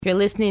You're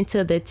listening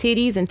to the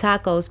Titties and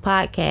Tacos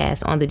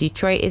podcast on the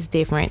Detroit is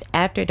Different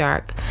After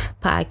Dark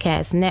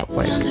podcast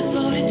network.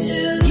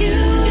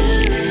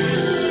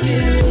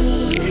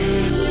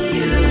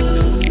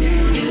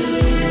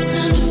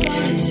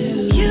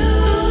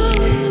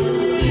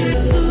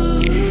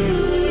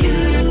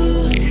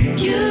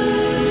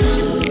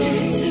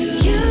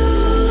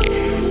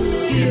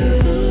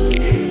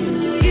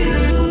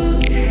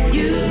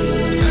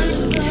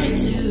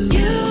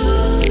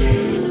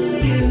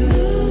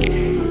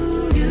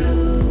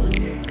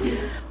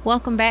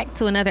 Welcome back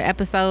to another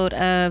episode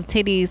of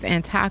Titties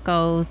and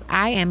Tacos.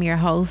 I am your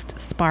host,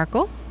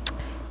 Sparkle.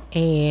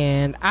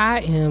 And I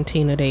am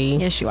Tina D.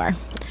 Yes, you are.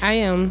 I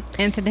am.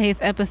 And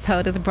today's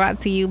episode is brought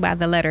to you by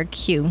the letter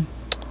Q.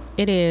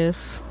 It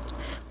is.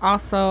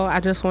 Also,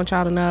 I just want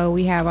y'all to know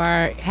we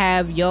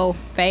have your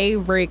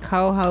favorite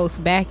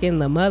co-host back in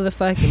the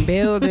motherfucking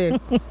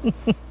building.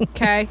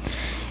 Okay?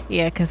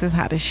 Yeah, because it's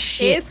hot as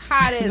shit. It's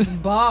hot as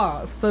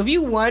balls. So if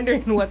you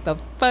wondering what the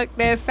fuck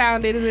that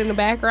sound is in the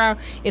background,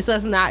 it's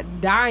us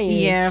not dying.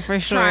 Yeah, for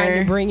sure.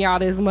 Trying to bring y'all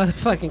this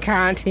motherfucking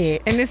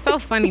content. And it's so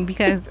funny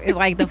because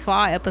like the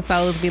fall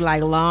episodes be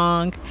like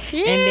long.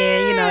 Yeah. And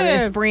then,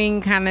 the spring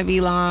kind of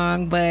be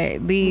long.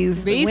 But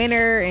these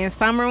winter and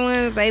summer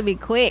ones, they be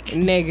quick.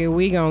 Nigga,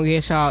 we gonna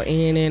get y'all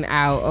in and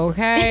out,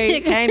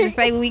 okay? Came to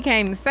say what we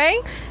came to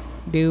say.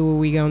 Do what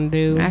we gonna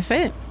do. That's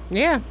it.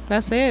 Yeah,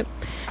 that's it.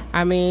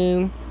 I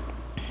mean,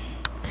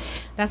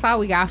 that's all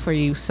we got for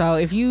you. So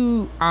if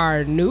you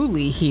are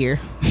newly here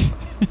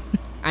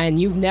and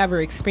you've never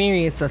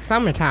experienced a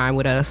summertime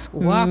with us,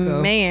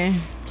 welcome.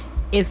 Man,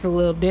 it's a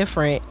little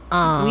different. We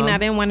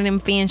not in one of them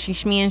fancy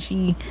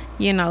schmancy,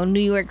 New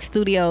York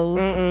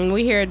studios.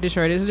 We here at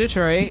Detroit is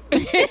Detroit.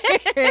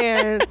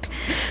 And,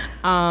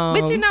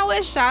 but you know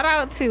what? Shout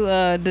out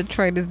to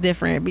Detroit is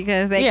Different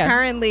because they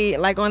currently,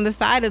 like on the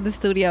side of the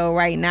studio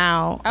right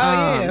now,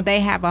 they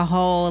have a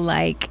whole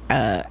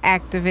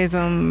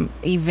activism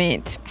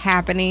event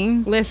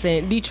happening.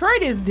 Listen,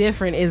 Detroit is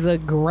Different is a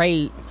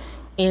great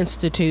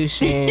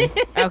institution.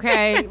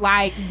 Okay,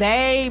 like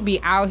they be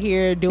out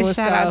here doing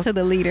stuff. Shout out to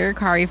the leader,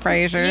 Kari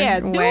Frazier. Yeah,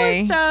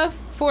 doing stuff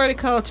for the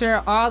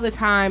culture all the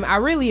time. I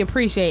really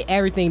appreciate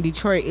everything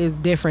Detroit is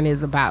Different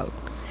is about.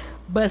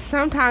 But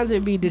sometimes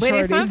it be Detroit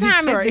is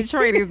Detroit. It's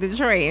Detroit is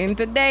Detroit. And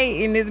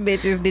today in this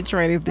bitch is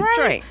Detroit is Detroit.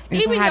 Right.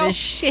 It's even hot as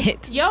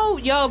shit.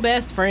 Your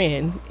best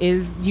friend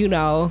is,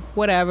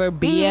 whatever,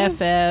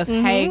 BFF,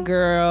 hey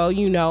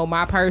girl,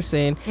 my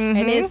person. And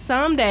then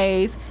some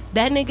days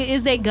that nigga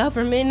is a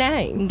government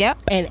name.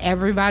 Yep. And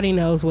everybody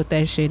knows what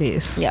that shit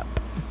is. Yep.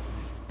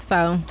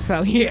 So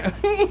yeah.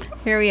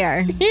 Here we are.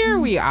 Here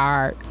we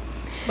are.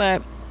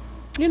 But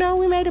we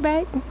made it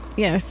back.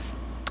 Yes.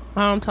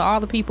 To all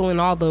the people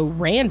in all the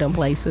random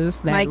places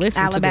that listen to this.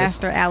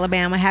 Alabaster,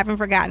 Alabama. Haven't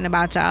forgotten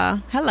about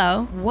y'all.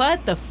 Hello.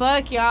 What the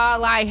fuck,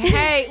 y'all? Like,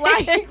 hey,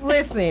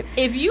 listen,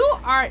 if you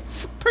are,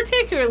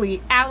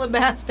 particularly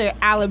Alabaster,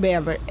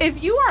 Alabama,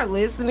 if you are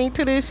listening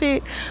to this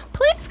shit,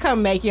 please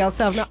come make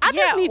yourself know. I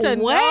just need to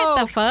know. What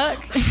the fuck?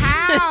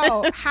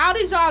 How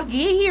did y'all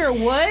get here?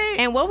 What?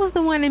 And what was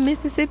the one in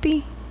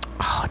Mississippi?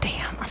 Oh,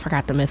 damn. I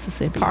forgot the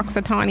Mississippi.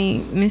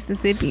 Punxsutawney,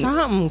 Mississippi.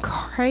 Something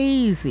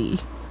crazy.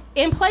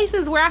 In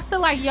places where I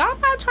feel like y'all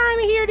not trying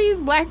to hear these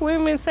black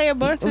women say a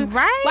bunch of...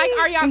 Right. Like,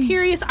 are y'all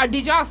curious? Or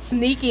did y'all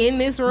sneak in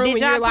this room did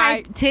and y'all you're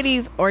type like...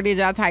 titties or did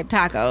y'all type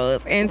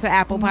tacos into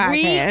Apple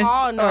Podcasts? We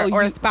all know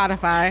or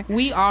Spotify.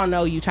 We all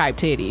know you type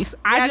titties.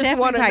 I just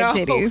want to know...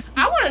 Titties.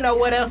 I want to know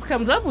what else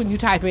comes up when you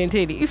type in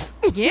titties.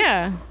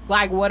 Yeah.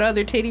 Like, what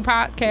other titty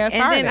podcasts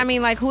and are then, there? I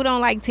mean, like, who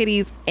don't like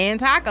titties and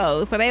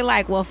tacos? So they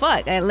like, well,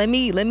 fuck. Let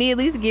me at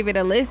least give it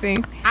a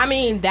listen. I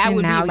mean, that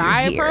would be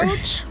my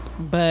approach.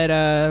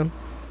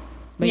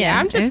 But yeah,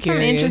 I'm just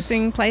curious. Some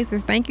interesting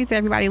places. Thank you to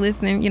everybody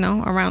listening,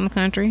 around the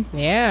country.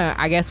 Yeah,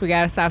 I guess we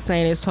got to stop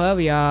saying it's 12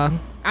 of y'all.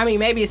 I mean,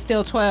 maybe it's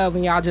still 12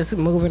 and y'all just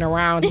moving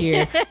around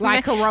here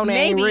like Corona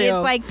ain't real. Maybe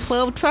it's like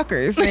 12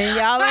 truckers and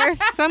y'all are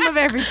some of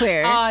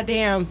everywhere. Oh,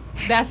 damn.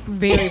 That's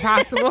very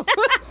possible.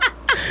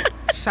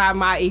 Shot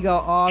my ego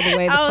all the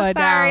way the fuck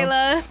sorry, down.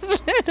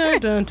 Love. Dun,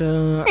 dun,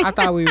 dun. I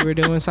thought we were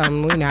doing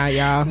something. We not,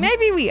 y'all.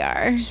 Maybe we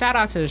are. Shout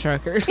out to the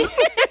truckers.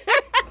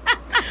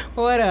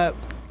 What up?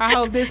 I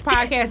hope this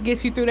podcast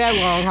gets you through that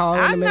long haul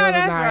in the middle of the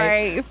night. I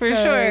know that's right, for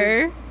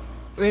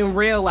sure. In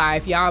real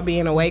life, y'all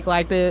being awake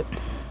like that,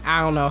 I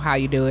don't know how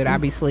you do it. I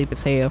be sleep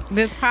as hell.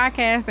 This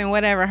podcast and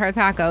whatever her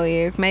taco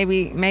is,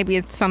 maybe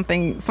it's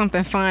something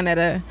fun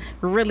that'll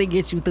really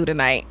get you through the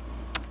night.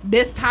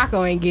 This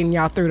taco ain't getting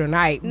y'all through the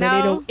night,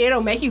 but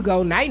it'll make you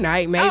go night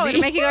night. Maybe. Oh,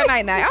 it'll make you go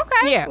night night.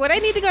 Okay. Yeah. Well, they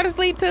need to go to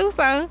sleep too.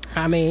 So.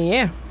 I mean,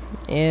 yeah.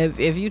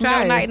 If you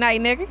tired, go night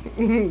night, nigga.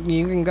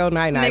 You can go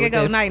night night. Nigga,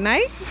 go night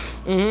night.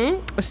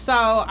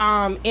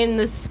 So, in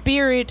the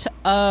spirit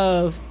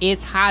of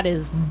it's hot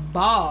as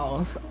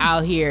balls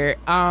out here,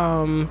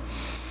 I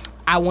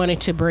wanted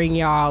to bring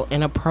y'all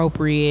an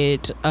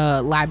appropriate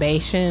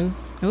libation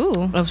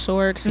of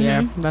sorts.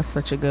 Yeah, that's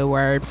such a good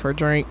word for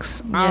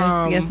drinks.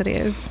 Yes, it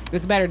is.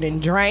 It's better than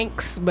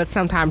drinks, but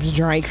sometimes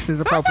drinks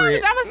is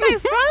appropriate. I'm gonna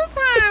say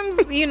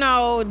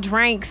sometimes,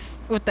 drinks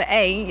with the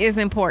A is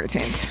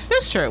important.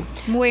 That's true.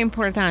 Muy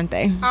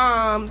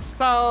importante.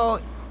 So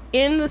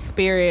in the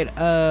spirit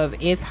of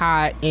it's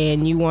hot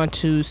and you want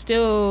to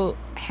still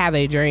have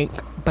a drink,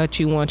 but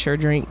you want your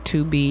drink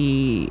to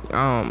be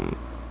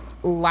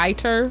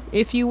lighter,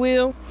 if you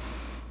will.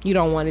 You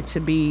don't want it to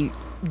be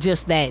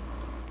just that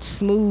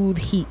smooth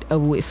heat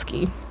of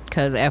whiskey.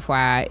 Because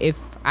FYI, if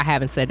I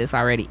haven't said this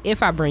already,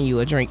 if I bring you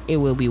a drink, it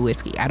will be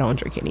whiskey. I don't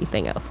drink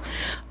anything else.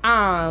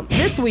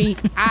 This week,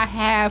 I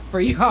have for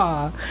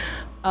y'all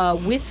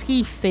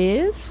whiskey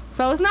fizz.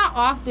 So it's not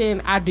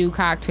often I do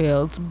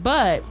cocktails,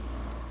 but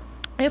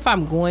if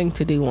I'm going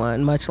to do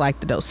one, much like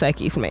the Dos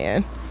Equis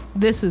man,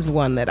 this is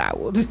one that I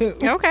will do.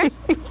 Okay.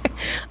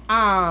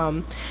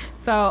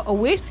 So a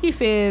whiskey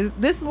fizz,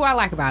 this is what I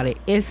like about it.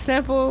 It's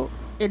simple.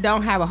 It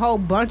don't have a whole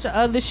bunch of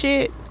other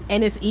shit,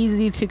 and it's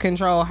easy to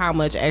control how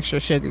much extra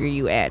sugar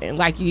you add in.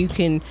 Like, you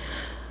can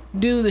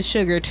do the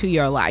sugar to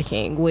your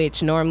liking,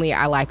 which normally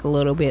I like a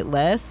little bit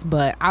less,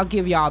 but I'll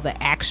give y'all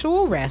the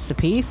actual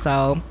recipe.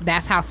 So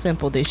that's how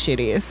simple this shit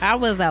is. I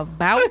was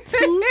about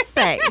to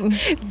say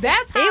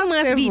that's how it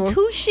must be 2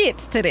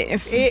 shits to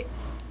this.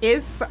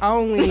 It's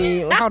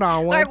only hold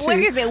on, 1, 2, what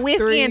is it?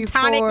 Whiskey 3, and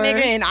tonic, 4,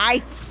 nigga, and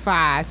ice.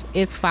 5.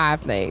 It's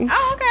 5 things.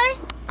 Oh, okay.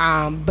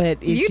 But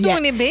it's, you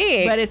doing it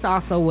big. But it's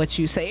also what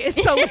you say.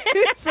 So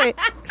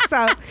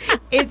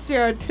it's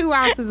your 2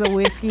 ounces of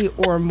whiskey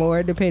or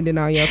more, depending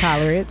on your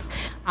tolerance.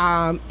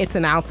 It's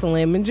an ounce of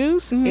lemon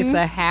juice. It's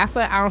a half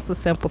an ounce of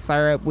simple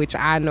syrup, which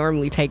I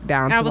normally take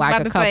down to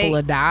like a couple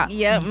of dots.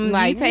 Yep,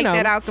 like, you take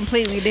that out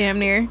completely, damn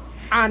near.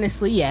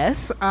 Honestly,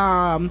 yes.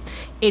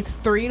 It's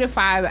 3 to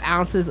 5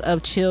 ounces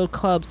of chilled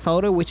club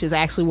soda, which is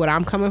actually what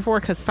I'm coming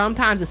for, because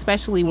sometimes,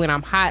 especially when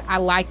I'm hot, I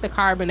like the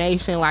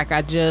carbonation. Like,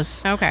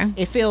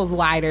 it feels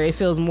lighter. It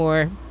feels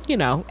more,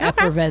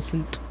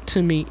 effervescent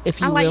to me, if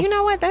you will. You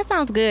know what? That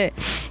sounds good.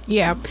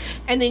 Yeah.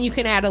 And then you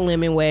can add a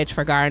lemon wedge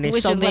for garnish.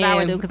 Which is what I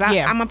would do, because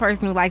I'm a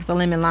person who likes the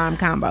lemon-lime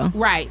combo.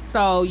 Right.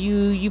 So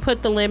you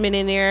put the lemon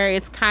in there.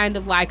 It's kind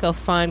of like a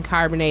fun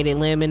carbonated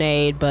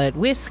lemonade, but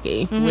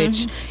whiskey,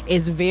 which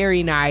is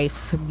very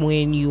nice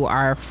when you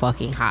are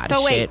fucking hot as shit.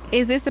 So wait,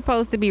 is this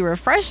supposed to be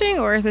refreshing,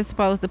 or is it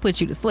supposed to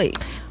put you to sleep?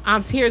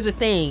 Here's the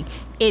thing.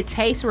 It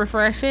tastes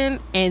refreshing,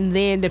 and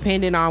then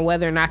depending on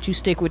whether or not you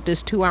stick with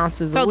this 2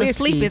 ounces of whiskey.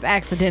 So the sleep is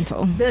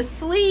accidental. The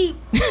sleep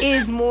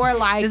is more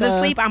like is the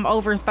sleep I'm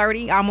over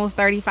 30, almost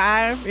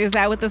 35? Is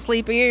that what the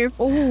sleep is?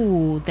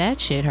 Ooh,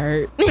 that shit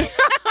hurt.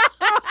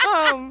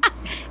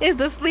 Is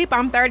the sleep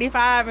I'm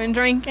 35 and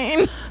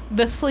drinking?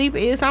 The sleep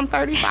is I'm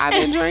 35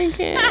 and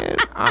drinking.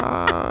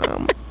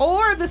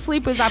 Or the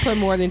sleep is I put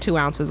more than 2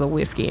 ounces of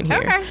whiskey in here.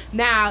 Okay.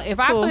 Now, if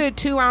I put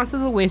 2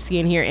 ounces of whiskey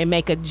in here and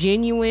make a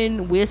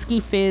genuine whiskey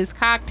fizz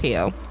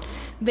cocktail,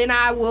 then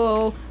I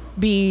will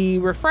be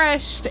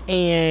refreshed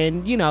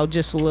and,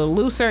 just a little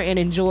looser and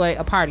enjoy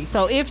a party.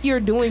 So if you're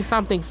doing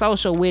something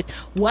social with,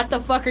 what the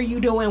fuck are you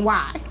doing?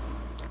 Why?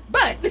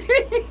 But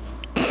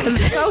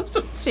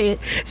social shit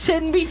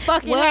shouldn't be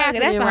fucking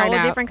happening. That's a right whole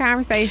now. Different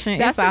conversation.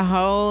 That's a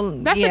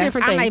different thing.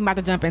 I'm not even about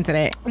to jump into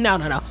that.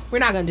 No. We're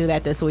not gonna do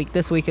that this week.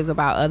 This week is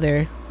about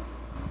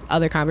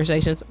other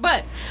conversations.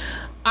 But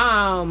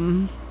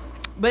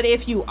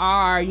if you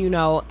are,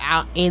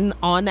 out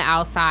on the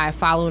outside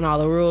following all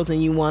the rules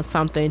and you want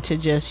something to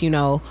just,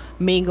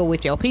 mingle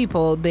with your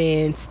people,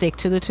 then stick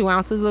to the 2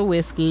 ounces of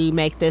whiskey.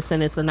 Make this,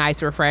 and it's a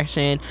nice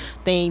refreshing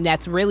thing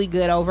that's really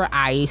good over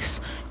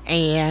ice.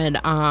 And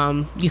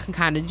you can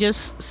kind of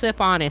just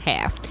sip on in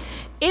half.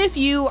 If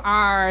you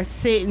are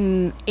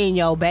sitting in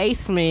your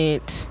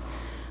basement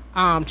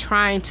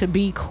trying to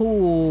be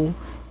cool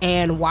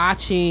and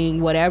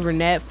watching whatever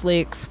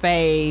Netflix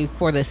fave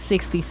for the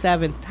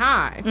 67th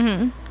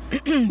time,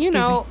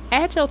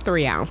 add your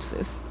 3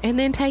 ounces and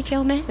then take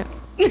your nap.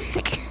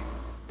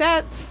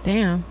 That's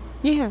damn.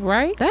 Yeah,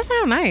 right? That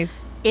sounds nice.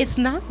 It's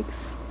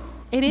nice.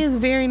 It is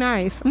very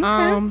nice.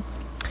 Okay.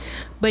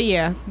 But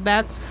yeah,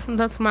 that's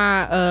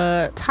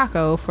my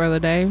taco for the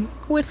day.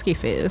 Whiskey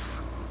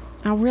fizz.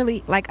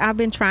 I've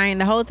been trying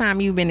the whole time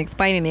you've been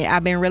explaining it.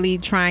 I've been really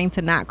trying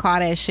to not call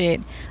that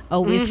shit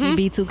a whiskey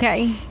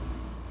B2K.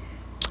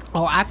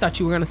 Oh, I thought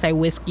you were gonna say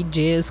whiskey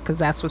jizz, because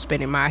that's what's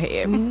been in my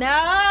head. No,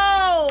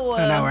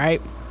 I know,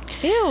 right?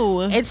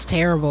 Ew, it's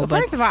terrible.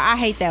 But first of all, I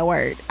hate that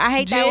word. I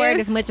hate that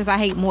word as much as I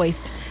hate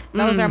moist.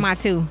 Those are my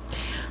 2.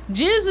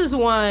 Jizz is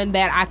one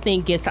that I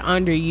think gets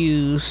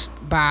underused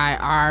by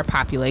our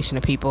population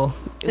of people.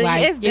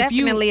 Like, it's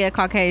definitely a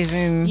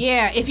Caucasian.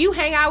 Yeah, if you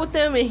hang out with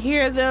them and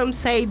hear them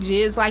say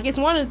jizz, like, it's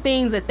one of the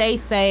things that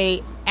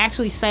they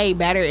actually say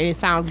better, and it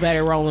sounds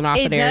better rolling off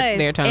of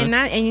their tongue.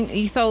 As you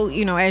it's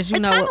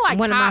know, like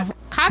one cock.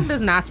 Cock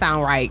does not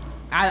sound right.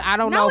 I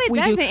don't know if we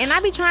do. No, it doesn't. And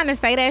I be trying to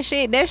say that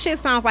shit. That shit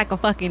sounds like a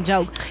fucking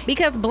joke.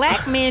 Because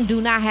black men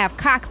do not have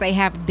cocks. They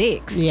have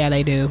dicks. Yeah,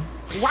 they do.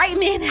 White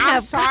men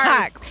have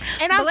cocks.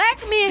 And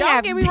black men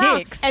have dicks.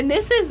 Wrong. And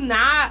this is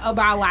not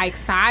about like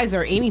size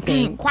or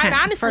anything. Quite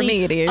honestly, for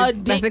me it is.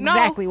 That's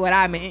exactly what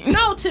I meant.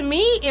 No, to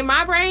me, in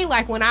my brain,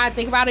 like when I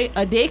think about it,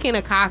 a dick and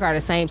a cock are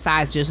the same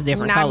size, just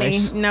different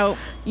colors. Nope.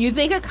 You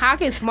think a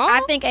cock is small?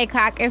 I think a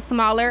cock is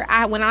smaller.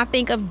 When I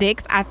think of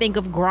dicks, I think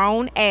of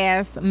grown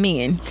ass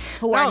men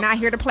who are not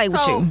here to play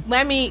with you.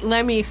 Let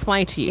me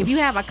explain to you. If you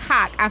have a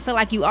cock, I feel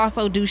like you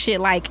also do shit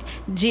like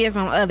jizz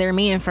on other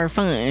men for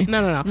fun.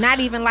 No. Not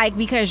even like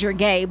because you're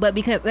gay, but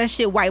because that's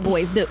shit white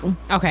boys do.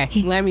 Okay,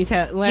 let me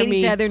hit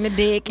each other in the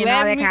dick and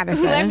all that kind of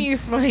stuff. Let me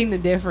explain the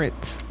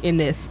difference in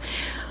this.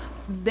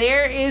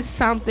 There is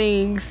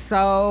something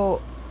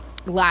so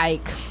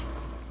like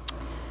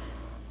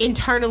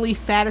internally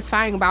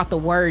satisfying about the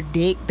word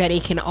dick that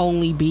it can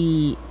only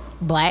be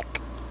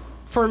black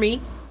for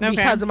me.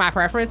 Because of my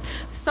preference.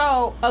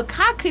 So a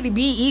cock could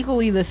be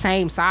equally the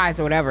same size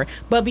or whatever,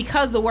 but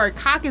because the word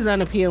cock is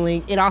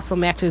unappealing, it also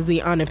matches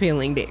the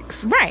unappealing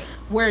dicks, right?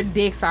 Where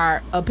dicks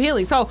are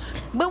appealing. So,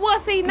 but we'll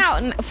see.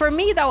 No, for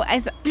me though,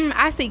 as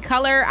I see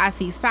color, I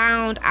see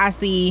sound, I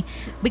see,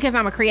 because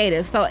I'm a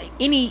creative. So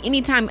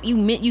anytime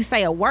you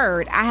say a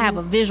word, I have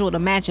a visual to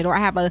match it, or I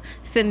have a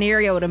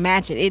scenario to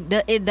match it.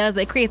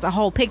 It creates a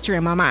whole picture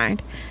in my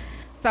mind.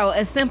 So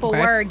a simple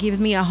word gives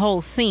me a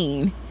whole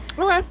scene.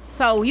 Okay.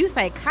 So you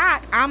say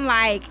cock, I'm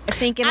like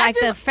thinking like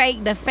the fake,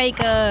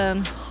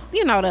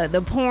 you know,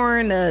 the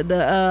porn,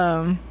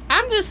 the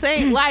I'm just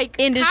saying, like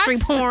industry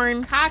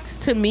porn. Cocks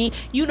to me,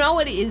 you know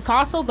what? It's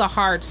also the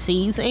hard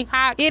C's in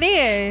cocks. It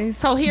is.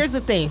 So here's the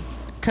thing,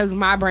 because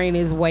my brain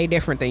is way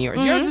different than yours.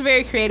 Mm-hmm. Yours is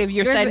very creative.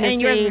 Yours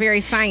is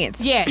very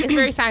science. Yeah, it's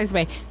very science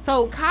based.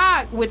 So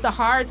cock with the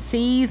hard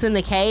C's and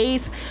the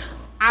K's.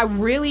 I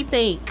really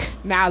think,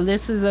 now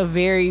this is a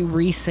very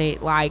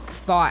recent like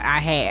thought I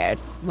had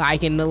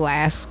like in the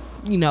last,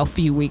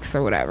 few weeks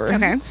or whatever.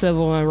 Okay.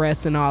 Civil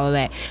unrest and all of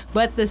that.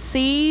 But the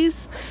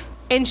C's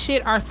and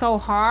shit are so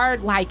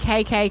hard, like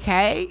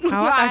KKK. Oh, I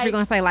thought you were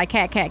going to say like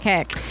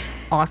cat.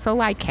 Also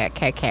like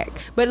cat.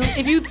 But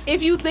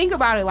if you think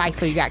about it, like,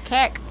 so you got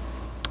cat,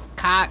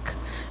 cock,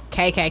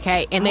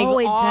 KKK, and they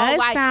it all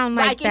does sound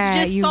like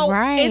that. It's just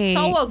it's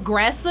so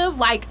aggressive.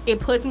 Like it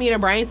puts me in a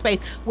brain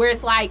space where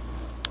it's like,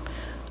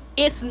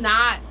 it's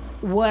not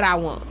what I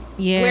want.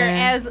 Yeah.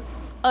 Whereas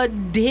a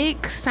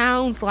dick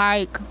sounds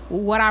like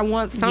what I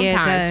want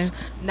sometimes. Yeah,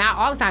 not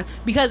all the time.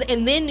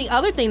 And then the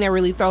other thing that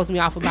really throws me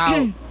off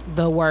about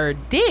the word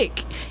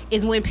dick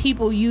is when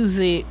people use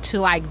it to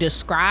like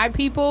describe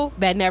people.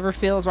 That never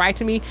feels right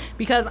to me,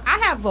 because I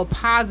have a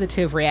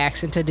positive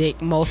reaction to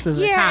dick most of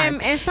the time.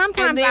 And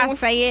sometimes I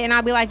say it and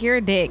I'll be like, you're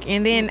a dick,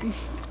 and then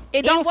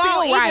it don't feel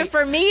right. Even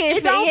for me,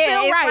 it don't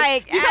feel right.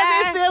 Like, because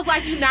it feels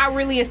like you're not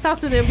really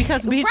insulting them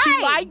because, bitch,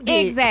 you like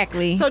dick.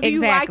 Exactly. So do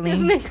you like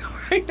this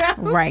nigga right now?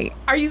 Right.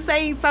 Are you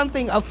saying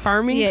something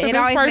affirming to this person? It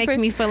always makes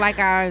me feel like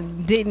I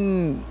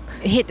didn't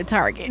hit the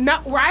target. No,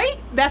 right?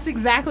 That's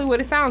exactly what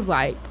it sounds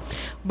like.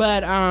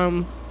 But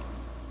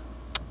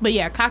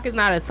yeah, cock is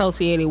not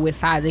associated with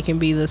size. It can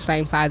be the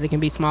same size. It can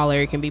be smaller.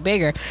 It can be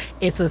bigger.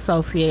 It's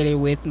associated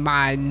with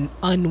my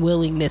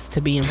unwillingness to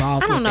be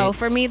involved. I don't know.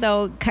 For me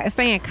though,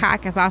 saying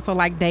cock is also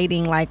like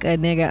dating like a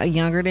nigga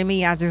younger than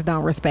me. I just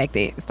don't respect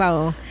it.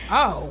 So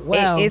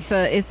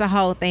it's a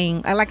whole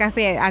thing. Like I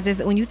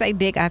said, when you say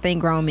dick, I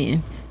think grown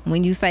men.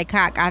 When you say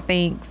cock, I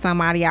think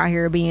somebody out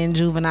here being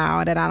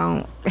juvenile that I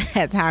don't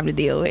have time to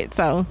deal with.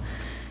 So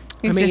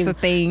it's just a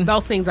thing.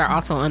 Those things are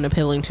also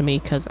unappealing to me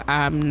because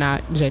I'm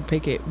not Jed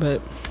Pickett,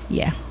 but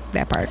yeah,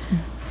 that part.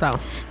 So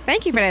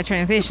thank you for that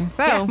transition.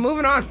 So yeah,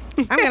 moving on.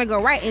 I'm gonna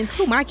go right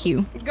into my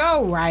cue.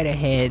 Go right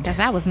ahead.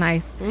 That was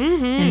nice.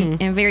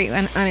 Mm-hmm. And very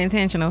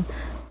unintentional.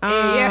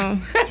 Yeah.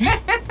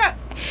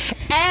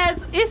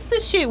 As it's the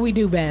shit we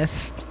do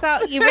best. So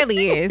it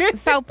really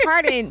is. So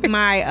pardon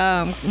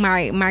my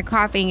my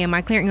coughing and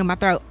my clearing of my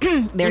throat.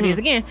 There it is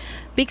again.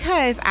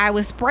 Because I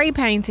was spray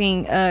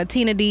painting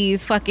Tina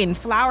D's fucking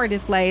flower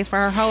displays for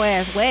her whole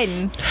ass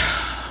wedding.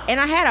 And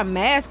I had a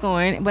mask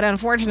on, but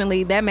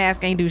unfortunately that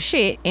mask ain't do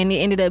shit. And it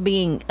ended up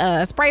being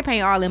spray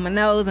paint all in my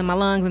nose and my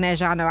lungs. And as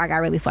y'all know, I got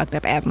really fucked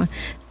up asthma.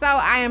 So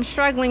I am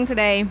struggling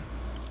today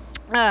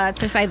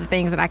to say the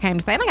things that I came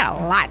to say. And I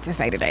got a lot to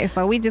say today.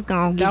 So we just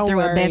gonna get through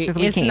it best as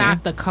we can. It's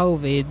not the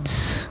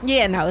COVIDs.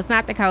 Yeah, no, it's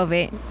not the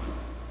COVID.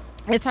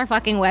 It's her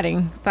fucking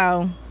wedding.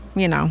 So,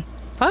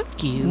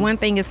 fuck you. One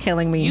thing is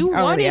killing me. You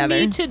over wanted the other.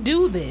 me to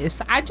do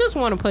this. I just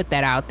want to put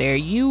that out there.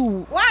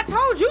 Well, I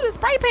told you to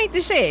spray paint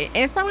the shit,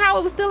 and somehow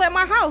it was still at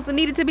my house and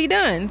needed to be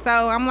done. So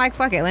I'm like,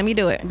 fuck it, let me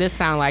do it. This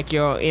sound like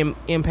your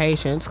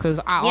impatience, because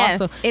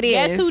yes, it is.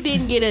 Guess who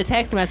didn't get a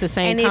text message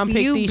saying, and come pick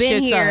these shits up? if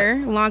you've been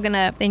here long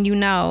enough, then you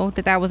know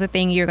that was a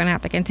thing you're gonna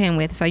have to contend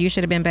with. So you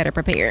should have been better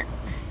prepared.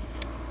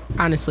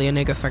 Honestly, a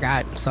nigga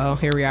forgot. So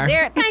here we are.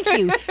 Thank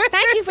you.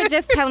 Thank you for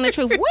just telling the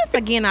truth. Once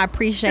again, I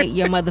appreciate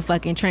your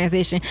motherfucking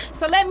transition.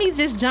 So let me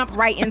just jump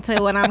right into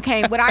what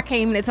I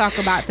came to talk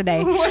about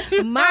today. What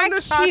you My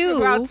cue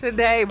about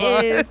today,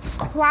 is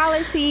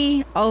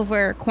quality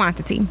over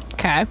quantity.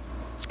 Okay.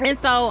 And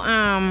so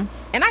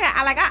And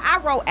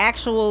I wrote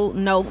actual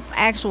notes,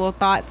 actual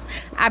thoughts.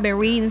 I've been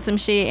reading some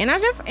shit, and I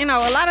just, a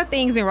lot of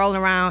things been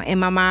rolling around in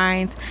my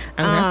mind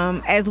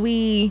as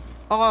we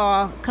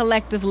all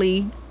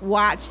collectively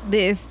watch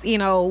this,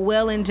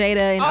 Will and Jada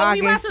and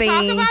August thing. Oh,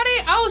 we about to talk about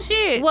it? Oh,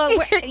 shit. Well,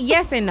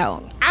 yes and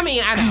no. I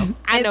mean, I know.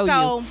 I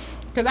know you.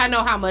 Because I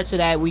know how much of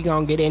that we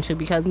going to get into,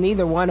 because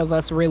neither one of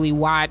us really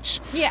watch.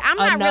 Yeah, I'm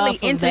not really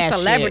into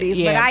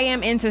celebrities, but I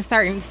am into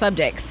certain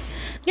subjects.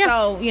 Yeah.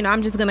 So,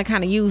 I'm just going to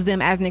kind of use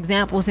them as an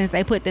example, since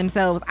they put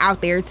themselves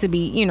out there to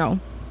be,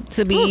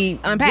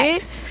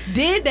 unpacked.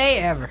 Did they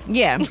ever?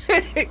 Yeah.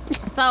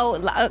 So,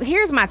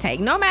 here's my take.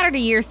 No matter the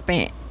year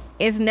spent,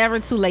 it's never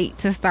too late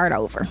to start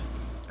over.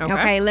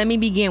 Okay, let me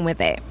begin with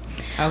that.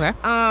 Okay.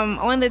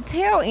 On the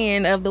tail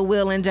end of the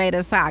Will and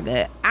Jada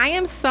saga, I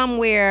am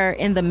somewhere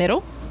in the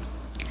middle.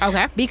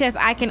 Okay. Because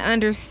I can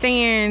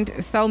understand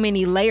so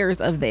many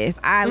layers of this.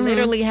 I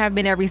literally have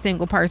been every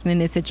single person in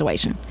this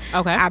situation.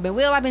 Okay. I've been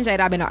Will, I've been Jada,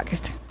 I've been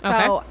August.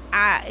 So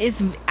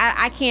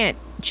I can't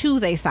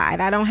choose a side.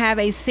 I don't have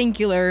a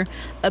singular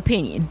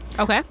opinion.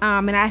 Okay.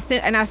 And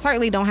I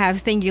certainly don't have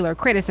singular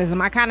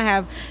criticism. I kind of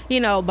have,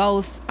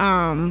 both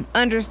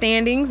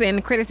understandings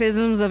and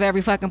criticisms of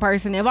every fucking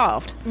person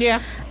involved.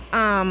 Yeah.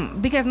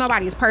 Because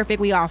nobody is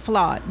perfect, we all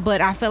flawed. But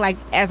I feel like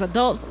as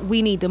adults,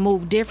 we need to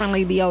move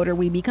differently the older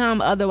we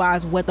become.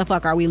 Otherwise, what the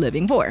fuck are we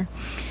living for?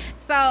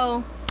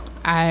 So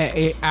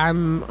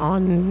I'm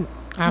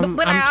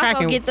I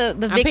also get the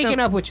victim. I'm picking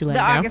up what you laid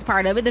down. The August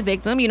part of it, the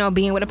victim,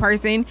 being with a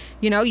person,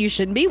 you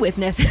shouldn't be with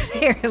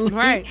necessarily.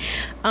 Right.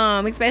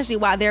 Especially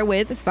while they're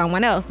with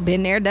someone else.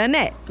 Been there, done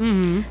that.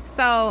 Mm-hmm.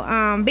 So,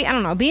 I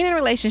don't know, being in a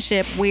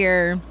relationship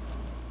where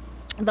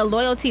the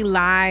loyalty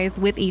lies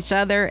with each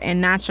other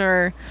and not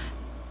your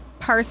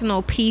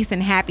personal peace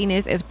and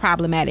happiness is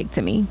problematic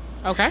to me.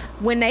 Okay.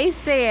 When they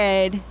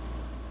said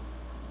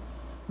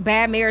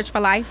bad marriage for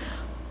life.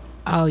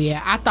 Oh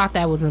yeah, I thought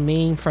that was a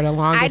meme for the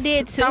longest. I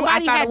did too.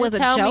 Somebody I thought had it was to a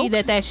tell joke.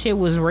 me that shit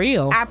was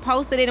real. I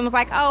posted it and was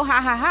like, oh,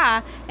 ha ha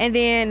ha, and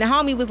then the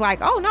homie was like,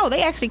 oh no,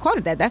 they actually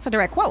quoted that. That's a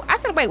direct quote. I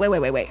said,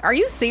 wait, are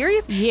you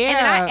serious? Yeah. And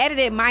then I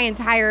edited my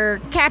entire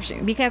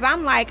caption because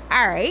I'm like,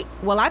 all right,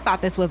 well, I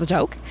thought this was a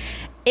joke.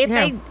 If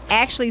they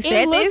actually said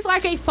this, it looks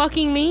like a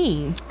fucking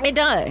meme. It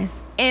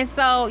does. And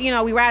so,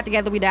 we ride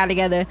together, we die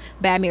together,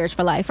 bad marriage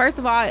for life. First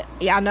of all,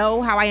 y'all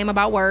know how I am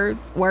about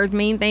words. Words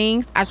mean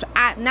things.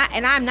 I'm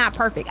not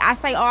perfect. I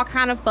say all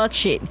kind of fuck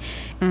shit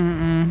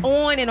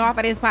on and off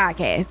of this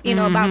podcast,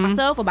 about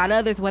myself, about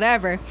others,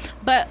 whatever.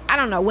 But I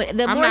don't know.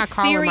 The more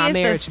serious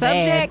the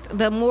subject,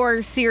 the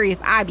more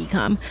serious I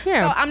become.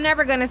 Yeah. So I'm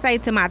never going to say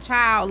to my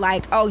child,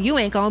 like, oh, you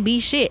ain't going to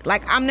be shit.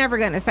 Like, I'm never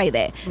going to say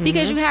that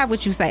because you have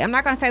what you say. I'm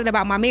not going to say that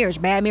about my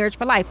marriage, bad marriage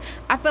for life.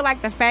 I feel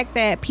like the fact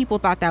that people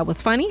thought that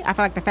was funny, I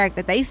feel like the fact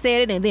that they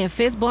said it and then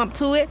fist bump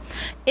to it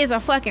is a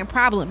fucking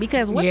problem,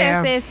 because what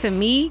that says to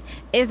me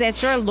is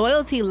that your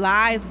loyalty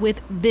lies with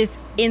this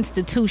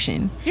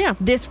institution,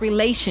 this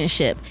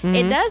relationship.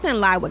 It doesn't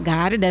lie with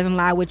God. It doesn't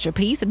lie with your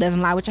peace. It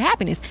doesn't lie with your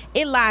happiness.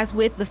 It lies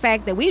with the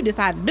fact that we've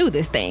decided to do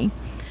this thing,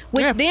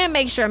 which then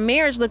makes your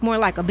marriage look more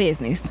like a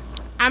business.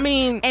 I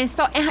mean, and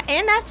so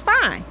and that's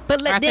fine,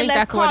 but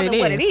let's call it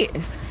what it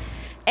is.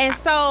 And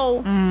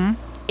so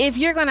if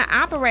you're going to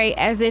operate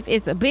as if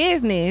it's a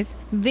business,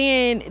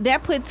 then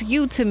that puts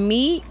you, to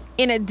me,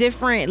 in a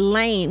different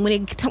lane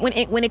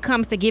when it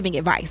comes to giving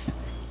advice.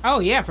 Oh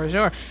yeah, for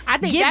sure. I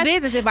think give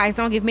business advice,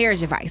 don't give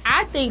marriage advice.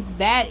 I think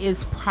that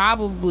is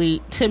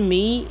probably, to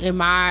me, in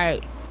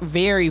my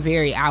very,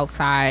 very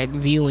outside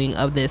viewing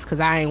of this, because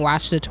I ain't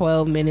watched the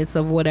 12 minutes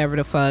of whatever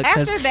the fuck.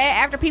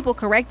 After people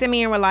corrected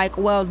me and were like,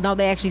 well, no,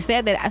 they actually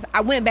said that, I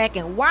went back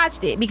and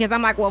watched it, because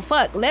I'm like, well,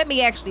 fuck, let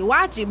me actually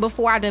watch it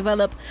before I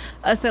develop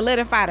a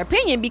solidified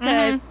opinion,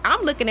 because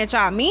I'm looking at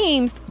y'all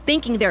memes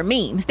thinking they're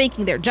memes,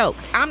 thinking they're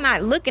jokes. I'm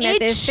not looking at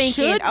this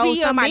thinking, oh,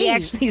 somebody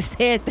actually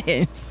said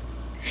this.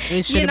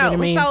 It should have been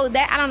a meme. So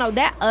that, I don't know,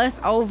 that us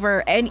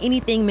over and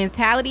anything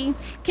mentality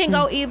can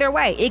go either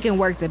way. It can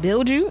work to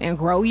build you and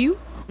grow you,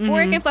 or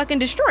it can fucking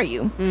destroy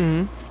you.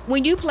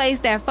 When you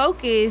place that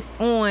focus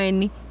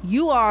on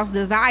you all's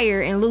desire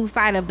and lose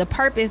sight of the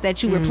purpose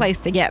that you were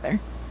placed together.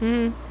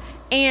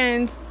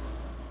 And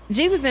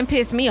Jesus didn't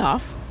piss me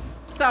off,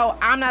 so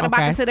I'm not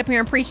about to sit up here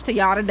and preach to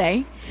y'all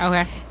today.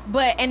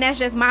 And that's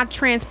just my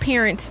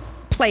transparent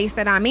place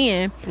that I'm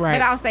in. Right.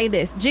 But I'll say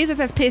this: Jesus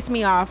has pissed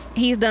me off.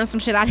 He's done some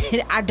shit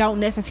I don't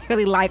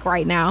necessarily like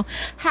right now.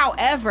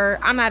 However,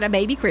 I'm not a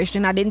baby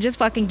Christian. I didn't just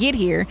fucking get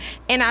here,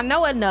 and I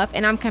know enough,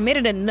 and I'm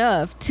committed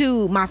enough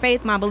to my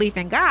faith, my belief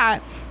in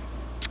God,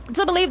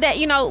 to believe that,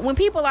 when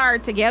people are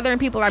together and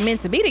people are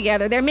meant to be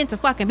together, they're meant to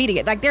fucking be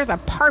together. Like, there's a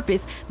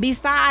purpose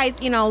besides,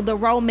 the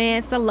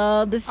romance, the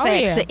love, the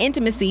sex, the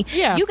intimacy.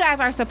 You guys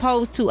are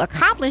supposed to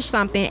accomplish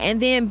something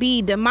and then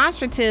be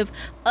demonstrative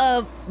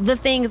of the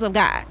things of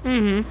God.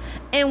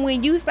 And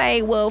when you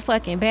say, well,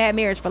 fucking bad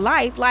marriage for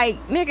life, like,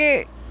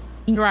 nigga,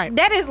 right,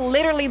 that is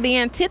literally the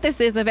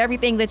antithesis of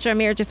everything that your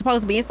marriage is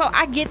supposed to be. And so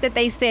I get that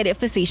they said it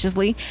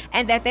facetiously,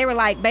 and that they were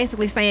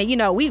basically saying,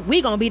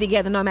 we gonna be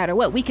together no matter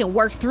what. We can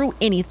work through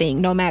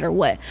anything no matter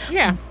what.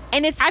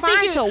 And it's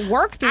fine to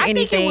work through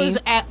anything. I think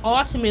it was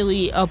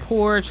ultimately a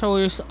poor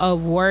choice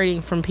of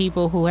wording from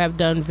people who have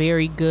done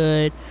very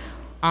good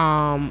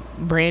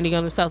branding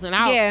of themselves. And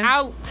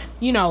I'll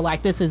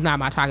like, this is not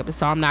my topic,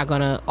 so I'm not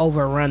gonna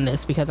overrun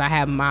this because I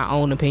have my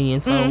own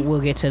opinion, so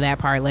we'll get to that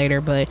part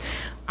later. But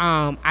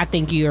I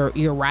think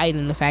you're right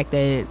in the fact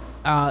that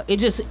it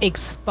just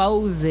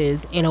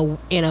exposes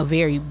in a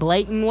very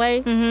blatant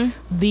way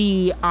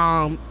the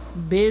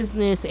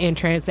business and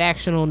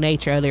transactional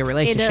nature of their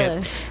relationship. It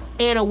does.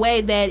 In a way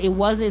that it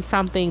wasn't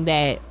something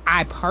that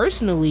I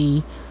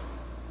personally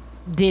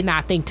did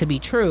not think to be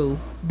true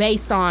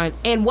based on,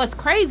 and what's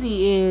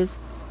crazy is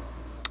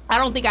I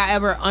don't think I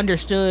ever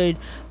understood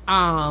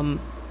how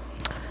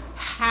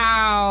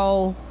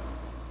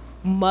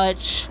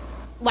much,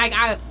 like,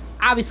 I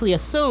obviously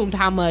assumed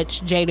how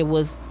much Jada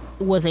was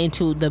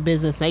into the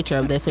business nature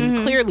of this, and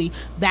clearly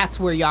that's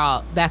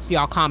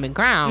y'all common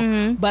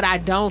ground. But I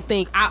don't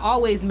think, I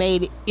always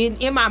made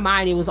it in my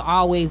mind, it was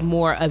always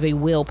more of a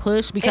Will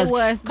push, because it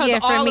was,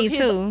 for me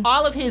too.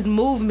 All of his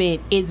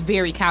movement is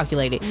very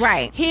calculated.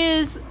 Right.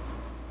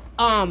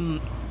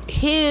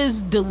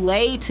 His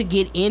delay to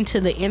get into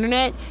the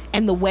internet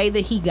and the way that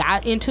he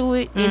got into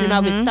it in and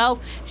of itself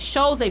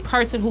shows a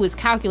person who is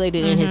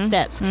calculated in his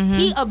steps.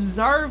 He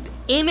observed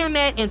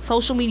internet and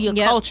social media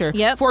culture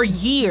for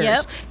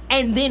years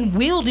and then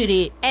wielded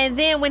it. And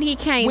then when he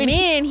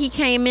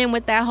came in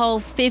with that whole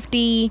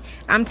 50,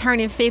 I'm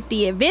turning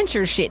 50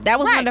 adventure shit. That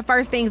was one of the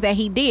first things that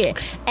he did.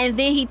 And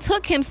then he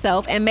took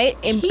himself and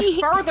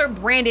further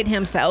branded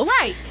himself.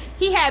 Right.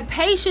 He had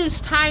patience,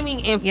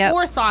 timing, and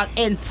forethought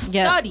and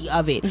study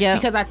of it.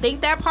 Because I think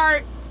that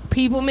part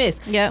people miss.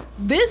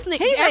 This nigga,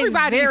 he's a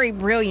very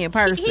brilliant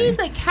person. He's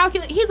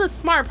a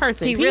smart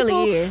person. He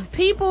really is.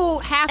 People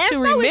have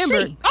to remember.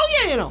 Is she.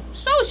 Oh yeah,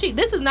 so is she.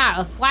 This is not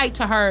a slight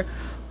to her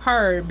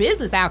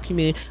business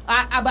acumen.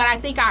 But I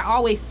think I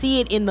always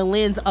see it in the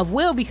lens of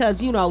Will, because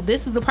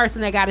this is a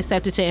person that got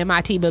accepted to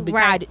MIT but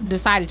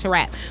decided to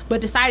rap.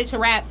 But decided to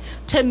rap.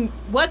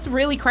 What's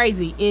really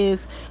crazy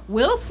is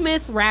Will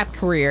Smith's rap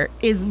career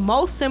is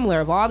most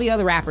similar of all the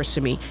other rappers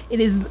to me.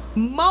 It is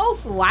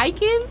most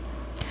likened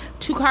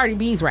to Cardi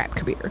B's rap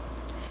career,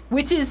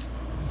 which is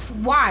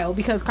wild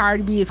because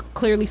Cardi B is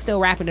clearly still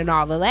rapping and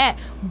all of that.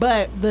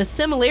 But the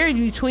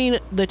similarity between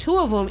the two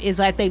of them is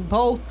that they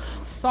both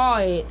saw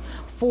it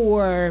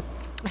for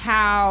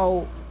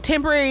how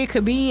temporary it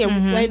could be,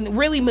 and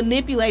really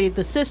manipulated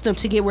the system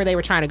to get where they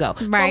were trying to go.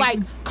 Right. So like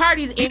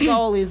Cardi's end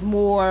goal is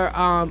more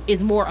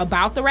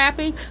about the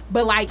rapping,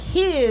 but like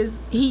he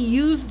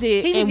used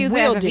it. He just used it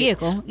as a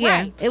vehicle.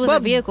 Yeah, right. It was a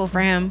vehicle for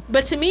him.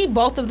 But to me,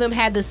 both of them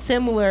had the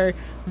similar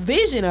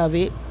vision of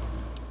it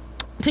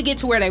to get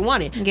to where they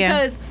wanted. Yeah.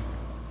 Because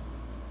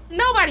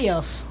nobody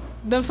else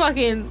the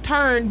fucking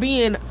turned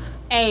being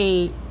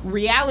a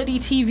reality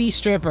TV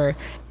stripper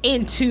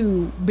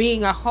into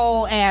being a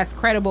whole ass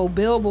credible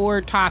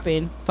Billboard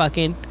topping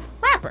fucking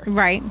rapper.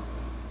 Right.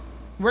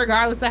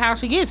 Regardless of how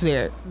she gets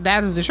there.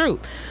 That is the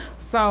truth.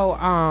 So,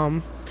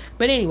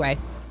 but anyway,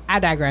 I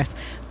digress.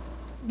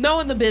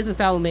 Knowing the business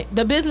element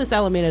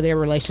of their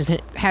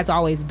relationship has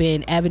always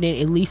been evident,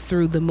 at least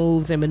through the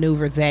moves and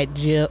maneuvers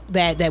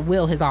that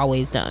Will has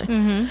always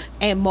done.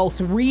 And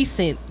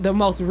the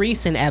most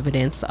recent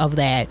evidence of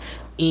that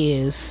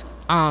is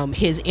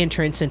his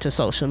entrance into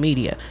social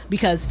media,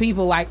 because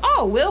people like,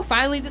 oh, Will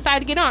finally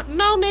decided to get on.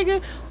 No,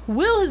 nigga,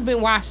 Will has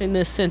been watching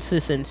this since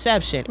its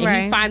inception,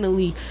 and he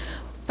finally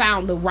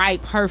found the right,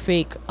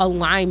 perfect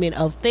alignment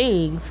of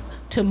things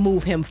to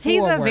move him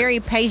forward. He's a very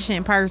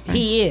patient person.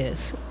 He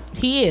is.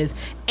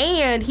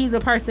 And he's a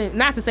person,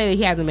 not to say that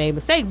he hasn't made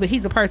mistakes, but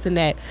he's a person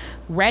that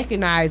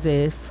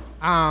recognizes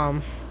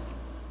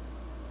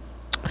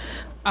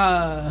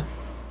where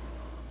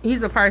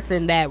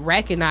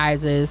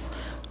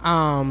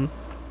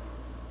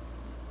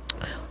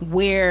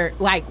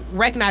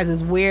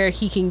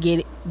he can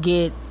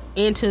get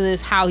into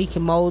this, how he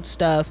can mold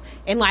stuff,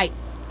 and like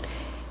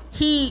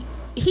he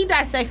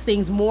dissects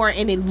things more,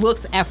 and it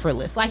looks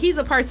effortless. Like, he's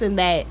a person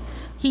that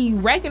he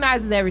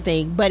recognizes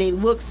everything, but it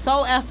looks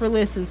so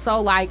effortless and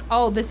so like,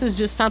 oh, this is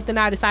just something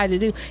I decided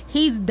to do.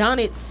 He's done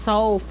it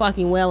so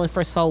fucking well and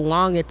for so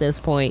long at this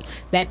point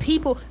that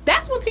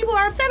that's what people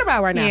are upset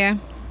about right now. Yeah.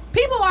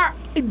 People are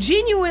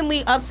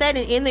genuinely upset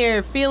and in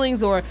their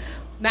feelings, or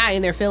not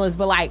in their feelings,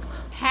 but like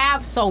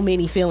have so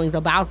many feelings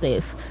about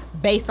this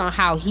based on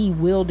how he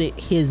wielded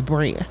his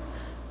brand.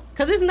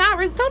 Because it's not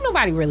really, don't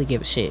nobody really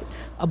give a shit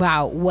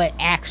about what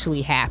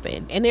actually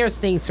happened. And there's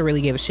things to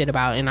really give a shit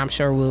about, and I'm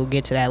sure we'll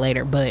get to that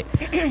later. But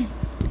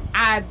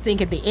I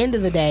think at the end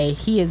of the day,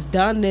 he has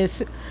done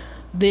this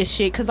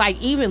shit. Because like,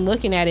 even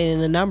looking at it in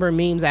the number of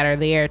memes that are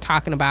there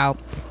talking about,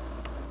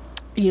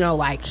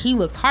 like, he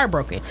looks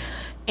heartbroken.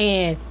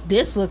 And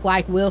this looked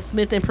like Will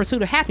Smith in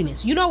Pursuit of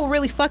Happiness. You know what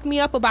really fucked me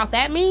up about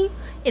that meme?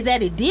 Is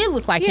that it did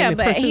look like him in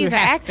Pursuit of Happiness. Yeah, but he's an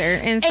actor,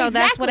 and so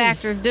that's what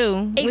actors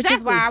do. Exactly. Which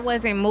is why I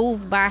wasn't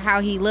moved by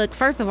how he looked.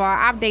 First of all,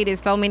 I've dated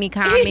so many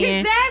con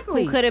men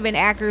who could have been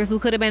actors, who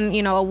could have been,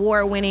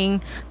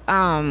 award-winning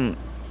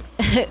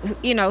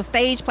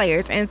stage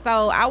players. And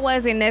so I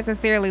wasn't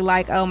necessarily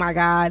like, oh my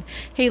God,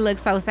 he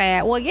looks so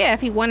sad. Well, yeah,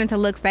 if he wanted to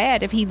look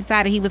sad, if he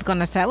decided he was going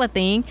to sell a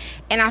thing.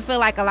 And I feel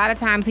like a lot of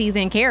times he's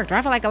in character.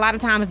 I feel like a lot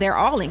of times they're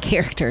all in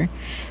character.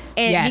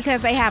 And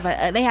because they have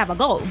a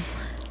goal.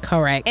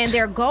 Correct. And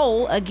their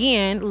goal,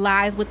 again,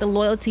 lies with the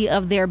loyalty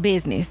of their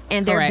business.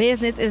 And their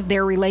business is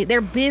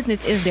their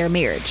business is their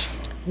marriage.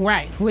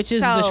 Right, which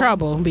is the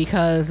trouble,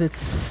 because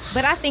it's...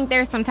 But I think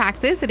there's some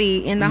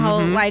toxicity in the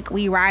whole, like,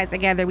 we ride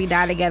together, we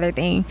die together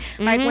thing.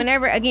 Like,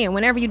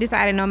 whenever you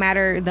decided, no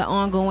matter the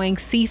ongoing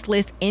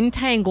ceaseless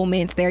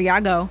entanglements, there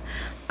y'all go,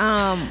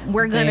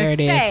 we're going to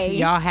stay.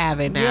 Y'all have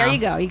it now. There you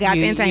go. You got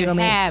the entanglement.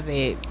 You have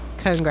it.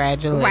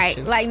 Congratulations. Right.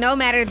 Like, no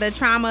matter the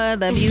trauma,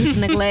 the abuse,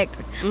 neglect,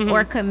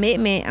 or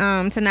commitment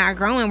to not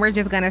growing, we're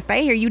just going to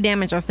stay here. You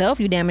damage yourself.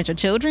 You damage your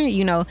children.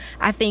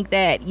 I think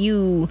that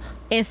you,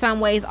 in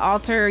some ways,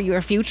 alter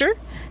your future.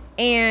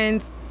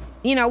 And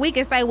we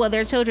could say, well,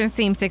 their children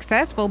seem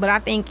successful, but I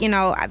think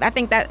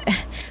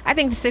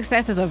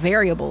success is a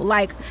variable.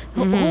 Like,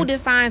 who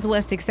defines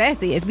what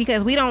success is?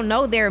 Because we don't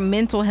know their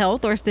mental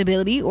health or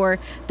stability or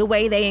the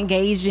way they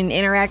engage and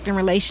interact in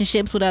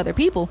relationships with other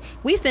people.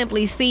 We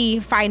simply see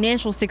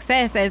financial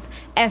success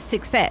as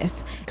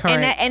success.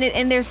 Correct.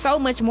 And there's so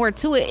much more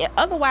to it.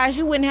 Otherwise,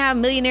 you wouldn't have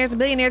millionaires and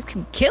billionaires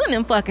killing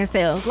them fucking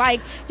selves.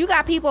 Like, you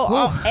got people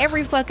on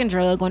every fucking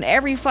drug, on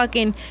every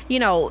fucking,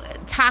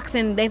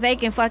 toxin that they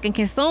can fucking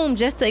consume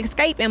just to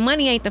escape, and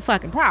money ain't the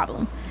fucking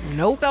problem.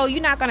 Nope. So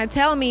you're not going to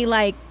tell me,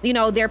 like,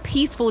 they're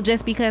peaceful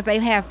just because they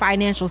have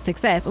financial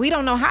success. We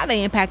don't know how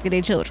they impacted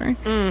their children.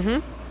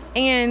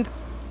 And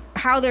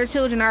how their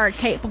children are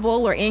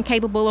capable or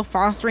incapable of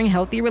fostering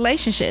healthy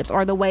relationships,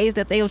 or the ways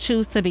that they'll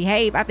choose to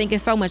behave. I think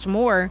it's so much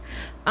more.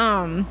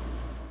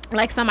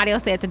 Like somebody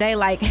else said today,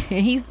 like,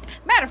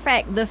 matter of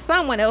fact,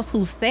 someone else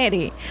who said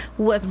it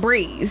was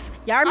Breeze.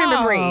 Y'all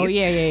remember Breeze? Oh,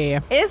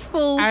 yeah. It's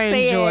fool said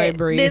enjoy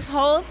Breeze. This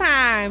whole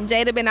time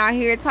Jada been out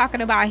here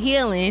talking about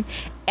healing,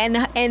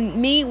 and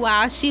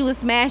meanwhile she was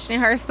smashing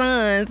her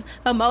son's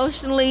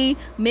emotionally,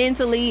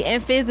 mentally,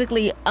 and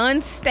physically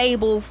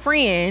unstable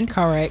friend.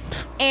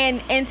 Correct.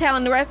 And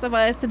telling the rest of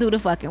us to do the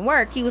fucking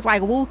work. He was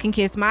like, Woo can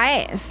kiss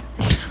my ass.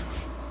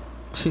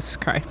 Jesus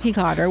Christ. He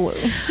called her Woo.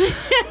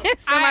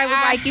 Somebody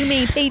was like, you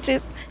mean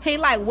peaches? He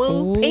like,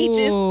 Woo,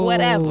 peaches,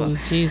 whatever.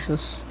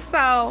 Jesus.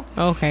 So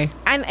okay,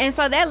 and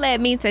so that led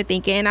me to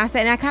thinking. I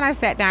kind of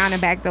sat down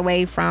and backed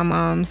away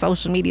from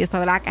social media so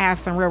that I could have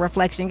some real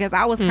reflection, because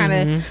I was kind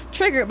of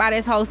triggered by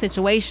this whole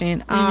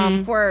situation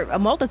for a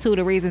multitude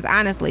of reasons,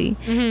 honestly.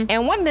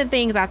 And one of the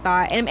things I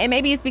thought, and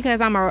maybe it's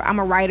because I'm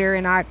a writer,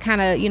 and I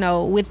kind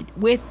of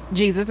with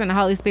Jesus and the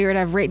Holy Spirit,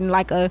 I've written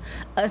like a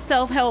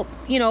self-help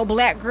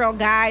black girl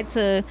guide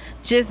to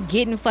just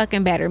getting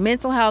fucking better,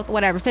 mental health,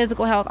 whatever,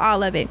 physical health,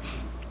 all of it.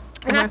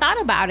 And I thought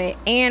about it,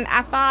 and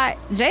I thought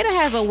Jada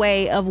has a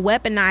way of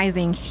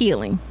weaponizing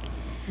healing.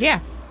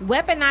 Yeah.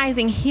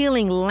 Weaponizing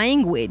healing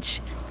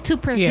language to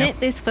present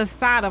this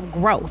facade of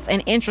growth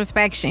and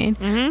introspection,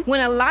 when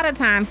a lot of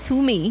times, to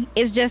me,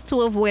 it's just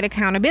to avoid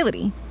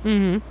accountability.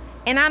 And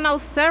I know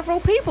several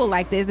people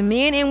like this,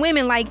 men and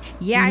women, like,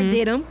 I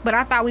did them, but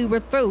I thought we were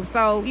through.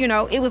 So,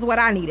 it was what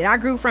I needed. I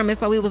grew from it,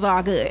 so it was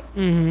all good.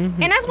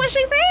 And that's what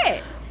she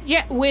said.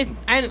 Yeah,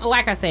 and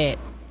like I said,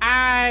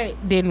 I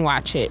didn't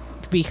watch it.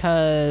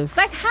 Because,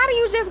 like, how do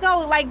you just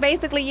go, like,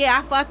 basically,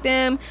 I fucked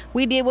him,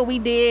 we did what we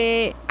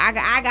did,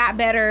 I got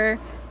better,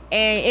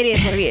 and it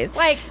is what it is.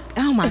 Like,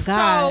 oh my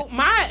God.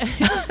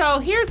 So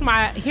here is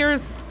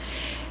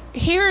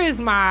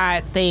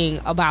my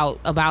thing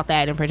about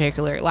that in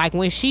particular. Like,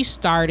 when she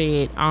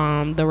started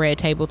the Red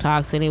Table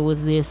Talks, and it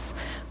was this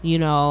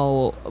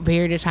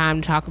period of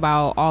time to talk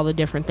about all the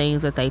different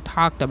things that they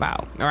talked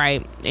about,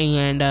 right,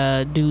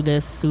 and do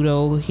this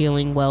pseudo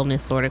healing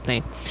wellness sort of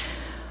thing.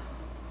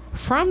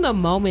 From the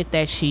moment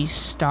that she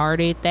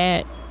started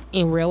that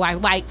in real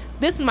life, like,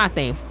 this is my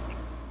thing.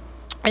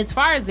 As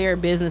far as their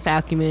business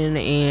acumen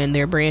and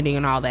their branding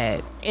and all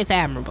that, it's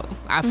admirable.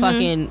 I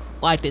fucking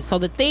liked it. So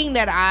the thing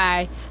that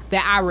I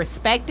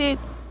respected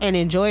and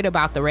enjoyed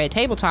about the Red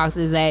Table Talks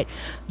is that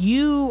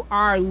you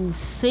are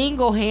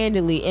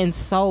single-handedly and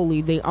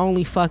solely the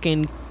only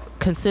fucking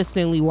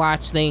consistently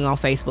watched thing on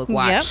Facebook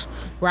Watch,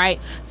 right?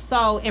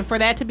 So, and for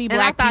that to be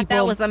black people, I thought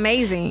that was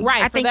amazing,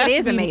 right? I think it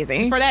is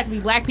amazing for that to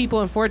be black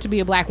people, and for it to be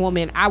a black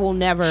woman. I will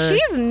never.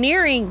 She's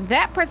nearing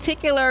that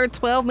particular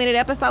 12-minute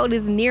episode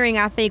is nearing,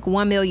 I think,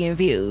 1 million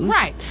views,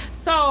 right?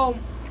 So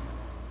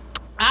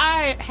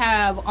I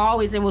have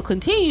always and will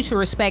continue to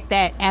respect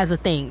that as a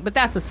thing, but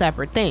that's a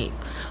separate thing.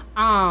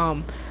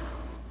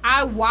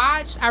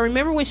 I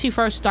remember when she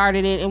first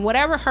started it, and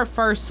whatever her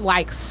first,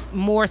 like,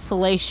 more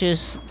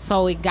salacious,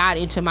 so it got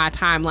into my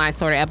timeline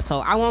sort of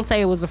episode. I won't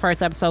say it was the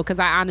first episode, because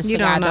I honestly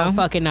don't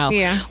fucking know.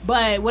 Yeah.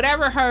 But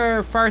whatever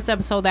her first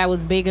episode that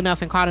was big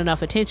enough and caught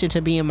enough attention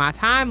to be in my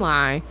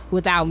timeline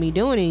without me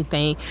doing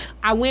anything,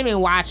 I went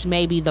and watched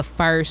maybe the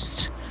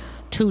first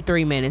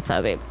 2-3 minutes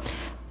of it.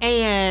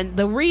 And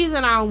the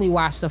reason I only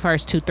watched the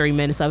first 2-3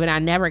 minutes of it, I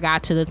never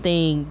got to the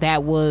thing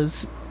that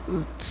was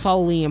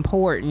solely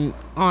important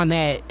on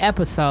that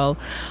episode.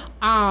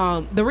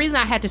 The reason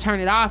I had to turn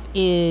it off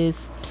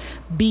is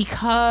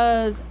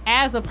because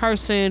as a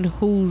person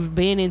who's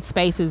been in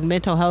spaces,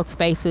 mental health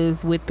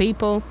spaces with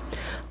people,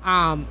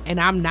 and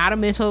I am not a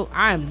mental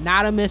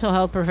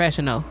health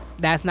professional.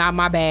 That's not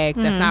my bag.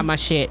 That's not my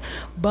shit.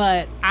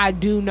 But I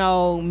do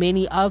know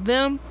many of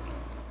them,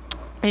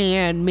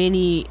 and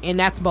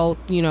that's both,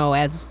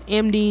 as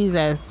MDs,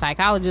 as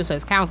psychologists,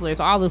 as counselors,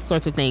 all those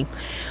sorts of things.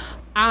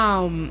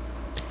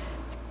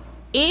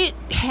 It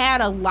had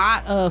a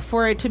lot of,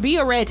 for it to be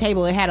a red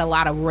table, it had a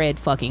lot of red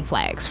fucking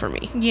flags for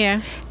me.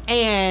 Yeah.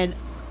 And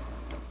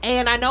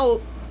I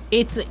know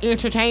it's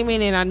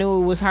entertainment, and I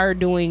knew it was her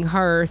doing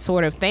her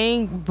sort of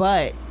thing,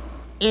 but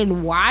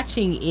in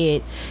watching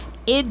it,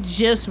 it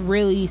just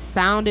really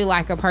sounded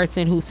like a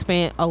person who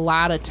spent a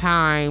lot of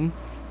time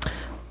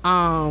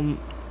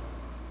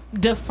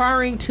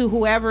deferring to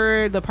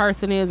whoever the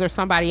person is or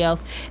somebody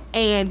else,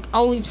 and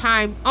only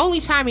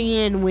chiming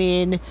in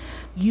when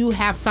you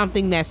have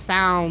something that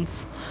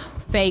sounds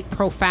fake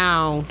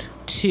profound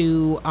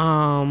to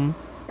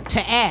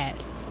add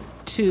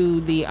to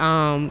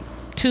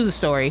the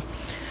story.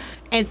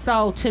 And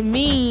so to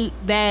me,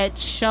 that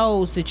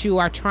shows that you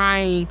are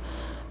trying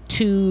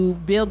to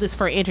build this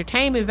for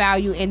entertainment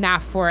value and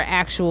not for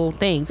actual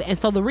things. And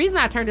so the reason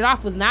I turned it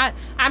off was not,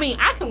 I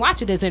can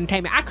watch it as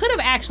entertainment. I could have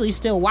actually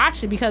still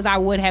watched it because I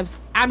would have,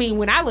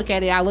 when I look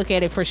at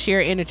it for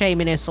sheer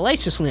entertainment and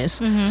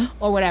salaciousness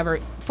or whatever,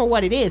 for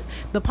what it is.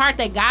 The part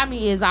that got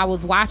me is I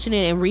was watching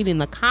it and reading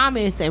the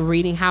comments and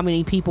reading how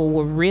many people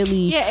were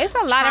really it's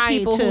a lot of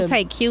people who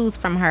take cues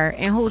from her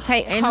and who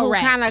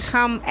kind of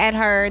come at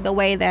her the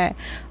way that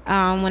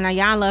when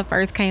Iyanla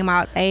first came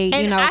out, they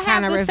kind of revered her. I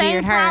have the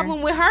same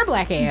problem with her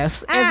black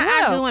ass as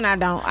well. I do and I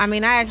don't.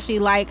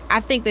 I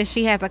think that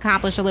she has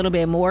accomplished a little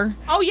bit more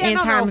in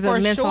terms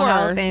of mental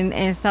health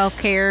and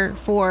self-care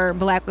for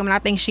black women. I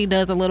think she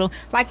does a little,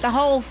 like the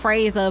whole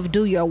phrase of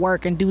do your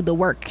work and do the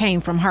work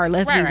came from her.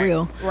 Let's be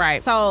real.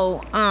 Right.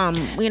 So,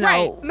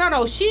 Right.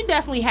 No, she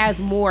definitely has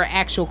more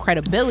actual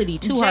credibility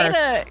to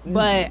her.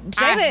 But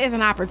Jada is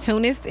an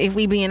opportunist, if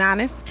we being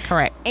honest.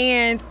 Correct.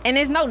 And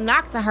there's no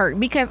knock to her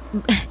because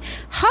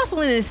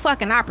hustling is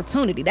fucking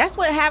opportunity. That's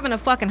what having a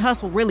fucking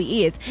hustle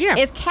really is. Yeah.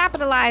 It's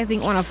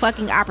capitalizing on a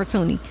fucking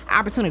opportunity.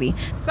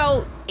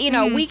 So,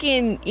 we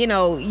can,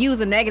 use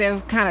a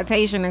negative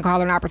connotation and call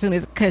her an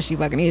opportunist because she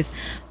fucking is.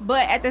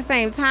 But at the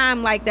same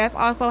time, like, that's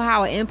also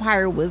how an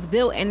empire was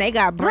built, and they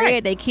got bread.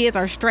 Right. Their kids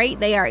are straight.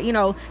 They are,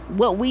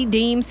 what we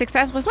deem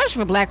successful,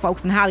 especially for black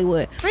folks in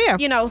Hollywood.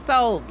 Yeah.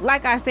 So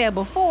like I said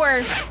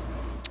before,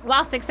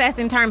 while success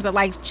in terms of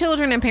like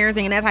children and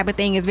parenting and that type of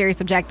thing is very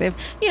subjective,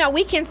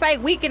 we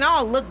can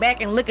all look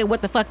back and look at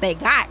what the fuck they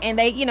got, and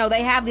they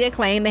have the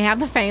acclaim, they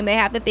have the fame, they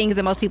have the things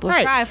that most people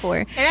strive for.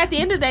 And at the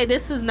end of the day,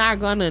 this is not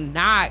gonna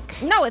knock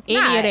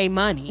any of their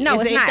money.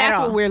 No, it's not. That's at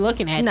all. What we're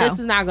looking at. No. This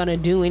is not gonna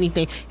do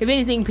anything. If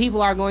anything,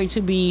 people are going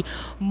to be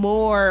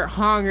more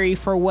hungry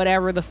for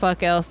whatever the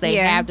fuck else they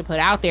have to put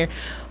out there,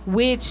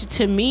 which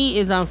to me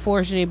is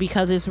unfortunate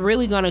because it's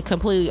really gonna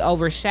completely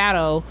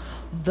overshadow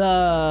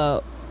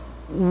the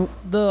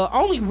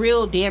only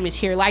real damage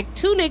here. Like,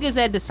 two niggas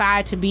that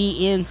decide to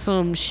be in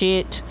some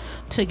shit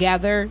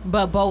together,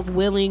 but both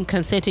willing,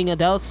 consenting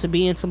adults to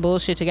be in some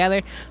bullshit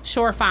together,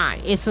 sure, fine.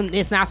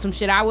 It's not some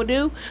shit I would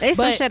do. It's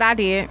some shit I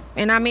did,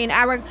 and I'm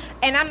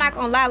not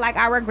gonna lie, like,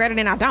 I regret it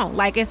and I don't.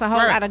 Like, it's a whole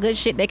lot of good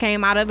shit that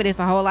came out of it. It's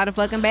a whole lot of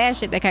fucking bad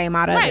shit that came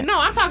out of it. Right? No,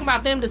 I'm talking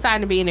about them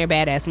deciding to be in their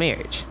badass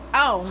marriage.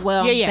 Oh,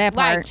 well, yeah. That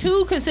part. Like,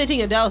 two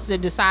consenting adults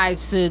that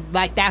decides to,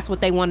 like, that's what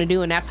they want to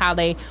do, and that's how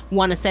they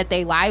want to set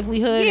their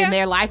livelihood and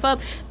their life up.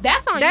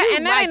 That's on you.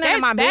 And that ain't none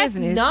of my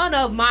business. None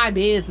of my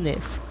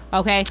business.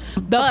 Okay.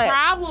 The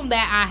problem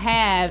that I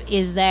have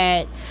is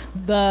that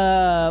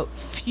the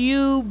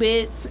few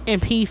bits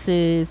and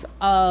pieces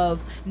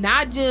of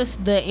not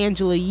just the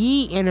Angela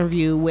Yee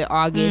interview with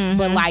August,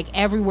 but like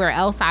everywhere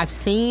else I've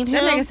seen him.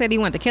 That nigga said he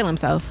wanted to kill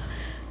himself.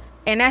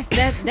 And that's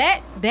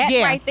that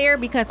right there,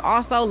 because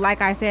also,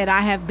 like I said,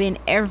 I have been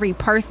every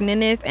person in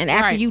this, and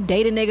after you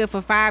date a nigga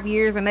for 5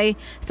 years and they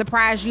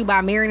surprise you by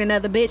marrying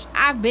another bitch,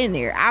 I've been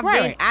there.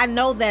 I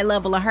know that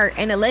level of hurt,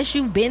 and unless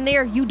you've been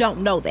there, you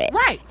don't know that.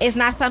 Right. It's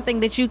not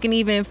something that you can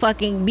even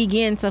fucking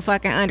begin to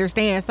fucking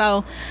understand.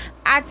 So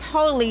I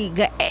totally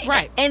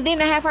and then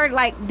to have her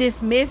like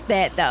dismiss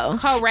that though,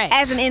 correct,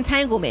 as an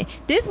entanglement.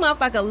 This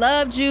motherfucker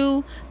loved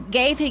you,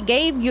 gave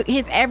you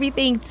his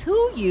everything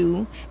to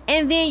you,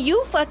 and then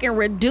you fucking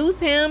reduce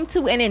him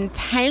to an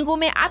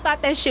entanglement. I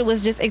thought that shit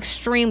was just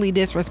extremely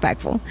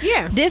disrespectful.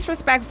 Yeah,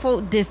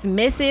 disrespectful,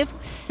 dismissive,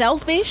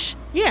 selfish.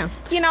 Yeah.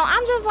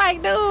 I'm just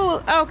like,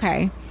 dude,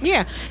 okay.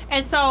 Yeah.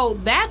 And so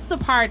that's the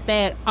part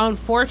that,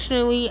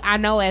 unfortunately, I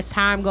know as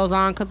time goes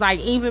on, because,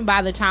 like, even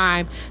by the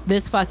time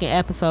this fucking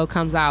episode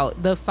comes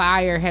out, the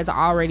fire has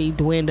already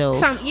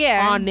dwindled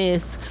on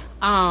this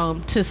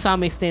to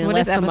some extent. Well,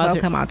 this episode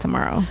come out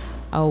tomorrow.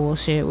 Oh, well,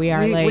 shit. We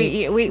are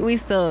late.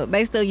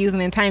 They still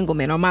using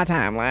entanglement on my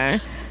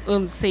timeline.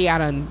 See, I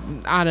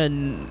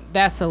done.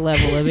 That's a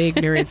level of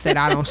ignorance that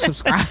I don't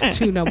subscribe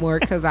to no more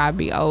because I'd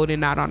be old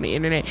and not on the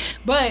internet.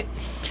 But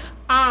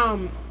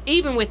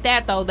even with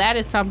that though, that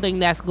is something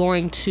that's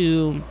going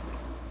to.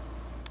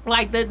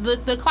 Like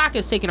the clock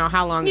is ticking on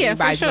how long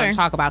everybody's going to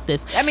talk about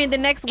this. I mean, the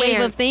next wave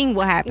of thing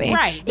will happen.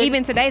 Right.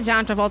 Even today,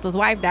 John Travolta's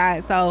wife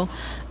died. So,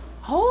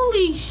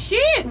 holy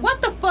shit!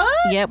 What the fuck?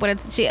 Yeah,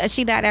 but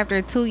she died after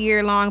a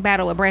 2-year-long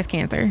battle with breast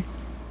cancer.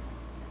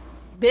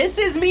 This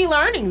is me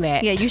learning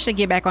that. Yeah, you should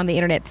get back on the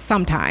internet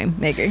sometime,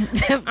 nigga,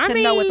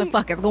 to know what the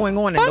fuck is going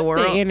on in the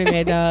world. The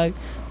internet, dog.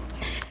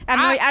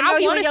 I know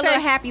you're in your little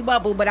happy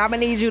bubble, but I'm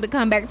gonna need you to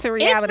come back to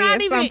reality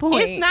at some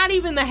point. It's not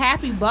even the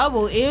happy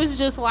bubble. It's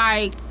just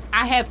like.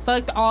 I have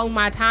fucked all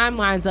my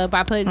timelines up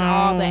by putting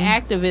all the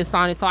activists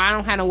on it, so I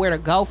don't have nowhere to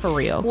go for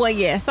real. Well,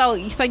 yeah. So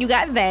you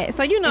got that.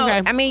 So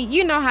I mean,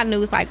 you know how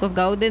news cycles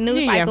go. The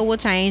news cycle will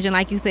change, and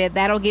like you said,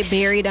 that'll get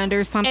buried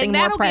under something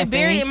more pressing. Get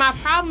buried. And my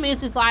problem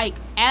is like,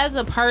 as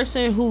a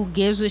person who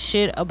gives a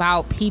shit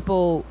about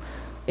people,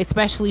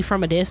 especially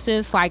from a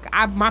distance, like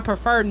my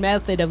preferred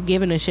method of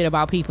giving a shit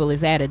about people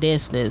is at a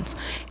distance,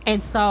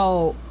 and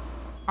so,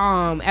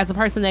 as a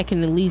person that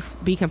can at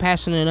least be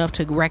compassionate enough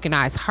to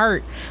recognize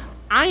hurt.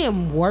 I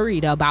am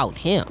worried about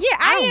him. Yeah,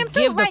 I am too.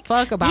 Give the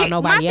fuck about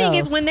nobody else. My thing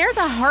is, when there's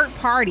a hurt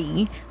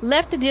party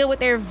left to deal with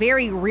their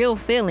very real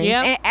feelings,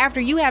 and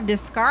after you have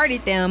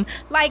discarded them,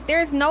 like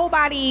there's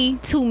nobody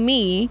to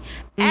me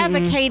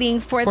advocating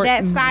for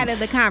that side of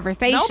the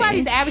conversation.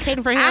 Nobody's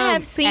advocating for him. I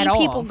have seen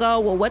people go,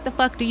 well, what the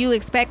fuck do you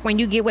expect when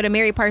you get with a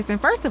married person?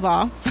 First of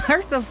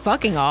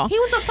fucking all, he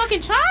was a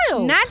fucking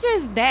child. Not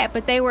just that,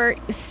 but they were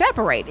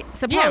separated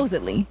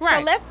supposedly. Yeah, right.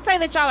 So let's say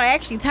that y'all are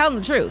actually telling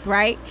the truth,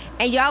 right?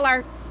 And y'all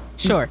are.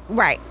 Sure.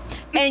 Right.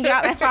 And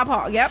y'all, that's my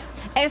Paul. Yep.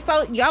 And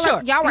so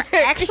y'all were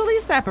actually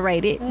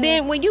separated.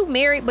 Then when you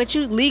married, but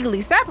you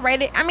legally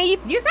separated, I mean,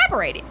 you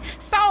separated.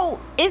 So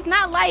it's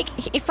not like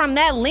from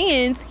that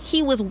lens,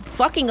 he was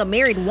fucking a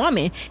married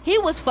woman. He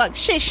was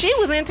she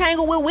was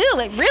entangled with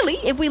Will. Really,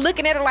 if we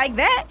looking at it like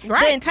that,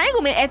 the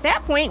entanglement at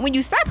that point when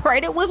you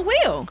separated was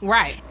Will.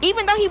 Right.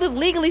 Even though he was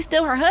legally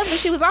still her husband,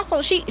 she was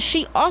also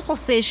she also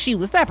says she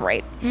was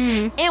separated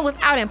and was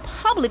out in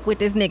public with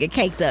this nigga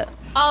caked up.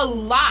 A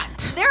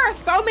lot. There are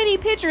so many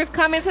pictures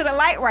coming to the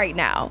light right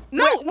now.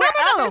 No.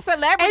 Other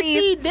celebrities. And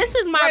see, this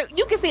is my.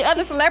 You can see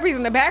other celebrities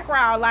in the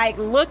background, like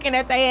looking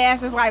at their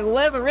asses, like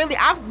was it really?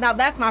 Now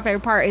that's my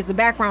favorite part is the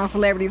background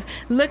celebrities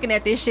looking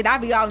at this shit. I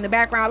be all in the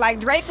background, like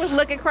Drake was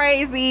looking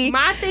crazy.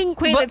 My thing,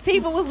 Queen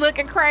Latifah was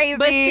looking crazy.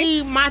 But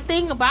see, my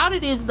thing about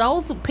it is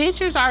those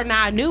pictures are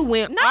not new.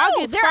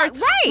 August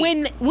 1st,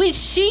 right? When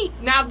she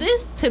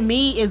this to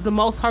me is the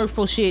most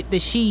hurtful shit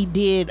that she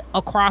did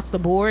across the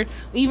board.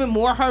 Even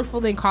more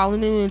hurtful than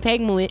calling it an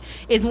entanglement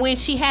is when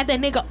she had that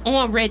nigga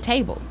on Red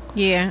Table.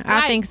 Yeah,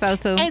 I think so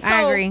too.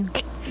 I agree.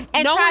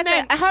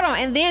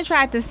 And then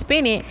tried to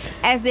spin it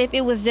as if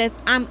it was just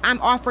I'm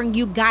offering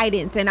you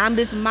guidance and I'm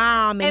this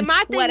mom and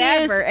my thing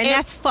whatever, and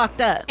that's fucked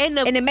up. And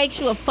it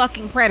makes you a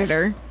fucking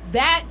predator.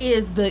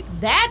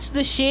 That's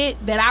the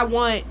shit that I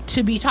want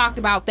to be talked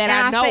about that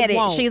I know said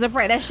won't. She's a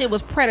predator. That shit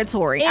was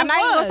predatory. I'm not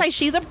even gonna say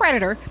she's a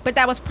predator, but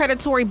that was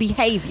predatory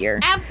behavior.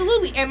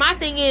 Absolutely. And my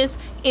thing is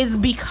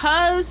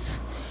because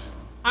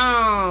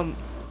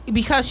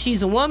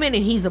she's a woman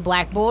and he's a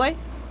black boy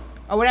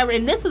or whatever,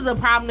 and this is a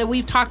problem that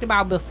we've talked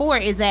about before,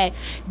 is that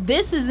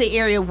this is the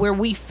area where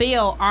we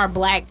fail our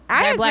black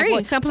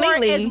boys.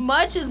 Completely. For as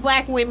much as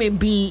black women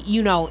be,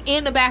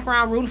 in the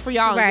background rooting for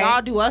y'all and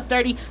y'all do us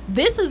dirty,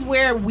 this is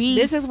where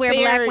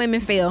black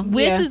women fail.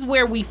 This is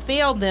where we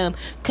fail them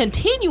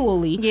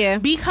continually. Yeah.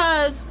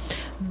 Because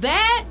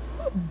that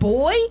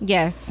boy,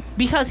 yes,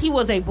 because he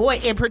was a boy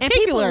in particular, and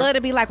people love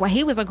to be like, well,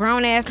 he was a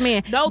grown-ass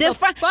man. No, the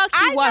fuck he wasn't.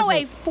 I know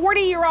a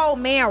 40-year-old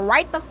man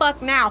right the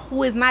fuck now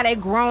who is not a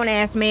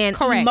grown-ass man.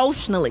 Correct.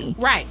 Emotionally.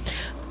 Right.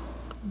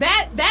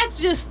 That's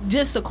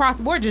just across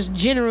the board, just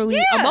generally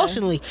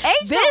emotionally.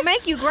 Age don't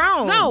make you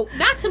grown. No,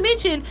 not to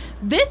mention,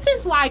 this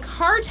is like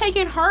her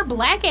taking her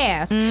black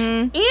ass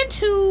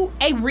into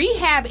a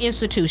rehab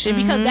institution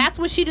because that's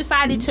what she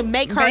decided to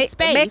make her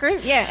space.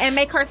 And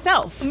make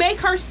herself. Make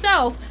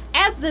herself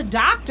as the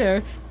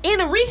doctor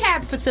in a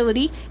rehab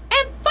facility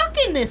and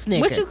fucking this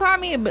nigga. What you call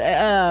me?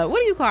 What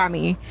do you call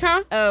me?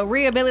 Huh? A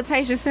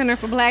rehabilitation center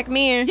for black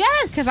men.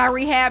 Yes. Because I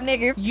rehab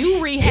niggas.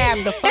 You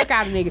rehab the fuck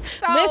out of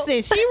niggas.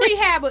 Listen, she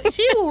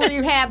will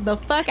rehab the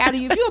fuck out of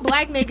you. If you a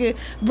black nigga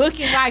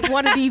looking like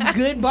one of these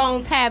good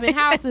bones having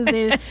houses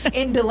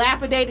in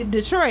dilapidated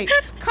Detroit,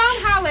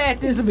 come holler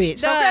at this bitch,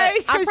 okay?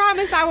 I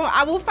promise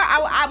I will.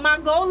 My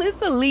goal is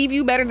to leave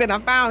you better than I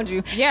found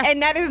you. Yeah.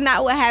 And that is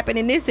not what happened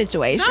in this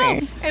situation. No.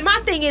 And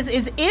my thing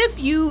is if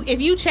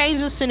you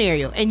change the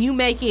scenario and you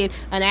make it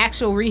an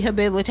actual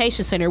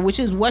rehabilitation center, which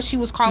is what she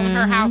was calling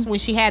her house when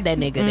she had that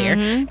nigga there,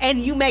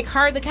 and you make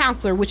her the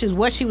counselor, which is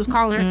what she was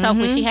calling herself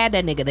when she had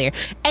that nigga there,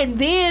 and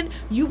then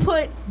you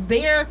put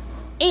their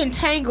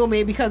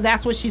entanglement, because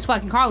that's what she's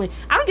fucking calling.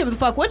 I don't give a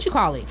fuck what you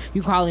call it.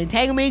 You call it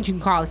entanglement, you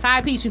can call it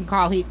side piece, you can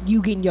call it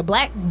you getting your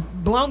black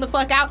blown the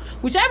fuck out,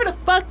 whichever the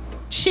fuck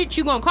shit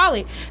you gonna call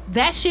it,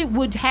 that shit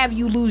would have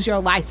you lose your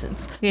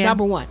license.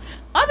 Number one.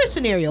 Other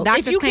scenario,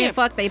 doctors if you can't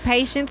fuck their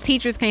patients,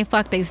 teachers can't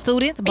fuck their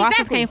students,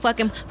 bosses can't fuck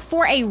them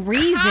for a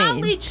reason.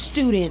 College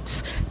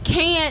students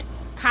can't.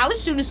 College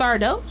students are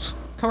adults,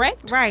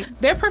 correct? Right.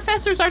 Their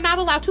professors are not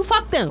allowed to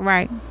fuck them.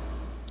 Right.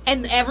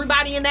 And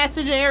everybody in that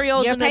scenario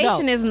is an adult. Your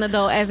patient is an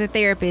adult as a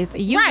therapist.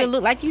 You could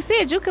like you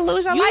said, you could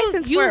lose your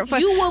license for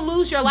you will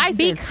lose your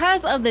license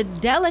because of the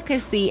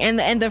delicacy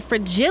and the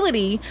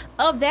fragility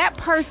of that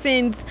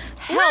person's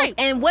health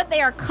and what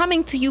they are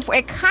coming to you for.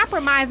 It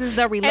compromises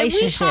the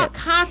relationship. And we talk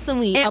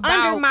constantly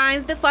about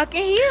undermines the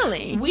fucking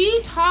healing.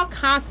 We talk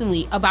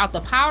constantly about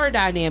the power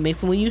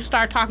dynamics when you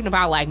start talking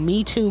about like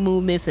Me Too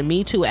movements and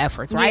Me Too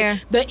efforts, right? Yeah.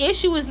 The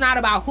issue is not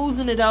about who's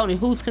an adult and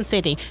who's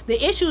consenting.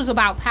 The issue is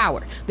about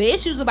power. The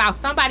issue is about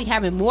somebody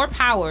having more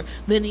power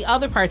than the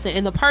other person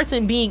and the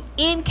person being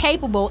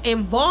incapable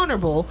and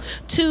vulnerable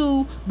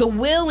to the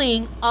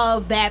willing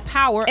of that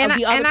power of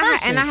the other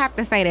person. And I have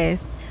to say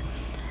this.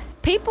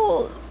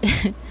 People,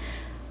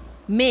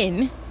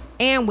 men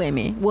and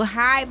women, will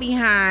hide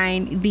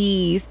behind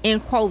these, in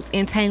quotes,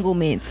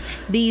 entanglements,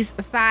 these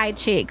side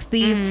chicks,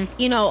 these,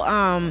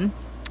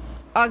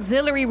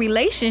 auxiliary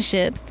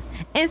relationships,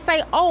 and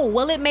say, oh,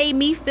 well, it made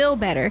me feel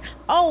better.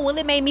 Oh, well,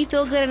 it made me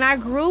feel good and I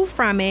grew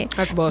from it.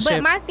 That's bullshit.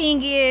 But my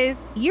thing is,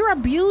 you're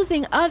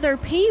abusing other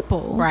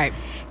people. Right.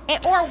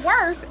 Or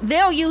worse,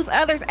 they'll use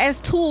others as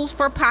tools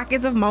for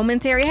pockets of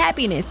momentary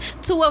happiness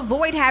to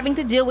avoid having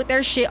to deal with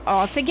their shit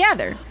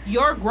altogether.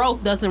 Your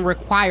growth doesn't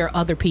require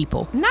other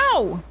people.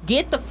 No.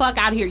 Get the fuck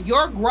out of here.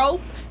 Your growth,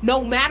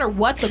 no matter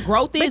what the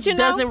growth is,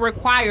 doesn't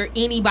require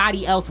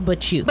anybody else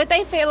but you. But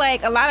they feel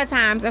like a lot of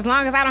times, as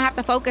long as I don't have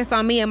to focus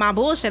on me and my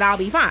bullshit, I'll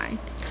be fine.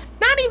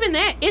 Not even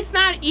that. It's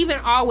not even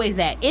always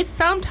that. It's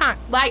sometimes,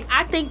 like,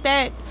 I think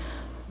that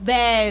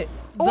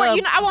or,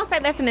 I won't say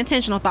that's an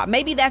intentional thought.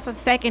 Maybe that's a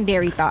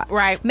secondary thought.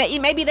 Right.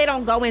 Maybe they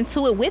don't go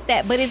into it with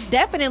that, but it's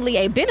definitely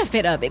a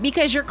benefit of it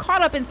because you're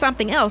caught up in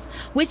something else.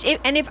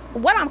 If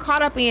what I'm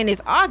caught up in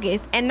is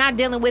August and not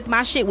dealing with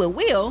my shit with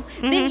Will,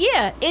 then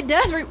yeah, it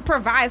does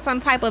provide some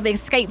type of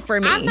escape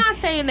for me. I'm not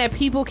saying that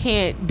people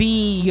can't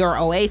be your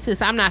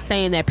oasis. I'm not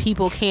saying that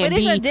people can't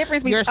be. But it's a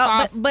difference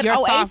between. But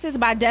oasis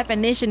by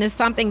definition is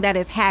something that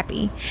is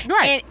happy.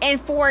 Right. And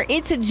for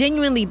it to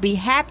genuinely be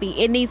happy,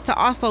 it needs to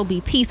also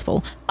be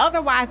peaceful.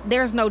 Otherwise,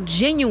 there's no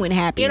genuine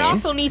happiness. It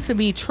also needs to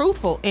be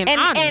truthful and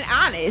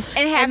honest.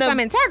 And have some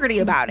integrity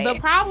about it. The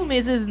problem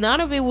is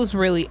none of it was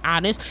really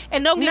honest.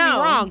 And don't get me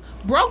wrong,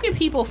 broken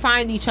people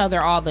find each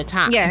other all the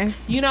time.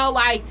 Yes.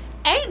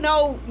 Ain't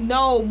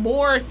no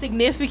more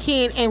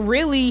significant and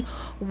really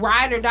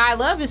ride or die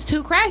love is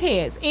two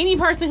crackheads. Any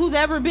person who's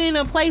ever been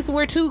in a place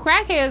where two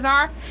crackheads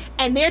are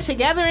and they're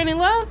together and in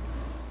love,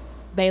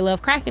 they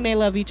love crack and they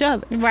love each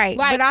other. Right.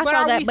 But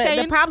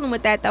the problem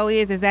with that though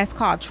is that's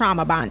called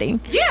trauma bonding.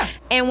 Yeah.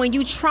 And when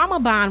you trauma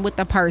bond with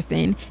the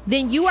person,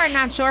 then you are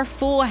not your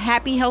full,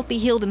 happy, healthy,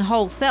 healed, and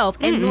whole self,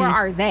 and nor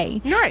are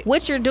they. Right.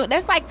 What you're doing,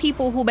 that's like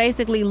people who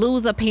basically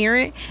lose a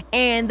parent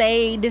and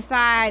they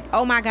decide,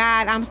 oh my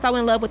God, I'm so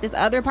in love with this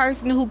other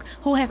person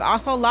who has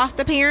also lost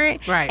a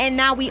parent. Right. And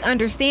now we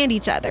understand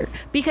each other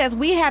because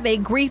we have a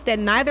grief that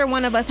neither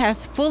one of us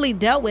has fully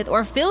dealt with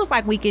or feels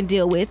like we can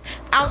deal with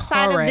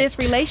outside of this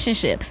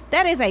relationship.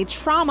 That is a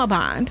trauma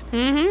bond.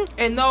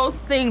 And those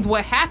things,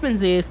 what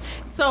happens is,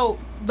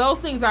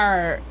 those things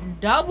are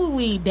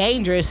doubly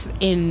dangerous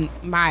in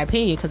my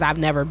opinion because I've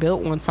never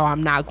built one, so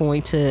I'm not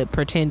going to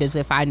pretend as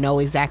if I know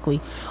exactly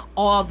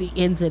all the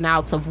ins and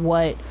outs of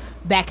what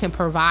that can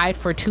provide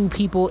for two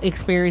people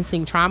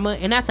experiencing trauma,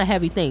 and that's a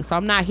heavy thing. So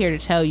I'm not here to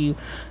tell you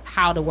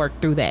how to work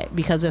through that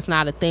because it's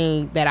not a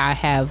thing that I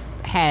have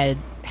had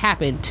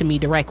happen to me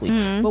directly.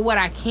 But what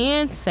I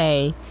can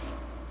say,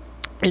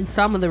 in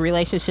some of the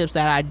relationships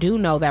that I do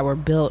know that were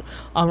built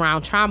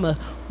around trauma,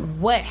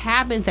 what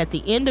happens at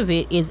the end of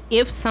it is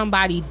if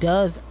somebody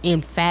does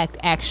in fact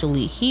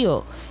actually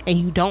heal and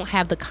you don't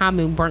have the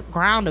common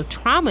ground of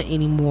trauma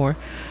anymore,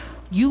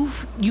 you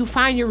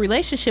find your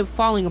relationship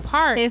falling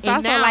apart. It's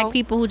also like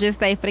people who just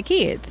stay for the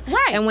kids.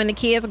 Right. And when the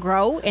kids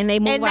grow and they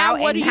move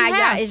out and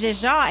y'all, it's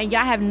just y'all and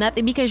y'all have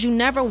nothing because you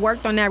never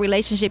worked on that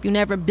relationship. You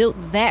never built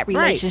that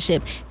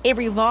relationship. Right. It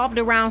revolved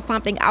around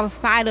something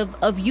outside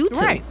of you two.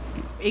 Right.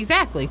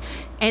 Exactly.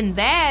 And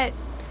that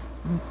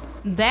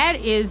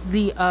is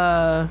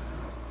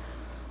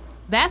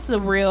that's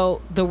the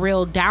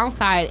real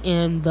downside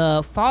and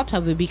the fault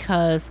of it,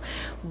 because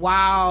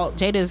while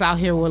Jada is out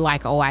here with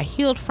like, oh, I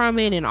healed from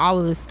it and all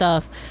of this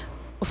stuff,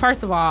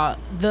 first of all,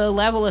 the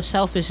level of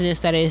selfishness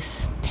that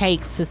it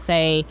takes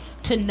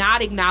to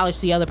not acknowledge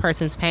the other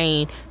person's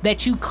pain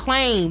that you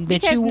claim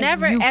that you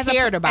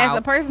cared about. As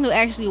a person who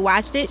actually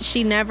watched it,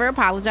 she never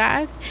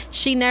apologized.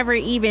 She never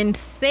even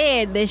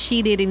said that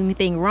she did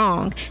anything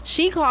wrong.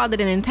 She called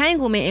it an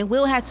entanglement, and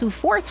Will had to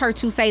force her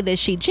to say that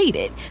she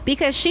cheated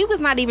because she was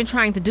not even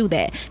trying to do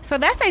that. So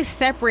that's a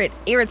separate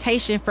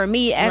irritation for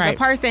me as a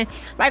person.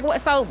 Like,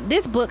 what? So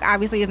this book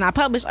obviously is not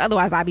published.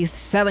 Otherwise, I'd be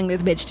selling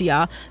this bitch to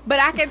y'all. But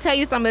I can tell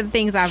you some of the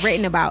things I've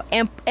written about,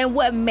 and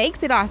what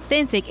makes it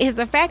authentic topic is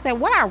the fact that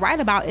what I write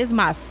about is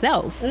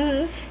myself.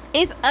 Mm-hmm.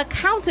 It's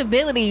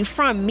accountability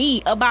from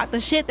me about the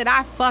shit that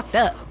I fucked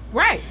up.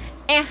 Right.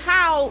 And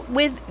how,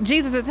 with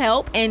Jesus'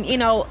 help and, you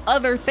know,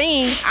 other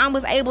things, I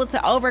was able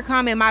to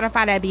overcome and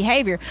modify that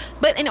behavior.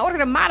 But in order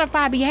to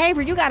modify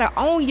behavior, you got to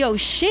own your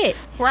shit.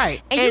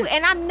 Right. And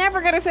I'm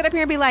never going to sit up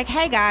here and be like,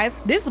 hey, guys,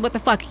 this is what the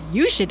fuck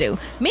you should do.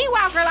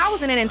 Meanwhile, girl, I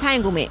was in an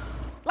entanglement.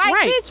 Like,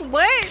 right. Bitch,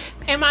 what?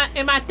 And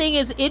my thing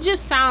is, it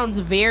just sounds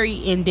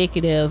very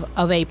indicative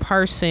of a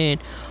person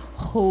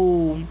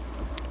who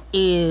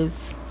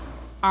is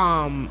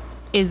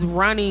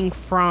running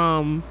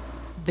from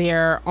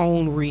their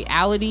own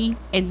reality,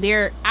 and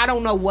I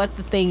don't know what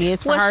the thing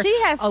is for her. Well,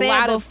 she has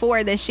said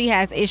before that she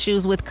has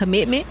issues with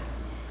commitment.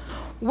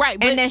 Right.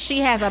 And that she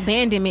has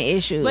abandonment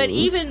issues. But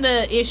even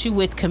the issue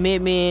with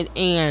commitment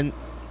and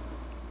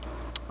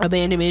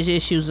abandonment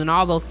issues and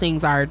all those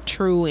things are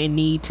true and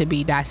need to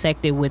be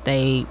dissected with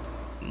a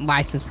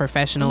licensed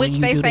professional, which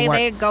they say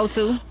they go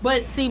to.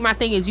 But see, my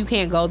thing is, you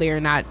can't go there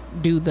and not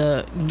do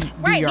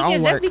your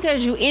own work. Just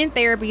because you in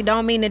therapy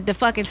don't mean that the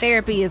fucking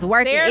therapy is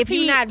working. If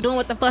you're not doing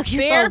what the fuck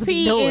you're supposed to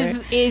be doing.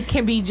 It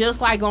can be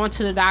just like going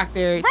to the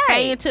doctor,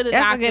 saying to the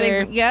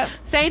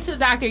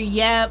doctor,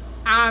 yep,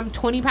 I'm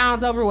 20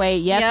 pounds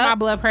overweight. Yes, my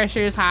blood pressure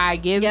is high.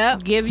 Give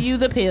you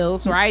the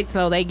pills, right?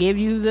 So they give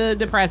you the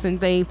depressant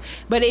things.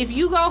 But if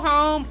you go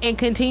home and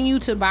continue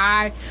to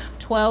buy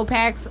 12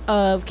 packs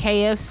of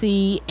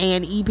KFC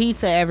and eat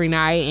pizza every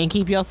night and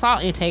keep your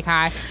salt intake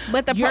high,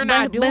 you're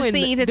not doing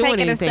anything. To take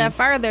it a step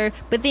further,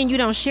 but then you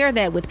don't share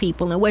that with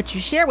people. And what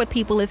you share with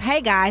people is, hey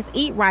guys,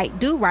 eat right,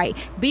 do right,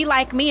 be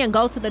like me and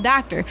go to the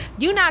doctor.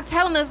 You're not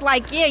telling us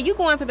like, yeah, you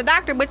going to the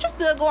doctor, but you're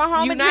still going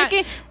home and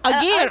drinking a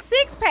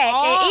 6-pack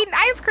and eating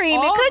ice cream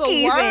and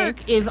cookies. All the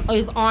work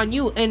is on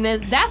you. And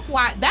then that's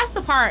why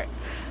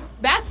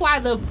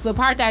the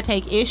part that I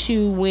take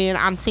issue when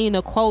I'm seeing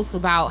the quotes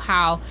about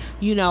how,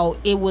 you know,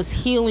 it was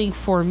healing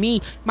for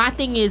me. My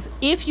thing is,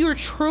 if you're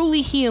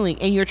truly healing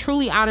and you're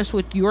truly honest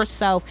with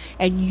yourself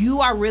and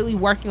you are really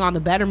working on the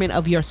betterment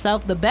of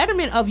yourself, the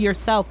betterment of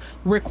yourself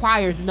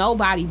requires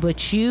nobody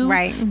but you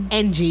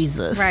and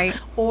Jesus. Right.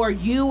 Or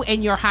you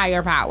and your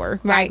higher power.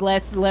 Right.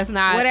 Like, let's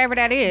not. Whatever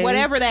that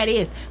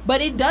is.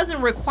 But it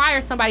doesn't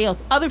require somebody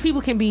else. Other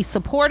people can be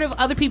supportive.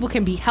 Other people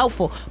can be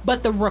helpful.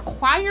 But the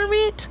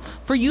requirement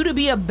for you to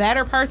be a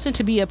better person,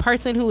 to be a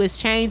person who is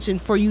changed, and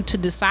for you to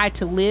decide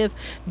to live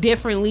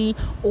differently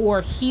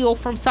or heal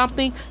from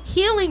something,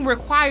 healing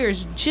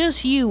requires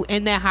just you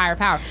and that higher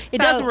power. It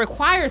doesn't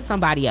require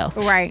somebody else.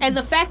 Right. And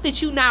the fact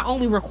that you not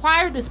only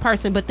required this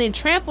person, but then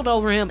trampled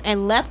over him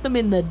and left them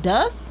in the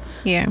dust.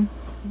 Yeah.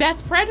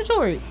 That's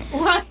predatory. So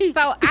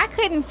I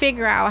couldn't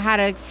figure out how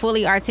to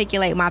fully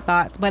articulate my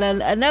thoughts, but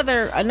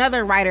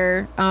another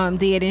writer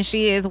did, and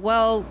she is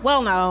well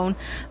known.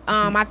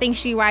 I think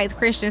she writes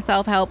Christian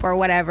self-help or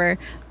whatever.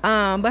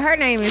 But her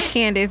name is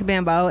Candace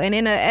Bimbo, and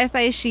in an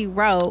essay she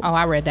wrote. Oh,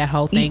 I read that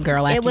whole thing,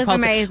 girl. It was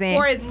amazing.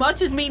 For as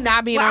much as me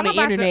not being on the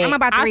internet, I'm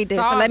about to read this,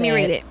 so let me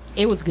read it.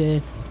 It was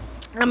good.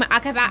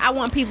 Because I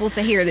want people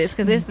to hear this,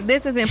 because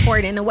this is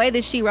important. And the way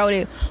that she wrote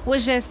it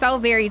was just so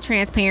very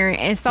transparent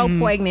and so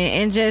poignant,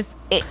 and just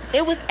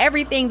it was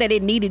everything that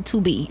it needed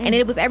to be, and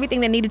it was everything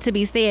that needed to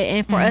be said.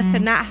 And for us to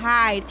not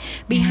hide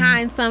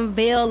behind some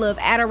veil of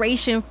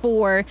adoration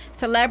for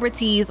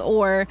celebrities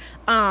or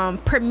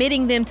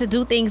permitting them to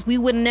do things we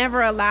would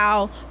never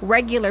allow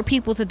regular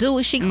people to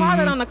do. She called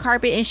it on the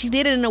carpet, and she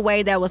did it in a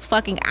way that was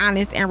fucking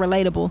honest and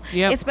relatable,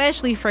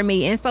 especially for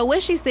me. And so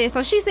what she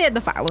said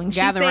the following.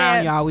 Gather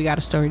around, y'all. We got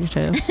a story to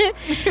tell.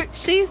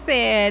 She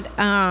said,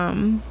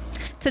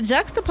 to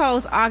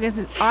juxtapose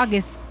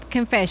August's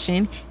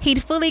confession,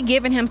 he'd fully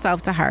given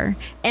himself to her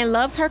and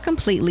loved her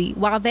completely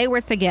while they were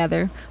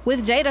together,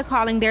 with Jada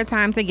calling their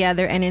time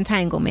together an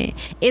entanglement.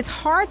 It's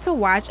hard to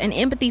watch, and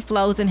empathy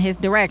flows in his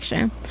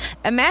direction.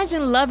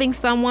 Imagine loving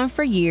someone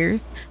for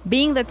years,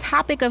 being the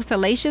topic of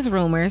salacious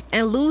rumors,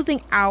 and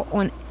losing out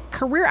on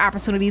career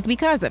opportunities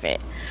because of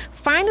it.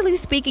 Finally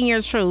speaking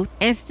your truth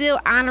and still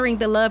honoring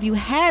the love you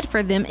had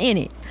for them in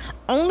it,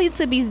 only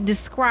to be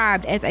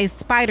described as a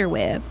spider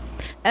web.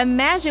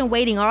 Imagine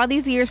waiting all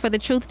these years for the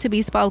truth to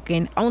be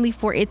spoken, only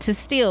for it to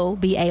still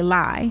be a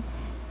lie.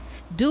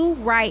 Do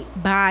right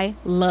by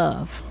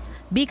love,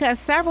 because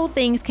several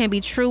things can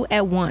be true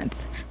at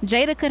once.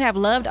 Jada could have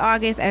loved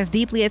August as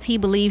deeply as he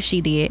believed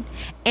she did,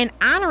 and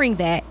honoring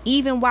that,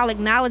 even while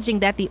acknowledging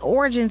that the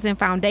origins and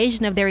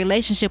foundation of their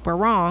relationship were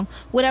wrong,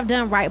 would have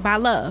done right by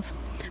love.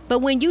 But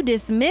when you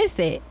dismiss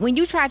it, when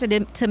you try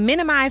to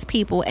minimize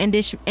people and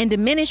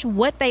diminish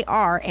what they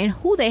are and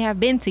who they have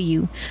been to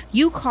you,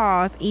 you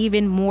cause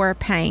even more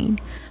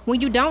pain.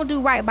 When you don't do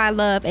right by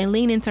love and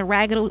lean into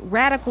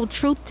radical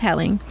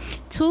truth-telling,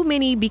 too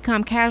many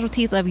become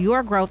casualties of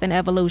your growth and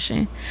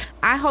evolution.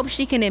 I hope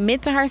she can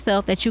admit to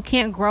herself that you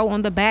can't grow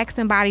on the backs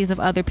and bodies of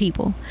other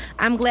people.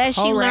 I'm glad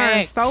she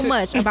learned so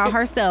much about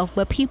herself,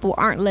 but people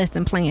aren't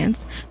lesson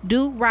plans.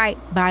 Do right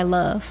by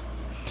love.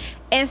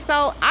 And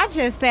so I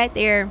just sat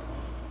there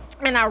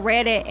and I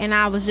read it, and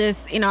I was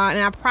just, and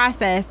I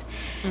processed.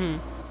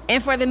 And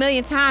And for the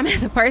millionth time,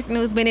 as a person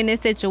who's been in this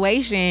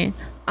situation,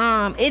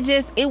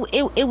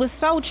 it was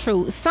so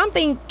true.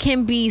 Something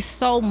can be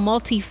so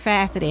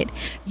multifaceted.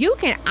 You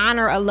can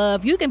honor a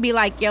love. You can be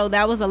like, yo,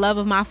 that was the love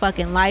of my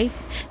fucking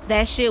life.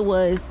 That shit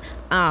was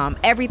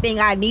everything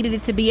I needed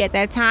it to be at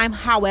that time.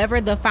 However,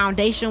 the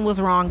foundation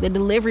was wrong. The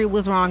delivery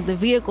was wrong. The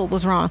vehicle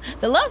was wrong.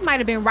 The love might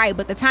have been right,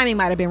 but the timing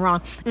might have been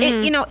wrong.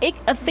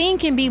 A thing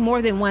can be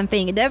more than one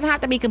thing. It doesn't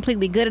have to be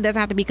completely good. It doesn't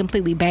have to be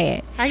completely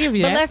bad. I give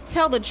you that. But let's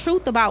tell the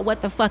truth about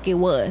what the fuck it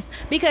was.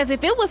 Because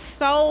if it was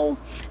so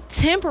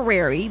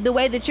temporary the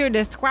way that you're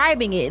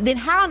describing it, then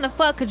how in the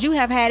fuck could you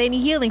have had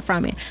any healing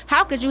from it?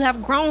 How could you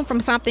have grown from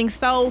something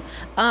so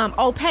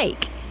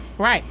opaque?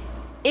 Right.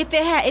 If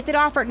it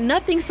offered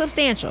nothing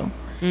substantial.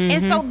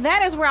 And so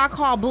that is where I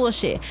call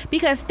bullshit,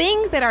 because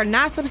things that are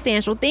not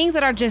substantial, things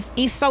that are just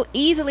so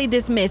easily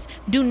dismissed,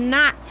 do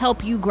not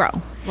help you grow.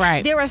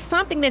 Right. There is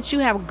something that you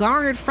have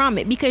garnered from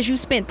it because you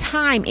spent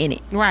time in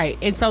it. Right.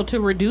 And so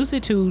to reduce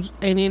it to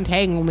an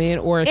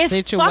entanglement or a situation,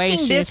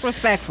 it's fucking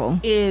disrespectful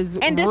is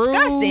and rude.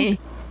 Disgusting.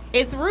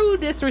 It's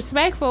rude,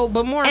 disrespectful,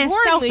 but more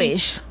importantly,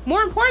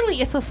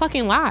 it's a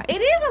fucking lie. It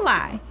is a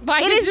lie.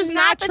 Like, it's just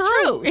not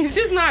true. It's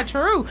just not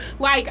true.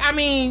 Like, I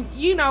mean,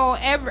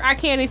 I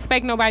can't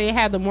expect nobody to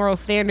have the moral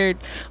standard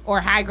or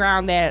high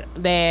ground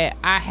that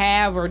I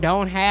have or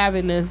don't have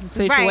in these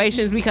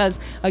situations, because,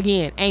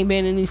 again, ain't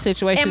been in these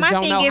situations. And my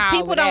don't thing know is, how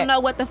people don't know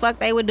what the fuck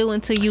they would do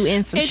until you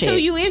in some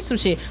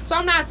shit. So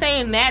I'm not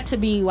saying that to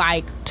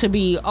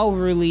be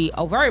overly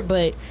overt,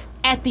 but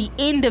at the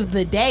end of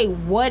the day,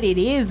 what it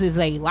is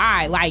a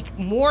lie. Like,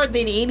 more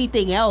than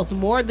anything else,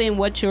 more than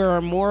what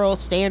your moral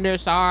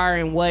standards are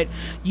and what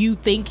you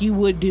think you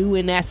would do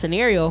in that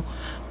scenario,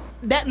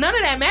 that none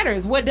of that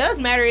matters. What does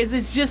matter is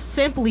it's just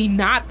simply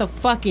not the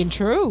fucking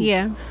truth.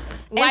 Yeah.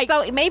 Like,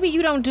 and so maybe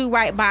you don't do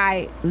right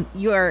by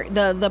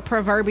the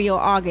proverbial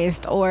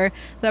August or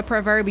the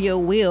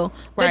proverbial Will,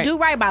 but do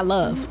right by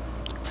love.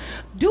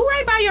 Do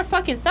right by your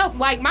fucking self.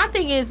 Like, my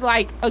thing is,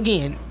 like,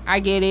 again, I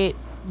get it.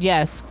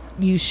 Yes,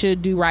 you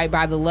should do right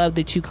by the love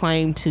that you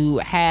claim to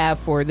have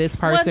for this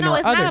person. Well, no,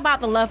 it's not about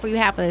the love you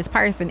have for this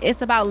person.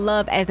 It's about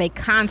love as a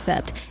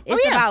concept.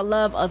 It's about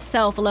love of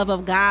self, love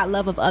of God,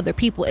 love of other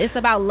people. It's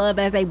about love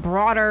as a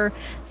broader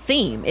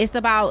theme. It's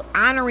about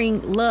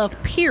honoring love,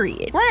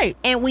 period. Right.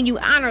 And when you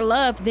honor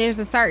love, there's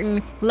a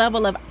certain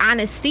level of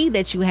honesty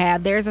that you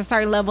have. There's a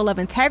certain level of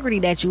integrity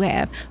that you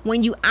have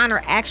when you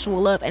honor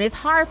actual love. And it's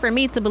hard for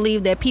me to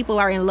believe that people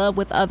are in love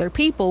with other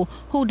people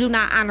who do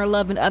not honor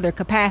love in other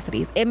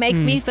capacities. It makes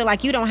me feel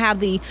like you don't have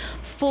the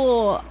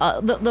full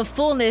the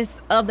fullness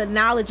of the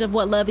knowledge of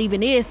what love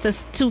even is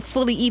to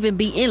fully even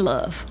be in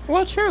love.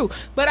 Well, true.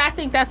 But I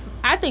think that's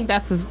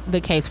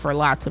the case for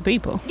lots of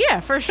people. Yeah,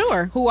 for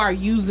sure. Who are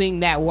using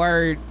that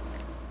word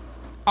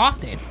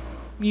often.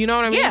 You know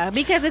what I mean? Yeah,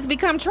 because it's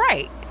become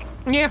trite.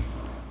 Yeah.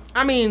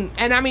 I mean,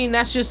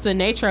 that's just the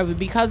nature of it,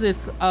 because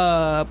it's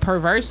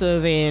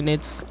perversive and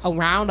it's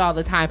around all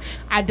the time.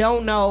 I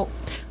don't know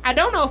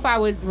if I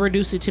would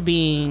reduce it to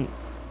being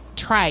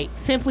trite,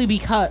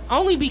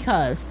 only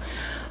because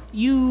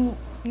you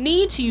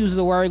need to use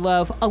the word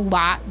love a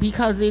lot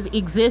because it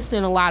exists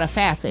in a lot of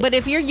facets. But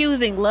if you're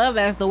using love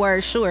as the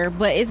word, sure,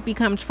 but it's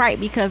become trite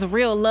because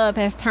real love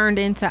has turned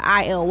into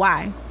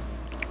ILY.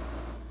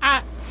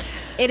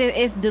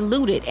 It's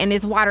diluted and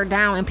it's watered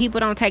down, and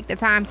people don't take the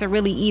time to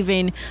really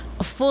even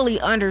fully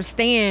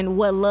understand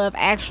what love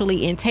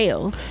actually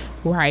entails.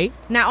 Right.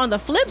 Now, on the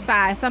flip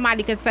side,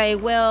 somebody could say,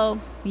 well,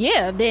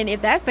 yeah, then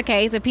if that's the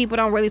case, if people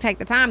don't really take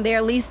the time, they're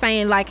at least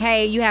saying like,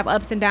 hey, you have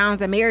ups and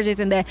downs in marriages,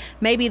 and that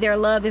maybe their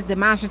love is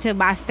demonstrative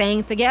by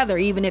staying together,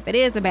 even if it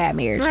is a bad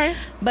marriage. Right.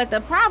 But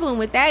the problem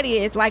with that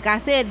is, like I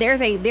said,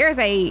 there's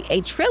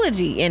a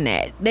trilogy in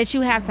that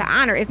you have to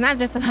honor. It's not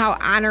just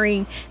about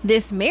honoring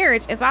this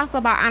marriage. It's also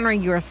about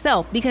honoring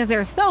yourself, because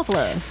there's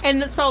self-love.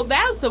 And so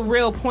that's the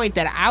real point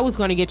that I was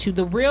going to get to.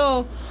 The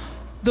real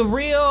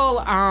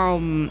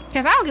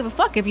because I don't give a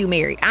fuck if you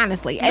married,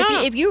 honestly.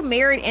 No. If you're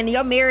married and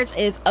your marriage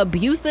is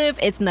abusive,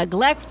 it's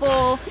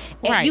neglectful,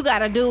 and you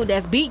got a dude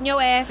that's beating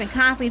your ass and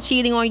constantly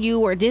cheating on you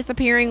or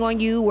disappearing on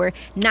you or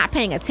not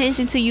paying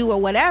attention to you or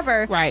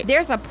whatever,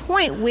 there's a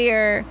point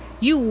where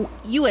you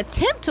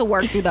attempt to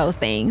work through those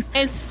things,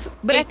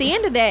 but at the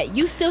end of that,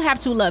 you still have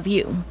to love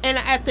you. And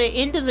at the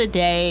end of the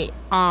day,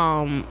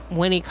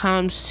 when it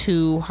comes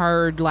to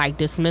her like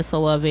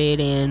dismissal of it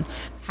and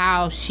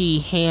how she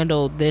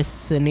handled this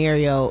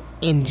scenario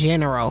in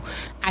general,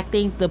 I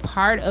think the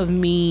part of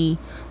me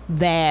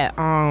that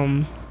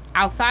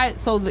outside,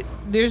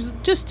 there's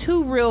just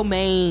two real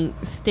main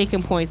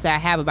sticking points that I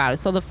have about it.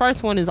 So the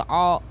first one is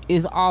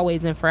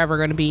always and forever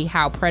going to be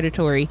how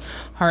predatory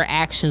her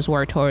actions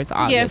were towards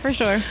August. Yeah, for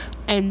sure.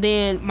 And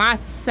then my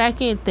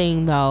second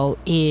thing though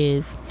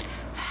is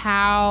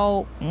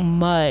how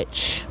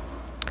much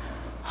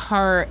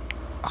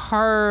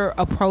her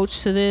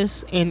approach to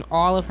this and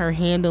all of her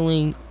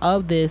handling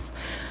of this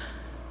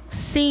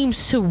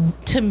seems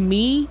to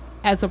me,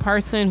 as a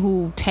person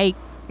who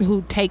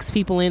takes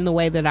people in the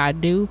way that I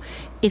do,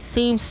 it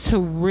seems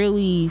to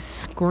really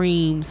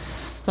scream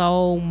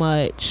so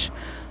much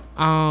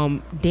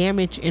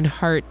damage and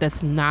hurt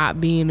that's not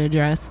being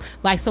addressed.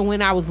 Like, so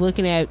when I was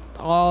looking at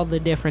all the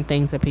different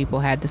things that people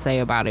had to say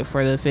about it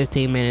for the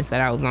 15 minutes that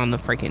I was on the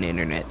freaking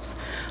internets,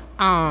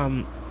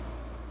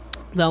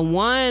 the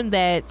one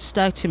that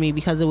stuck to me,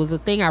 because it was a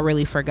thing I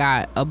really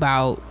forgot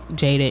about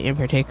Jada in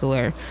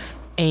particular,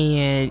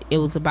 and it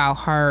was about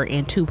her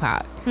and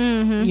Tupac.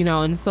 You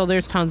know, and so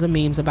there's tons of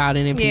memes about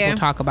it, and people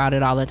talk about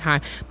it all the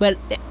time, but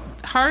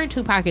her and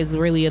Tupac is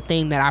really a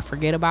thing that I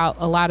forget about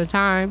a lot of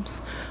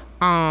times,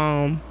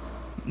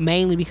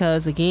 mainly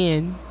because,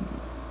 again,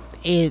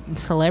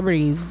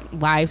 celebrities'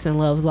 lives and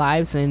love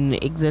lives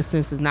and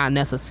existence is not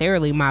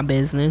necessarily my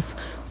business,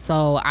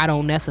 so I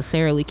don't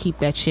necessarily keep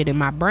that shit in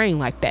my brain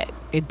like that.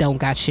 It don't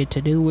got shit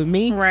to do with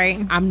me.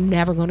 Right. I'm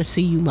never gonna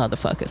see you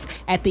motherfuckers.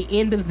 At the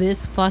end of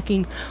this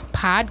fucking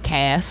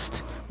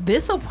podcast,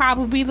 this will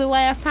probably be the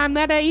last time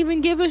that I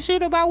even give a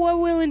shit about what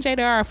Will and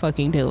Jada are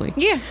fucking doing.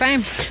 Yeah,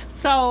 same.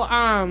 So,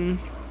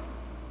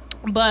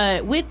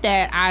 but with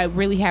that, I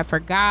really have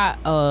forgot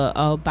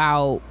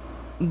about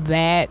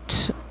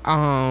that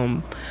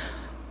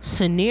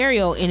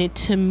scenario, and it,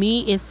 to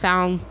me,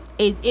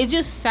 it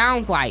just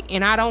sounds like,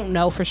 and I don't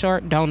know for sure,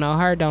 don't know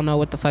her, don't know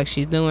what the fuck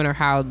she's doing or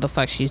how the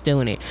fuck she's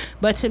doing it,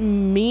 but to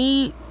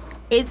me,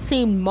 it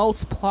seemed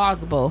most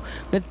plausible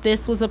that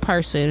this was a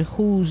person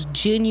whose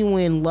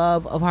genuine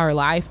love of her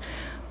life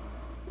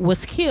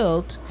was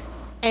killed,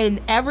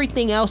 and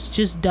everything else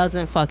just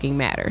doesn't fucking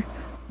matter.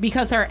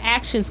 Because her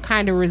actions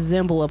kind of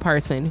resemble a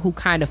person who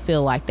kind of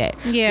feel like that.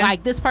 Yeah.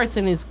 Like, this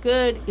person is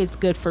good. It's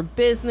good for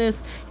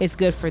business. It's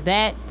good for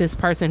that. This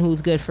person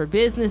who's good for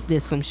business did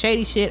some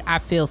shady shit. I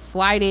feel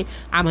slighted.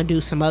 I'm going to do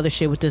some other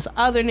shit with this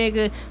other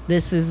nigga.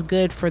 This is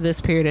good for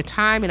this period of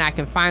time, and I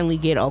can finally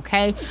get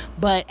okay.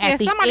 But at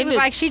the somebody end was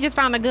like, she just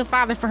found a good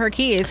father for her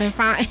kids and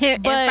found a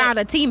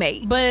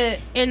teammate.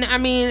 But, and I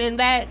mean, and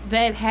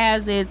that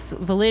has its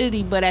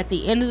validity. But at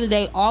the end of the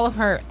day, all of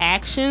her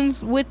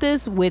actions with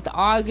this, with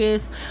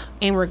August,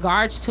 in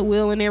regards to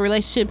Will and their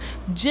relationship,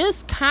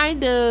 just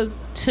kind of,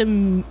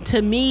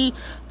 to me,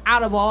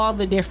 out of all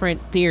the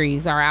different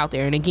theories are out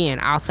there, and again,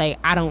 I'll say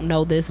I don't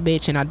know this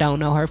bitch and I don't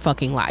know her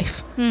fucking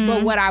life,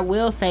 but what I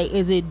will say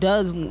is it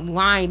does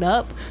line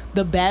up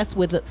the best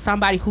with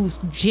somebody whose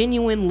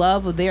genuine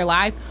love of their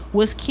life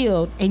was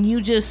killed, and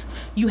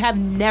you have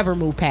never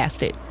moved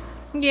past it.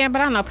 Yeah,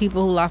 but I know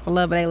people who lost the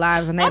love of their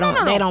lives and they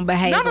don't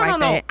behave like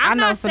that. I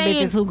know some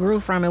bitches who grew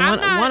from it.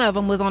 One of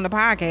them was on the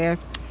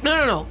podcast.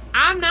 No.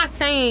 I'm not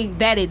saying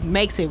that it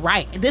makes it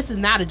right. This is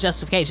not a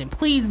justification.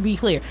 Please be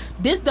clear.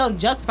 This doesn't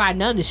justify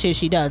none of the shit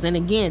she does. And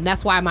again,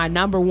 that's why my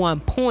number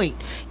one point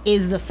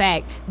is the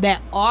fact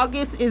that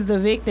August is the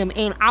victim,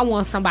 and I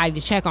want somebody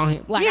to check on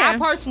him. Like, I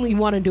personally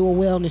want to do a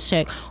wellness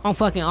check on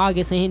fucking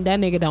August, and that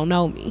nigga don't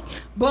know me.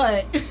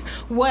 But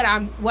what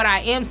I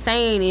am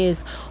saying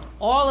is,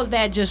 all of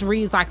that just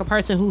reads like a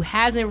person who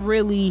hasn't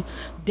really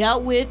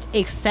dealt with or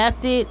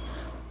accepted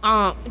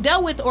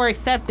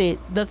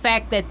the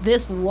fact that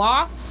this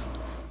loss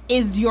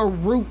is your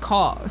root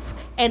cause.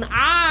 And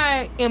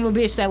I am a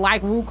bitch that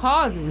like root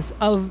causes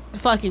of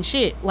fucking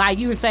shit. Like,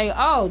 you can say,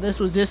 oh, this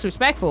was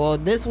disrespectful, or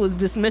this was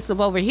dismissive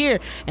over here,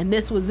 and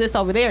this was this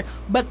over there.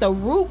 But the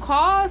root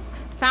cause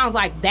sounds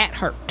like that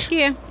hurt.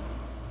 Yeah.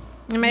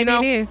 Maybe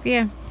it is,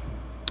 yeah.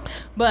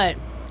 But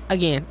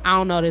again, I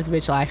don't know this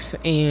bitch life,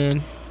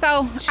 and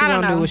so she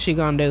gonna do what she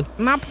gonna do.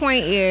 My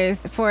point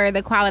is, for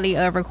the quality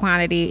over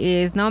quantity,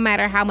 is no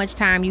matter how much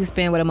time you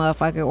spend with a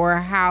motherfucker, or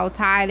how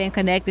tied and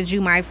connected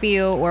you might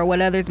feel, or what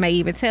others may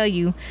even tell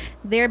you,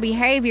 their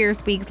behavior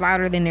speaks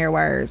louder than their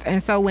words.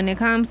 And so when it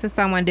comes to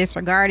someone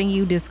disregarding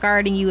you,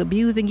 discarding you,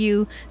 abusing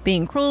you,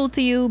 being cruel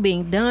to you,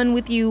 being done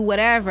with you,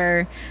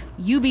 whatever,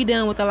 you be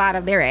done with a lot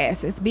of their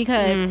asses.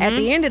 Because at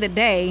the end of the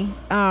day,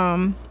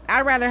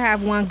 I'd rather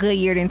have one good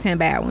year than 10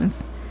 bad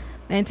ones.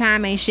 And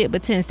time ain't shit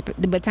but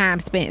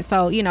time spent.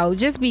 So,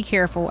 just be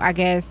careful, I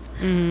guess,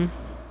 when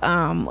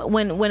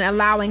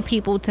allowing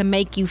people to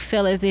make you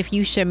feel as if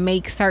you should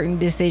make certain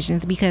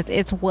decisions, because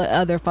it's what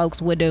other folks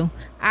would do.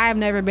 I've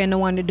never been the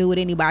one to do what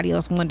anybody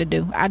else wanted to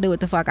do. I do what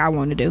the fuck I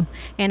want to do.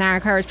 And I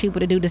encourage people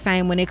to do the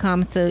same when it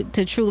comes to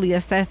truly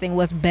assessing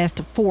what's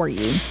best for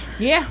you.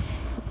 Yeah.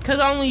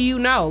 Because only you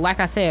know. Like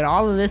I said,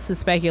 all of this is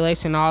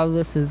speculation. All of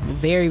this is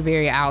very,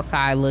 very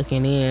outside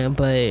looking in.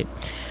 But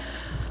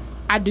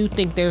I do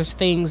think there's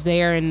things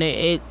there,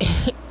 and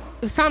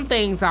some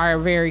things are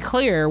very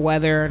clear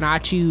whether or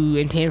not you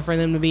intend for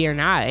them to be or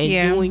not.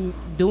 And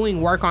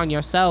doing work on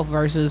yourself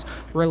versus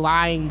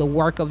relying the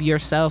work of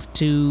yourself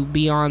to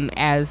be on,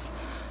 as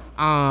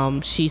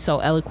she so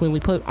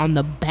eloquently put, on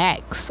the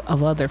backs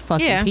of other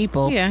fucking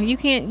people. Yeah, you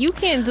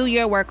can't do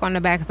your work on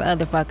the backs of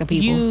other fucking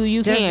people.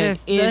 You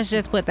can't. Let's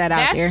just put that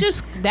out there.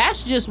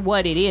 That's just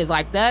what it is.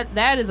 Like,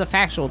 that is a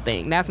factual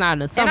thing. That's not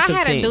an assumptive thing.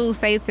 And I had a dude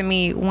say to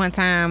me one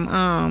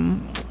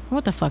time,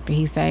 what the fuck did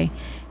he say?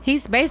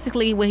 He's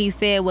basically, what he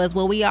said was,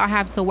 well, we all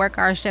have to work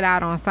our shit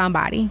out on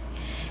somebody.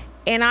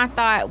 And I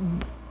thought,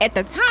 at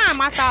the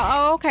time I thought,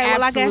 oh, okay,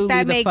 well, Absolutely,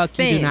 I guess that makes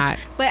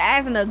sense. But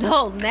as an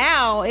adult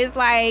now, it's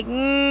like,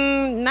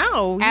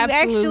 no, you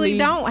actually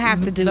don't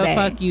have to do that.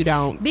 The fuck you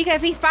don't.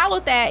 Because he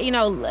followed that, in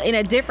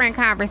a different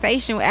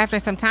conversation after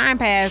some time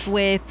passed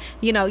with,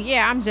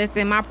 I'm just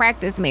in my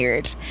practice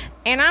marriage.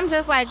 And I'm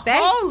just like, that.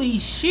 Holy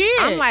shit.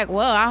 I'm like,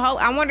 well,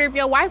 I wonder if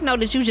your wife know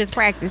that you just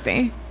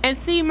practicing. And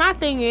see, my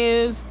thing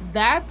is,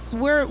 that's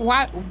where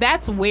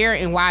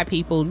and why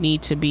people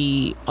need to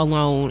be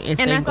alone and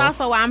single. And that's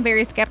also why I'm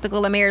very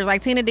skeptical of marriage.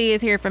 Like, Tina D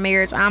is here for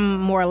marriage. I'm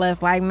more or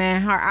less like,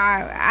 man,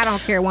 I don't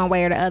care one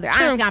way or the other.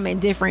 True. Honestly, I'm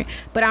indifferent,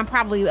 but I'm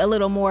probably a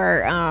little more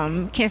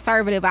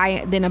conservative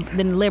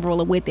than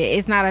liberal with it.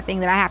 It's not a thing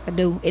that I have to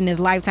do in this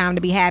lifetime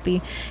to be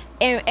happy.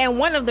 And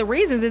one of the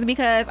reasons is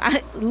because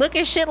I look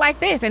at shit like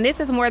this, and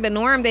this is more the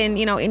norm than,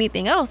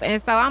 anything else.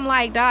 And so I'm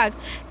like, dog,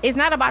 it's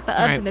not about the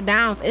ups and the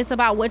downs. It's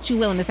about what you're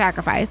willing to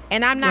sacrifice.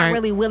 And I'm not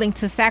really willing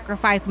to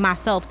sacrifice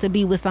myself to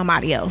be with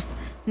somebody else.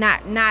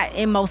 Not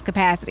in most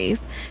capacities,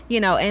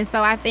 and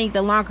so I think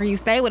the longer you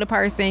stay with a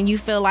person, you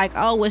feel like,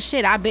 oh, well,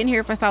 shit, I've been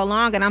here for so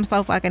long and I'm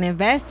so fucking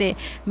invested.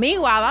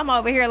 Meanwhile, I'm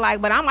over here like,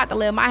 but I'm about to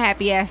live my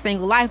happy ass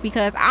single life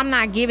because I'm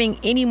not giving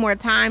any more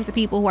time to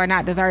people who are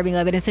not deserving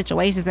of it in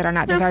situations that are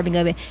not deserving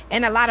of it.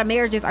 And a lot of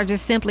marriages are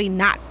just simply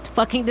not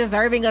fucking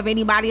deserving of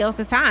anybody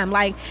else's time.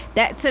 Like,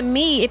 that, to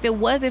me, if it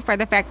wasn't for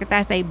the fact that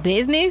that's a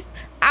business,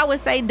 I would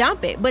say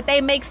dump it. But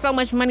they make so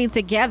much money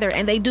together,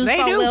 and they do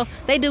so well.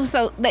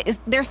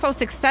 They're so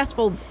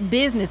successful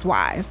business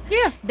wise.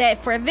 Yeah. That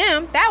for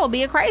them, that would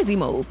be a crazy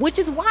move. Which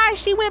is why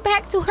she went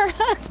back to her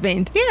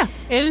husband. Yeah.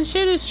 And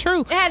shit is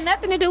true. It had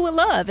nothing to do with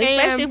love.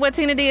 Especially if what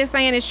Tina D is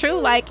saying is true.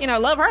 Like,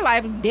 love her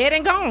life dead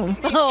and gone.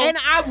 So, and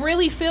I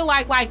really feel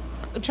like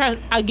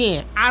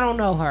again, I don't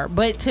know her,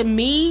 but to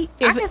me,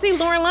 I can see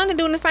Lauren London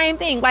doing the same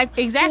thing. Like,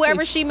 exactly.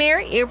 Whoever she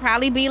married, it'll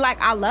probably be like,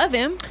 I love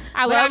him.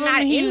 I'm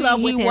not in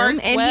love with him,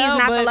 and he's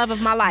not the love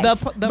of my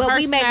life. But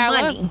we make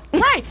money.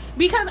 Right.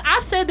 Because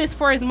I've said this,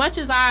 for as much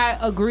as I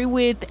agree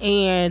with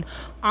and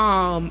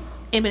am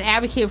an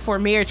advocate for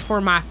marriage for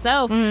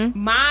myself,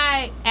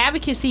 my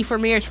advocacy for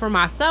marriage for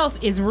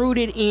myself is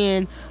rooted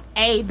in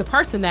A, the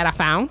person that I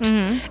found,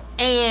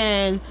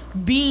 and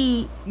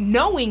B,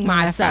 knowing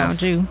myself. I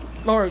found you.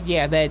 Or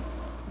that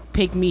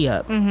picked me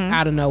up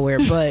out of nowhere,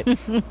 but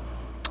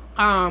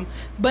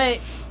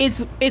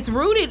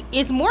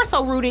it's more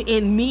so rooted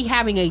in me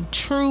having a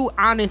true,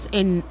 honest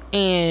and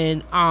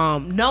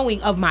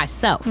knowing of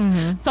myself.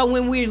 So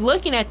when we're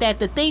looking at that,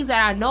 the things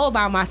that I know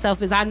about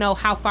myself is I know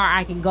how far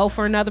I can go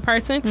for another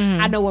person.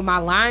 I know what my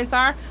lines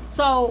are.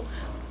 So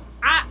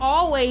I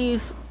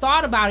always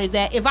thought about it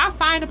that if I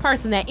find a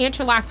person that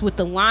interlocks with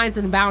the lines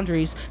and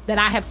boundaries that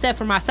I have set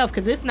for myself,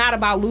 because it's not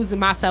about losing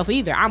myself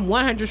either. I'm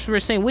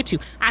 100% with you.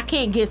 I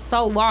can't get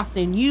so lost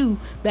in you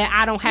that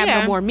I don't have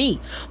no more me.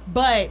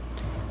 But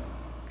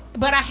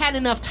I had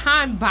enough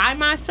time by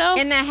myself.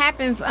 And that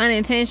happens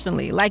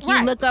unintentionally. Like,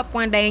 you look up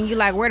one day and you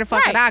like, where the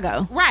fuck did I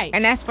go? Right.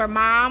 And that's for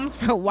moms,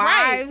 for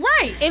wives.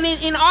 Right. And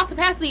in all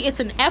capacity, it's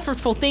an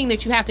effortful thing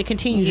that you have to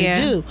continue to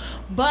do.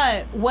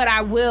 But what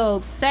I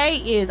will say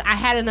is I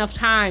had enough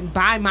time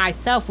by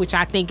myself, which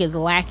I think is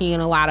lacking in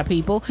a lot of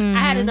people. I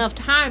had enough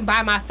time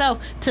by myself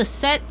to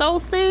set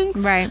those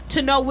things. Right.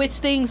 To know which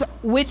things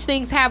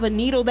have a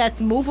needle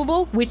that's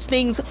movable, which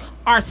things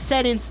are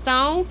set in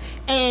stone.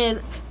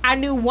 And I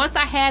knew once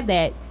I had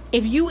that,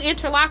 if you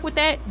interlock with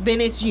that, then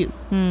it's you.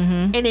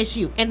 And it's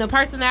you. And the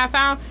person that I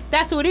found,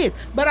 that's who it is.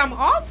 But I'm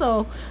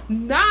also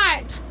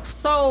not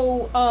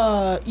so,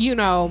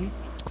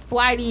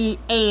 flighty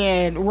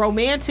and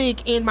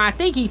romantic in my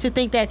thinking to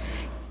think that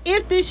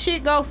if this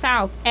shit goes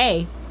south,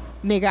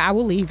 nigga, I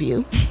will leave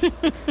you.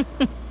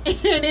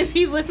 And if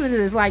he's listening to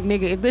this, like,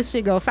 nigga, if this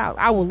shit goes south,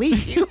 I will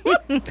leave you.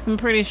 I'm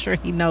pretty sure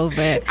he knows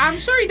that. I'm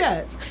sure he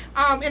does.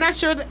 And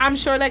I'm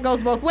sure that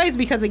goes both ways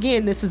because,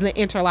 again, this is an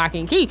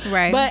interlocking key.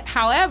 Right. But,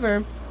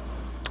 however,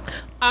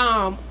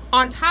 on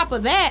top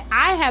of that,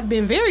 I have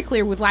been very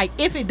clear with, like,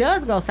 if it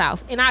does go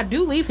south and I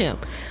do leave him,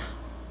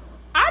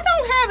 I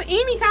don't have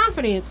any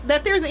confidence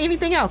that there's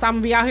anything else. I'm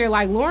going to be out here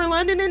like Lauren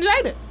London and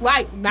Jada.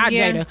 Like, not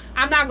Jada.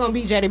 I'm not going to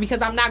be Jada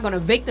because I'm not going to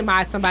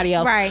victimize somebody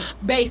else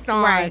based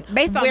on my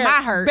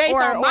hurt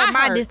or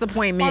my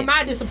disappointment. Or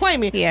my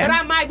disappointment. Yeah. But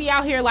I might be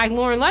out here like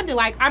Lauren London.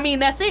 Like, I mean,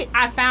 that's it.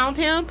 I found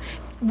him.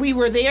 We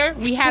were there.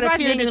 We had a period of time.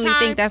 I genuinely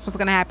think that's what's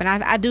going to happen.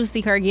 I do see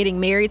her getting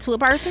married to a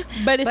person.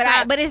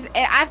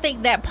 I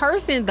think that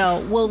person, though,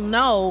 will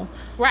know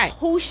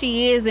who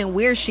she is and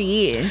where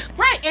she is.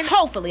 Right. And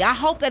hopefully, I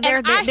hope that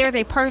there's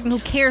a person who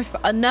cares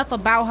enough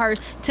about her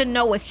to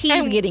know what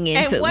he's getting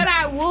into. And what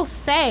I will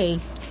say,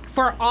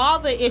 for all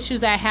the issues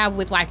that I have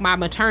with, like, my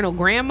maternal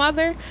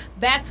grandmother,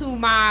 that's who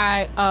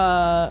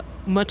my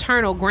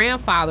maternal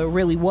grandfather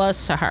really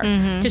was to her,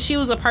 because she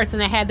was a person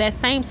that had that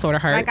same sort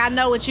of hurt. Like, I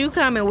know what you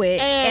coming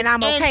with, and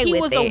I'm okay with it. And he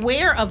was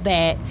aware of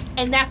that,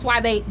 and that's why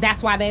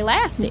they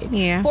lasted.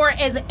 Yeah.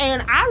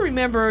 And I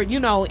remember,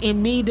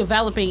 in me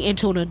developing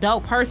into an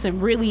adult person,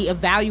 really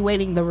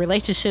evaluating the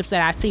relationships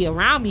that I see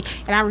around me,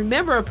 and I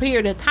remember a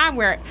period of time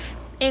where,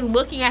 in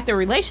looking at the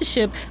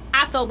relationship,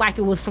 I felt like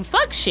it was some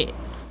fuck shit.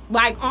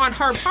 like on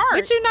her part.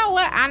 But you know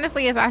what?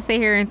 Honestly, as I sit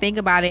here and think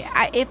about it,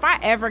 if I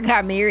ever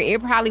got married,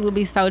 it probably would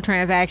be so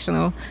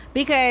transactional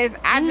because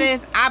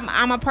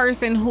I'm a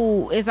person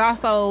who is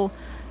also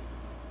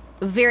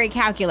very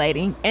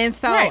calculating, and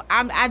so right.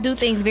 I do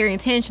things very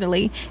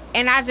intentionally,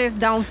 and I just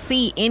don't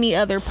see any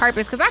other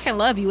purpose because I can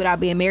love you without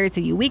being married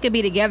to you. We could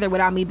be together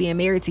without me being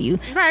married to you.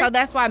 Right. So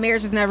that's why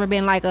marriage has never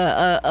been like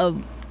a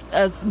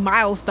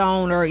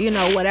milestone or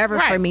whatever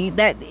right. for me.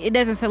 That it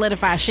doesn't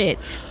solidify shit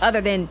other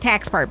than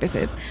tax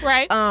purposes,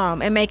 right?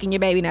 And making your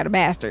baby not a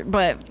bastard.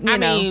 But I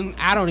mean,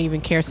 I don't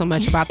even care so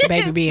much about the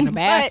baby being a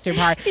bastard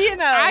part.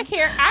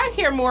 I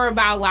care more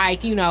about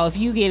like if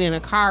you get in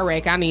a car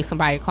wreck, I need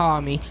somebody to call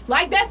me.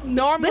 Like that's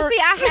normal. But see,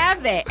 I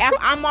have that.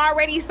 I'm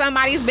already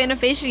somebody's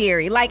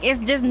beneficiary. Like it's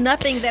just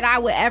nothing that I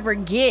would ever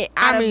get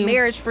out of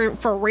marriage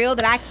for real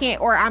that I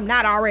can't or I'm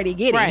not already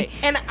getting. Right.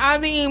 And I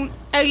mean.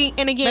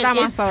 And again, but I'm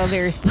also a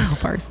very spoiled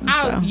person.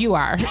 So. You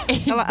are.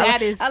 That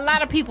is a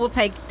lot of people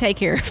take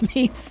care of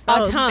me. So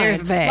a ton.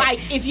 There's that.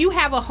 Like if you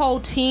have a whole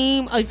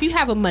team, if you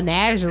have a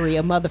menagerie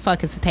of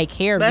motherfuckers to take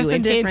care of you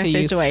and tend to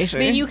you,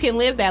 then you can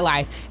live that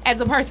life.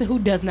 As a person who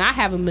does not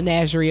have a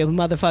menagerie of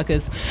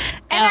motherfuckers,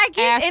 and I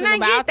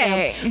get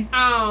that.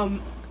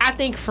 Them, I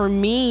think for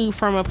me,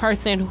 from a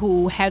person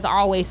who has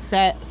always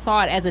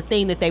saw it as a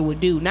thing that they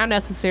would do, not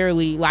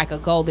necessarily like a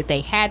goal that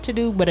they had to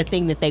do, but a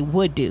thing that they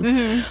would do.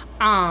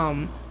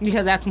 Mm-hmm.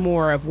 Because that's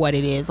more of what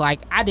it is. Like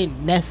I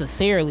didn't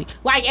necessarily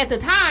like at the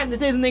time that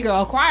this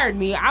nigga acquired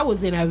me, I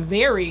was in a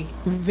very,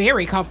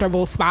 very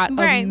comfortable spot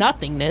right. of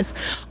nothingness,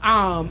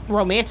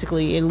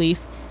 romantically at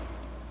least.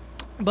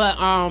 But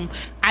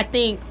I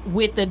think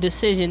with the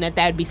decision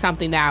that'd be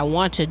something that I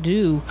want to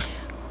do.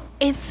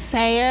 It's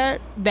sad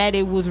that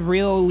it was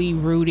really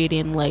rooted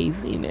in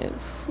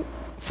laziness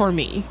for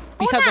me.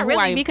 Because not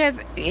really, because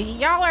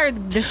y'all are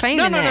the same.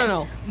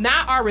 No.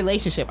 Not our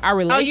relationship. Our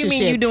relationship. Oh, you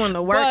mean you doing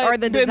the work or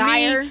the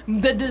desire?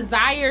 The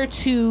desire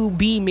to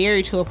be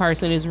married to a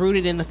person is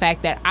rooted in the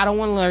fact that I don't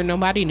want to learn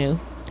nobody new.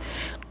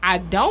 I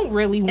don't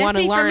really want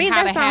to learn how to have. For me,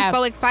 that sounds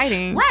so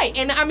exciting. Right.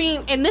 And I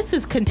mean, and this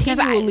is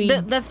continually.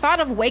 The thought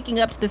of waking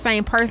up to the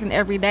same person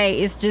every day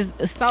is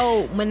just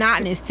so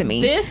monotonous to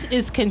me. This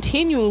is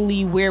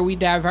continually where we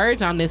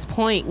diverge on this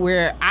point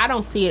where I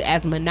don't see it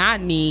as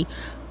monotony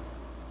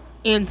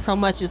in so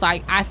much as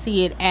like I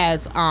see it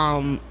as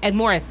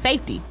more as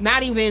safety,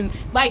 not even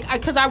like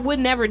because I would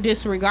never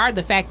disregard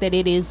the fact that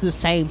it is the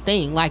same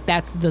thing. Like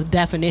that's the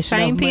definition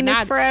same of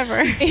penis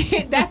forever.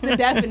 That's the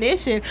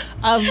definition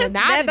of monotony.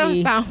 That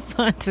don't sound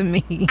fun to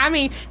me. I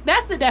mean,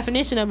 that's the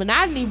definition of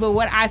monotony. But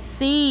what I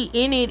see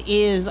in it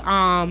is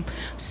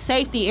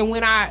safety. And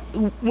when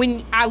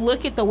I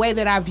look at the way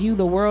that I view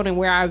the world and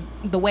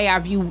the way I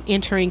view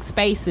entering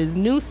spaces,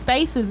 new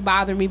spaces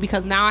bother me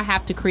because now I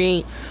have to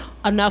create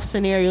enough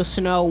scenarios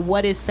to know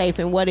what is safe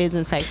and what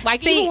isn't safe.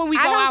 Like even when we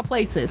go out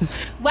places,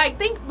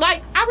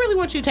 I really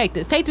want you to take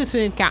this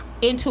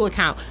into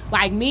account.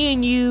 Like me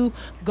and you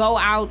go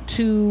out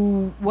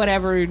to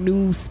whatever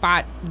new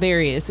spot there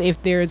is,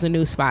 if there is a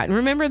new spot. And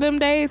remember them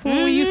days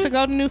when we used to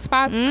go to new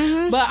spots?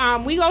 Mm-hmm.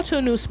 But we go to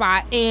a new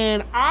spot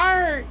and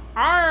our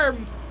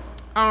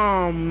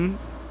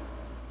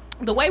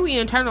the way we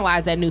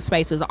internalize that new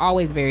space is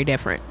always very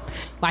different.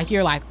 Like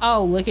you're like,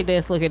 oh, look at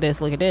this,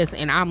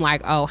 and I'm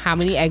like, oh, how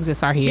many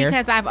exits are here?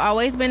 Because I've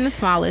always been the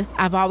smallest.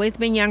 I've always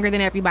been younger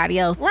than everybody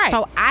else. Right.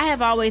 So I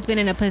have always been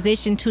in a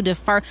position to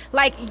defer.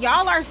 Like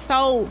y'all are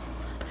so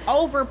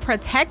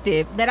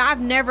overprotective that I've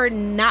never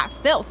not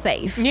felt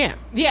safe. Yeah,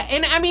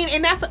 and I mean,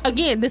 and that's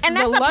again, this is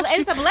a luxury.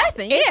 It's a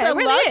blessing. It's a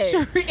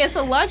luxury. It's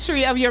a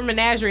luxury of your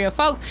menagerie of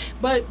folks.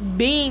 But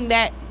being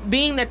that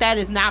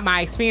is not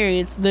my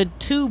experience, the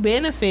two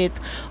benefits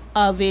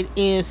of it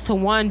is to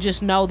one,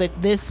 just know that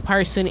this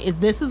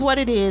is what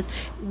it is.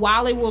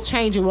 While it will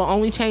change, it will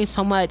only change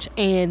so much,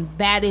 and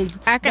that is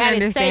I can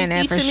understand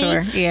that for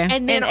sure. Yeah,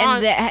 and then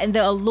and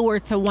the allure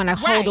to want to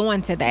hold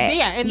on to that.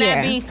 Yeah, and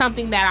that being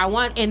something that I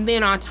want, and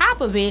then on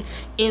top of it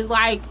is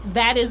like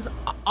that is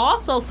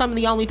also some of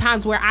the only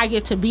times where I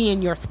get to be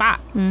in your spot.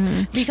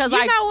 Mm-hmm. Because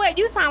you know what,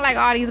 you sound like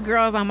all these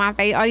girls on my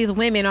face, all these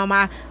women on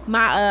my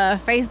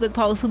Facebook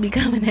posts who be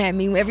coming at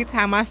me every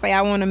time I say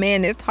I want a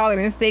man that's taller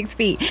than 6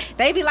 feet.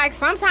 They be like,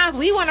 sometimes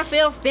we want to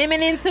feel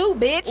feminine too,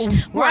 bitch.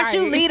 Right. Why don't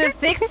you lead a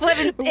 6 foot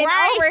and over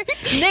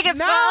niggas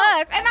for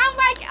us? And I'm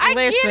like, I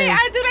get it.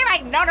 I do that.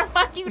 Like, no, the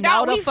fuck you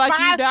don't. No, the fuck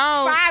you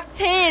don't.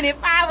 5'10"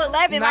 and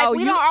 5'11". No, like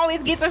we don't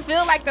always get to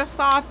feel like the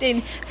soft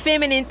and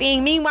feminine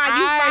thing. Meanwhile,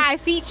 you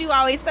 5 feet, you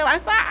always feel like.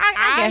 So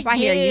I guess I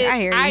hear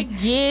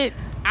you.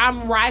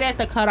 I'm right at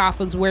the cutoff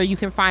is where you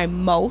can find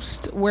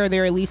most where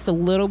they're at least a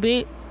little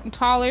bit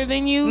taller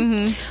than you.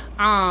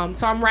 Mm-hmm.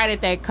 So I'm right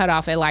at that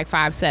cutoff at like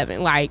 5'7".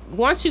 Like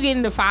once you get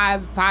into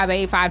 5'8",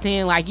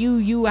 5'10", like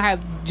you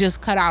have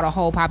just cut out a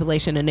whole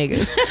population of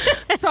niggas.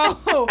 So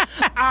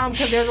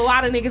because there's a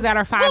lot of niggas that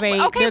are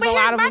 5'8". Okay, there's a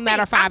lot of them that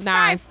are 5'9".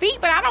 I'm 5 feet,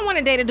 but I don't want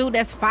to date a dude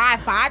that's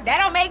 5'5". That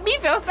don't make me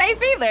feel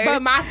safe either.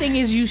 But my thing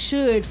is, you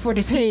should for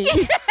the team.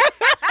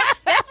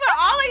 That's what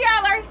all of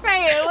y'all are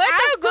saying. What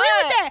I agree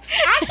with that.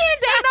 I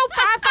can't date no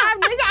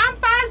 5'5" nigga. I'm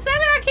 5'7".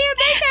 I can't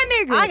date that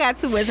nigga. I got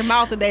too much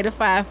mouth to date a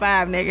 5'5"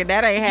 nigga.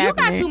 That ain't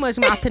happening. You got too much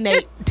mouth to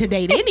date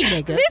any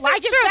nigga.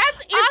 Like if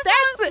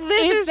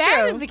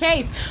that is the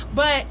case.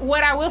 But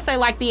what I will say,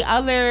 like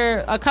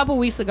a couple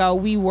weeks ago,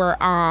 we were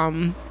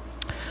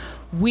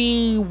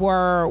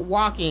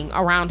walking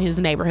around his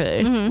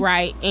neighborhood,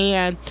 right?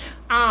 And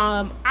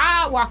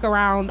I walk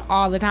around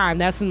all the time.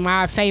 That's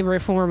my favorite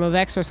form of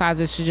exercise,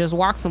 is to just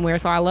walk somewhere.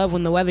 So I love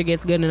when the weather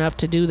gets good enough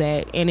to do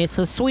that. And it's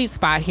a sweet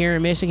spot here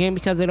in Michigan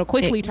because it'll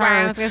quickly turn.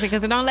 Right, I was gonna say,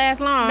 because it don't last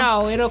long.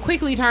 No, it'll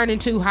quickly turn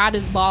into hot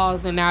as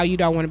balls, and now you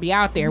don't want to be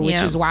out there, which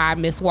is why I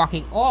missed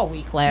walking all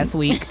week last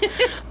week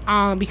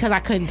because I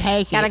couldn't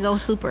take it. Gotta go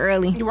super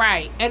early.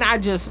 Right. And I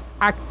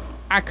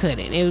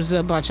couldn't. It was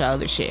a bunch of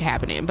other shit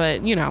happening.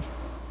 But,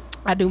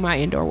 I do my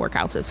indoor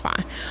workouts. It's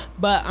fine.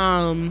 But,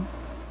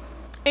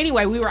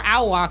 anyway, we were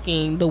out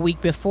walking the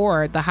week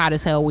before the hot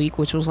as hell week,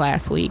 which was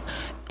last week.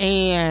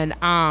 And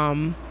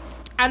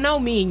I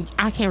know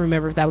I can't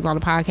remember if that was on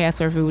the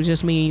podcast or if it was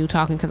just me and you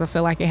talking, because I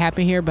feel like it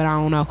happened here, but I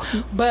don't know.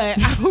 But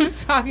I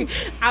was talking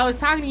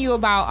to you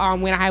about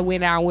when I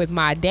went out with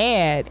my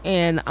dad,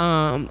 and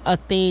a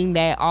thing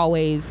that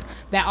always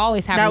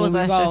happens. That was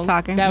us just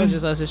talking. That was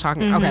just us just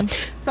talking. Okay.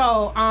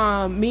 So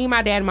me,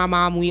 my dad, and my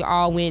mom, we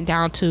all went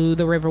down to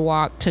the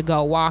Riverwalk to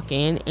go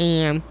walking,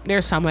 and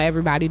there's some of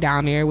everybody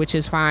down there, which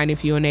is fine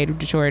if you're a native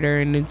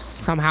Detroiter, and it's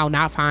somehow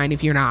not fine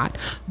if you're not.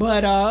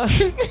 But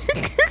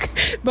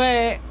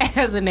but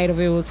as a native,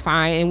 it was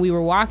fine. And we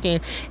were walking,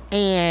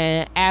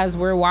 and as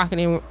we're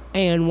walking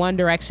in one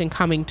direction,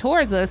 coming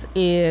towards us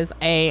is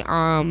a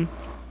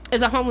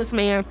homeless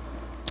man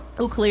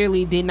who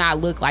clearly did not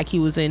look like he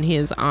was in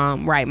his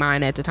right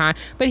mind at the time,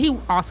 but he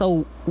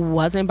also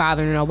wasn't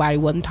bothering nobody,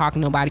 wasn't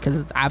talking to nobody,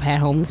 because I've had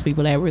homeless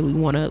people that really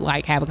want to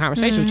like have a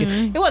conversation with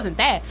you. It wasn't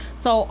that.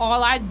 So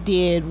all I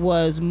did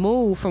was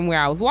move from where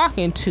I was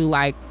walking to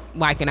like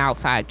an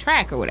outside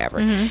track or whatever,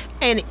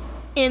 and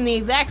in the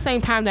exact same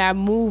time that I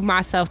moved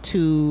myself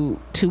to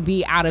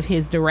be out of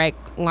his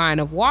direct line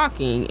of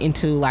walking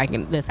into like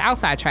this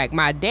outside track,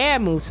 my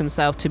dad moves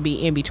himself to be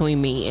in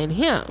between me and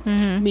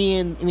him, me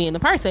and the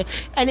person.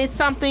 And it's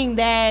something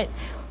that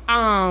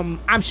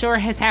I'm sure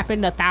has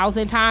happened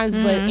 1,000 times,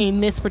 but in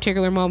this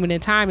particular moment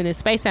in time, in this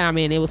space that I'm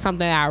in, it was something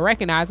that I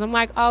recognized. I'm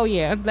like, oh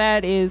yeah,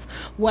 that is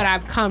what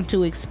I've come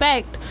to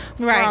expect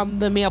from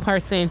the male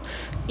person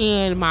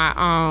in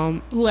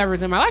my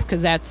whoever's in my life,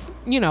 because that's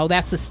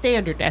the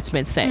standard that's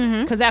been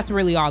set, because that's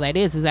really all that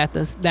is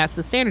that's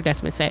the standard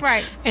that's been set,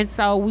 right? And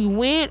so we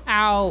went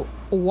out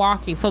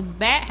walking, so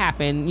that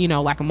happened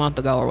like a month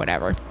ago or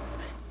whatever,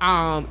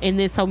 and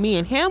then so me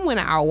and him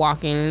went out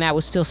walking, and that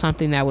was still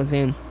something that was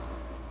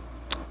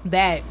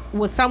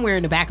somewhere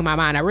in the back of my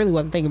mind. I really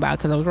wasn't thinking about it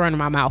because I was running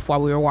my mouth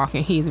while we were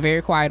walking. He's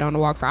very quiet on the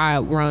walk, so I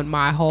run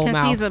my whole mouth.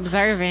 Because he's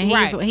observing.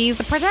 He's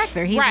the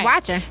projector. He's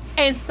watching.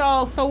 And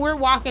so we're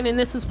walking, and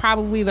this is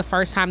probably the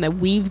first time that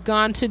we've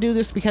gone to do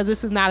this, because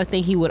this is not a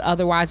thing he would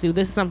otherwise do.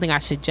 This is something I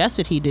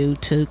suggested he do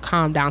to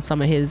calm down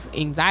some of his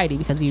anxiety,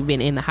 because he'd been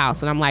in the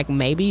house. And I'm like,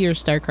 maybe you're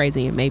stir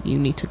crazy and maybe you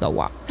need to go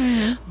walk.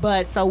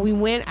 But so we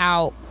went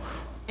out,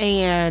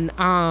 and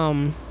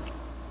I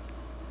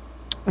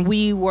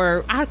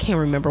can't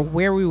remember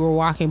where we were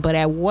walking, but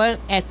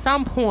at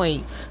some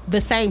point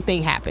the same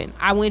thing happened.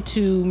 I went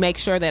to make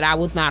sure that I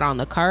was not on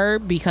the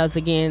curb, because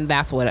again,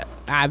 that's what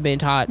I've been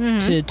taught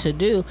to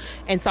do.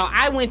 And so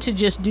I went to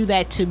just do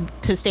that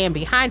to stand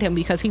behind him,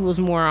 because he was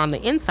more on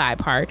the inside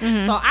part.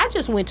 So I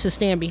just went to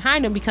stand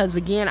behind him, because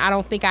again, I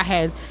don't think I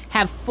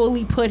have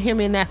fully put him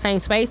in that same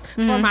space.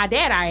 For my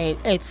dad, I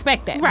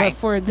expect that, but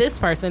for this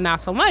person, not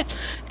so much.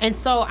 And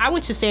so I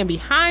went to stand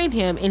behind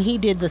him, and he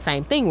did the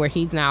same thing, where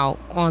he's now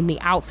on the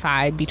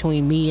outside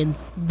between me and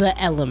the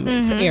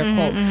elements, air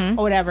quote,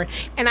 or whatever.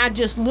 And I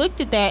just looked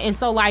at that, and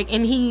so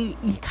and he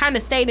kind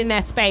of stayed in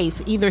that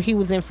space. Either he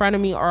was in front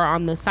of me or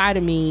on the side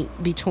of me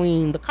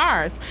between the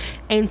cars.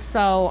 And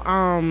so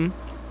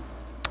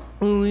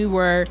when we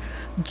were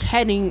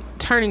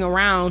turning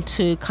around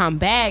to come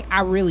back,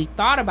 I really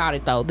thought about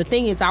it, though. The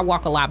thing is, I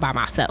walk a lot by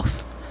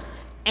myself,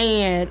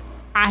 and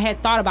I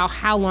had thought about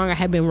how long I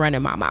had been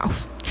running my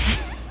mouth.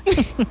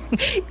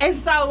 And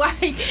so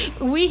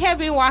we had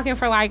been walking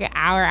for an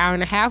hour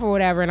and a half or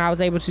whatever, and I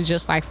was able to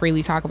just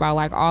freely talk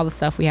about all the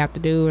stuff we have to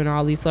do and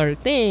all these sort of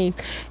things.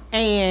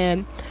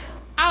 And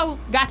I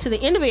got to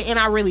the end of it, and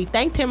I really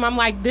thanked him. I'm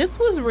like, this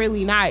was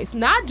really nice.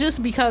 Not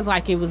just because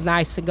it was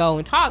nice to go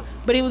and talk,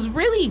 but it was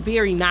really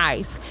very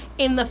nice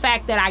in the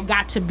fact that I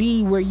got to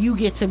be where you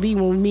get to be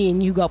when me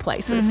and you go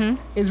places.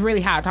 Is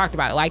really how I talked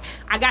about it.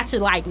 I got to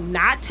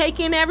not take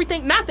in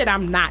everything. Not that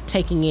I'm not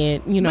taking in,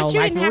 but you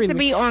didn't have to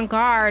be on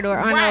guard or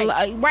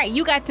on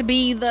you got to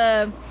be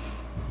the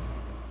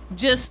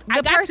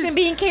person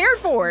being cared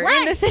for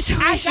in the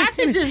situation. I got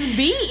to just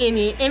be in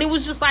it, and it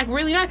was just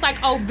really nice.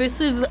 This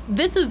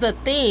is a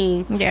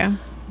thing. Yeah.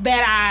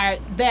 That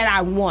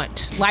I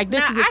want.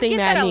 This is the thing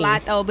that I need. I get that a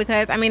lot, though,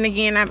 because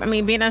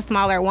being a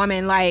smaller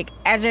woman, I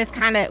just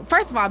kind of,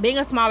 first of all, being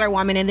a smaller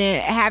woman and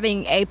then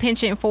having a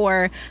penchant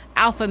for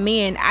alpha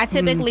men, I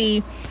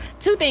typically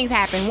two things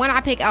happen. One, I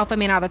pick alpha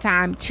men all the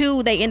time.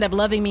 Two, they end up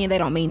loving me and they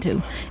don't mean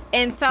to.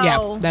 And so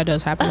yeah, that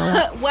does happen a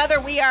lot. Whether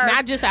we are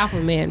not just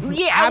alpha men.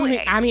 Yeah,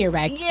 I'm here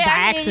by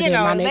accident,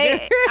 my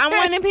nigga. I'm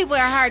one of them people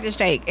that are hard to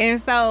shake.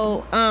 And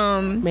so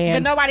but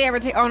nobody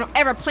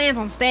ever plans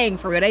on staying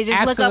for real. They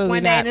just look up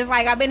one day and it's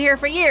like, I've been here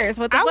for years.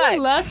 What the fuck? I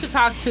would love to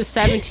talk to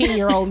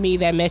 17-year-old me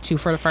that met you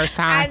for the first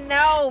time. I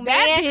know,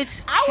 that man.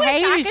 Bitch I wish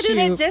I could do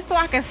you. that just so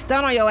I could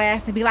stun on your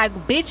ass and be like,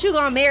 bitch, you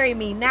gonna marry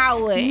me,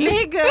 now what?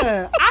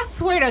 Nigga, I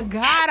swear to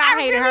God, I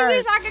hate her. I really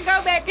wish I could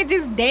go back and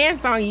just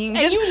dance on you.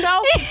 And you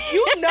know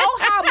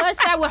how much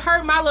that would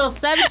hurt my little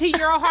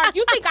 17-year-old heart.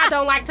 You think I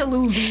don't like to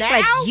lose now?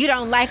 Like, you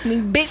don't like me,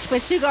 bitch,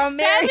 but you gonna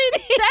marry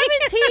me.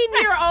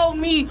 17-year-old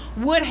me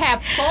would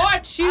have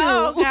fought you.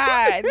 Oh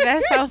God,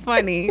 that's so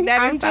funny.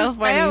 That is so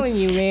funny. I'm telling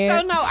you,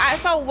 man.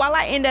 So while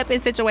I end up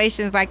in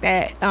situations like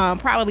that,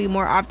 probably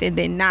more often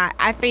than not,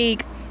 I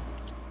think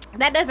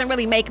that doesn't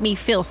really make me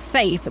feel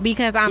safe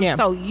because I'm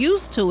so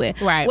used to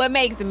it. Right. What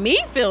makes me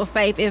feel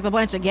safe is a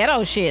bunch of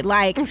ghetto shit.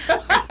 Like, I mean,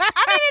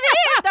 it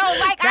is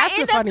though. Like, that's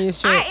the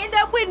funniest shit. I end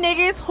up with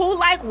niggas who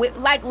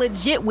like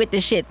legit with the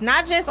shits.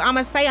 Not just I'm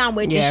gonna say I'm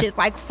with the shits.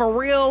 Like, for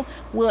real,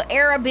 will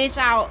air a bitch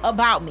out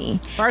about me.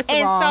 First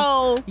of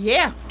all,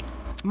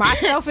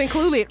 myself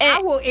included,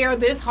 I will air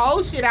this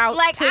whole shit out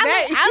today.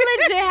 I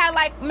legit had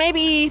like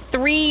maybe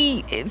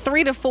three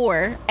to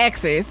four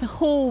exes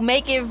who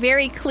make it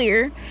very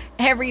clear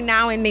every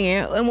now and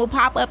then and will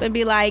pop up and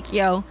be like,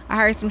 yo, I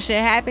heard some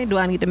shit happen. Do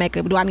I need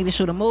to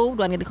shoot a move?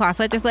 Do I need to call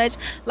such and such?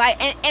 Like,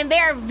 and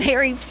they're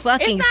very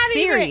fucking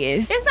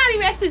serious. It's not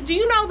even exes. Do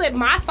you know that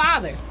my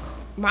father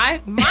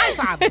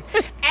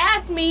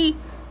asked me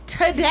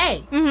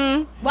today,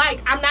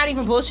 like, I'm not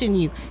even bullshitting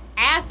you,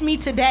 asked me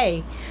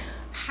today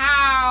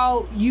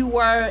how you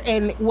were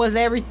and was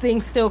everything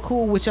still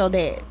cool with your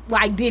dad?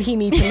 Like, did he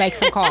need to make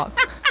some calls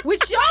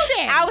with your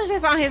dad? I was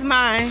just on his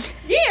mind.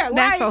 Yeah,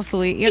 that's so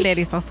sweet. Your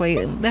daddy's so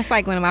sweet. That's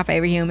like one of my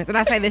favorite humans, and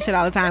I say this shit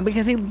all the time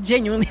because he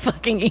genuinely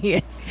fucking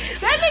is.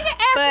 That nigga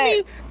asked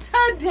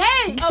me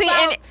today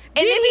about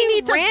did he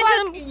need to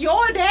fuck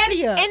your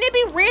daddy up? And it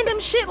be random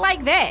shit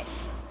like that.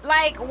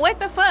 Like, what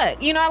the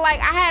fuck? You know, like,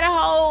 I had a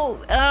whole,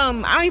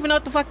 I don't even know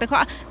what the fuck to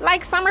call.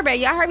 Like, Summer Bay.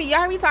 Y'all heard me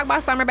talk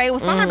about Summer Bay. It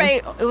was Summer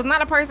Bay. It was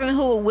not a person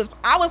who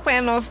I was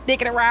planning on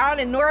sticking around,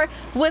 and nor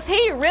was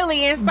he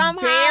really. And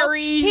somehow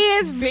he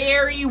is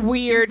very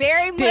weird,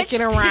 very sticking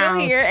much around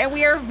still here, and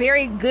we are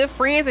very good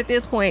friends at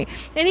this point.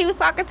 And he was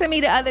talking to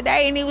me the other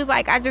day, and he was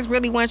like, I just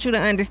really want you to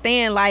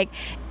understand, like,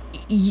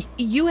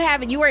 you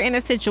are in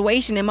a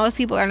situation that most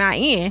people are not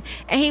in.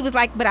 And he was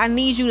like, but I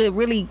need you to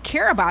really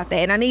care about that,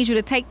 and I need you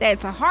to take that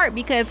to heart,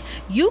 because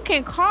you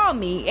can call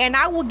me and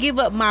I will give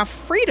up my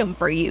freedom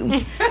for you.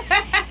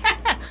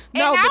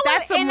 No, but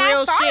that's some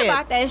real shit.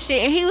 About that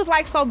shit. And he was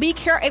like, so be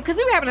careful, because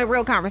we were having a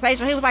real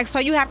conversation. He was like, so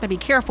you have to be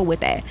careful with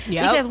that.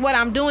 Yep. Because what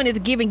I'm doing is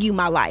giving you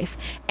my life.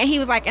 And he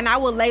was like, and I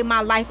will lay my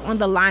life on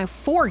the line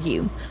for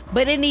you,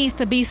 but it needs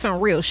to be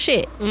some real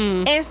shit.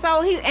 And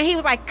so he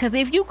was like, because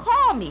if you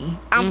call me,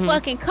 I'm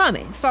fucking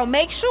coming. So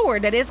make sure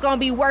that it's gonna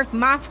be worth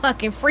my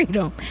fucking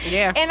freedom.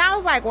 Yeah. And I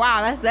was like,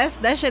 wow,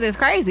 that shit is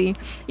crazy.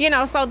 You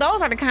know, so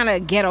those are the kind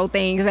of ghetto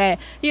things that,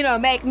 you know,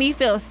 make me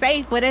feel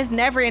safe, but it's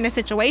never in a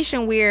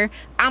situation where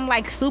I'm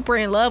like super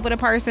in love with a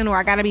person, or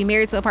I gotta be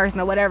married to a person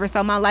or whatever,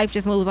 so my life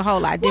just moves a whole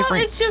lot different.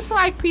 Well, it's just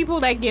like people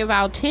that give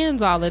out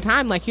 10s all the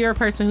time. Like, you're a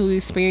person who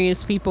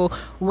experienced people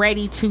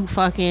ready to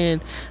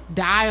fucking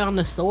die on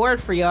the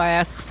sword for your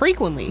ass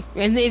frequently,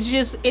 and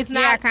it's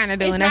not. Yeah, I kind of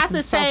do, and that's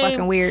just so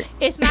fucking weird.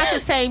 It's not the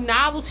same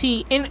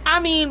novelty. And I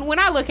mean, when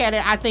I look at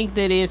it, I think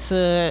that it's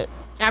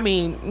I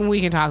mean,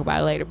 we can talk about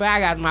it later, but I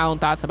got my own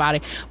thoughts about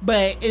it.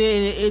 But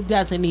it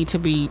doesn't need to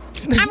be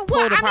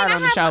pulled apart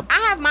on the show.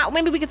 I have my,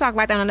 maybe we can talk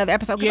about that on another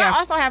episode, because I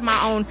also have my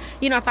own,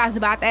 you know, thoughts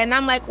about that. And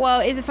I'm like, well,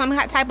 is it some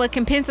type of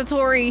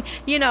compensatory,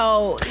 you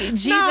know,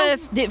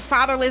 Jesus did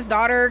fatherless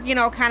daughter, you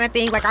know, kind of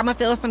thing? Like, I'm gonna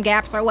fill some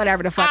gaps or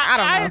whatever the fuck. I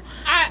don't know.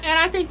 And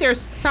I think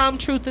there's some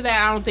truth to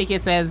that. I don't think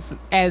it's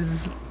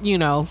as you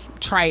know,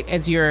 trite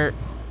as you're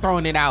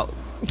throwing it out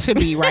to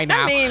be right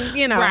now. I mean,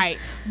 you know, right.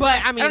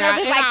 But I mean, I don't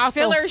know if it's like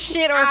filler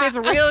shit or if it's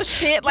real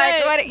shit.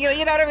 Like, what,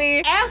 you know what I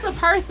mean? As a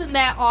person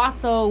that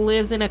also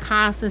lives in a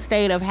constant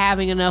state of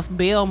having enough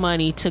bail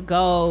money to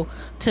go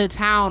to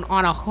town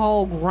on a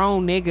whole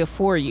grown nigga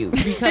for you,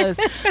 because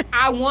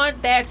I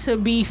want that to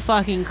be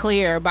fucking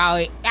clear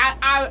about it.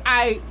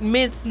 I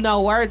mince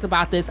no words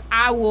about this.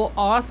 I will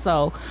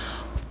also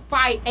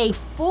fight a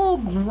full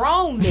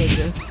grown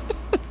nigga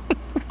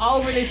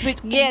over this bitch.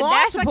 Yeah,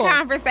 multiple. That's a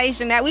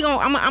conversation that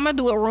I'm gonna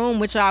do a room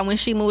with y'all when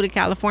she moved to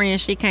California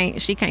and she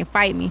can't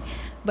fight me.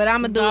 But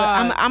I'm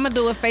gonna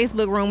do a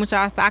Facebook room with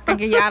y'all so I can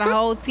give y'all the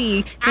whole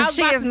tea, because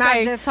she is not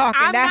just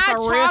talking. That's a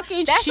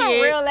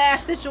real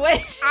ass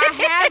situation.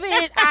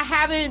 I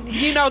haven't.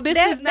 You know,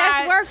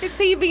 that's worth the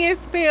tea being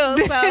spilled.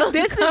 So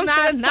this is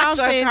not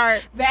something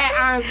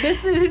that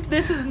this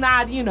is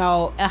not, you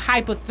know, a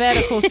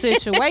hypothetical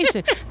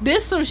situation.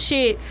 This some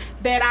shit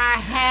that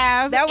I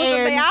have. That was the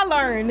day I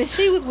learned that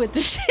she was with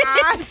the shit.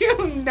 I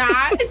am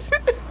not.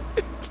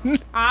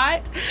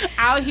 not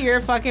out here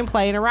fucking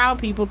playing around.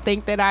 People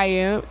think that I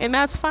am, and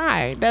that's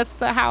fine. That's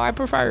how I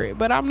prefer it.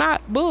 But I'm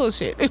not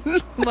bullshit.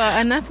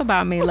 Well, enough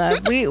about me,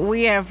 love.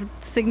 We have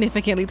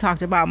significantly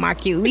talked about my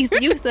queue.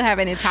 You still have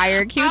an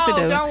entire queue to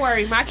do. Don't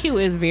worry. My queue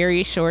is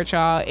very short,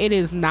 y'all. It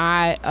is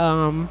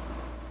not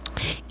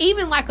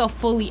even like a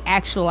fully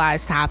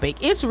actualized topic.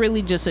 It's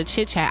really just a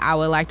chit chat I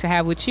would like to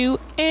have with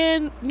you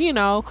and, you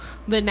know,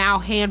 the now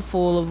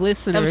handful of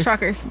listeners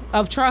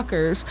of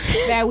truckers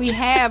that we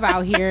have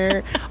out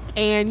here,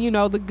 and, you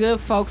know, the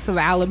good folks of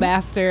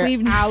Alabaster,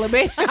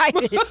 Alabama,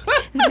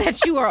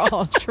 that you are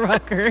all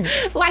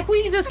truckers. Like,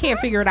 we just can't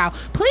figure it out.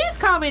 Please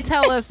come and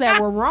tell us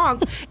that we're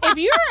wrong. If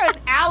you're an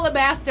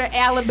Alabaster,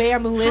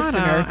 Alabama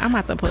listener, I'm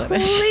about to put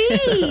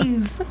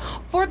please,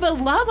 for the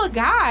love of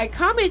God,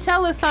 come and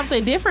tell us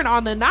something different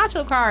on the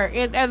Nacho card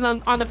and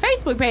on the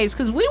Facebook page,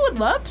 because we would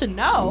love to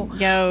know.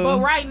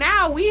 But right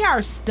now we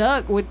are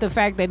stuck with the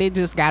fact that it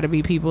just got to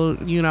be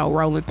people, you know,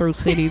 rolling through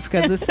cities,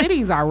 because the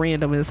cities are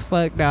random as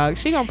fuck, dog.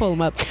 She gonna pull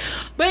them up.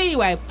 But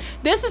anyway,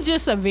 this is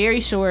just a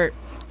very short,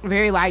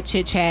 very light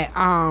chit chat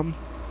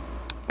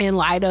in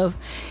light of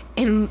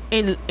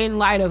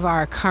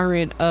our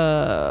current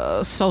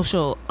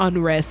social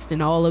unrest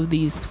and all of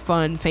these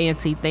fun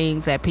fancy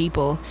things that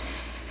people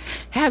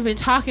have been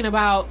talking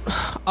about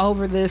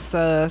over this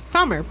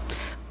summer.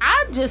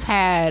 I just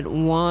had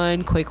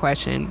one quick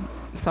question.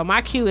 So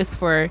my Q is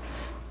for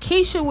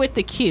Keisha with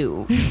the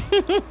Q.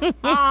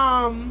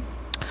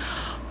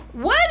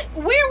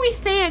 Where we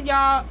stand,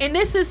 y'all, and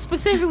this is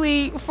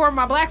specifically for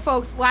my black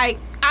folks. Like,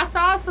 I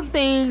saw some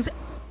things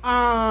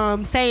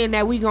saying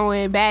that we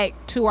going back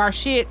to our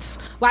shits,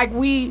 like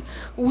we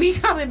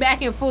coming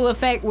back in full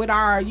effect with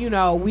our, you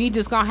know, we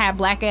just gonna have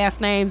black ass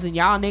names and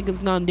y'all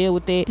niggas gonna deal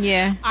with it.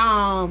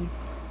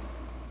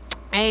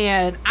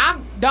 And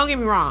don't get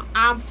me wrong,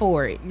 I'm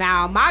for it.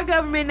 Now, my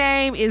government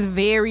name is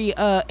very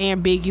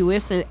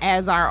ambiguous,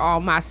 as are all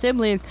my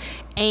siblings,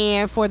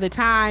 and for the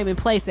time and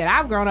place that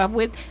I've grown up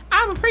with,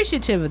 I'm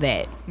appreciative of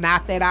that.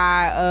 Not that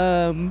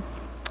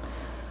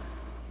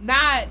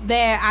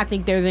I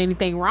think there's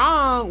anything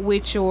wrong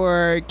with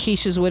your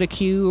Keishas with a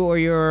Q or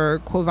your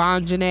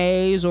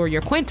Quivanjanaes or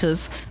your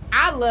Quintas.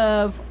 I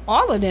love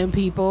all of them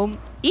people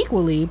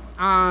equally.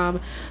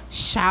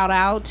 Shout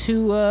out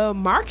to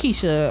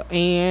Markeisha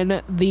and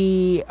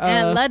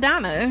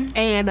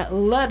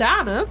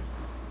LaDonna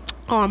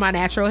on my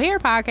Natural Hair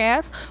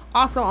podcast,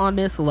 also on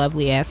this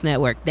lovely ass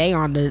network. They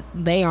on the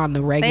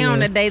regular. They on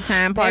the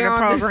daytime part of the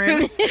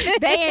program.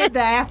 They ain't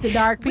the after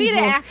dark people. We the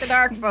after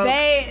dark folks.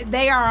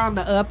 They are on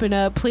the up and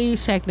up.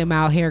 Please check them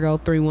out. Hair Go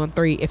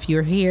 313. If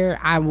you're here,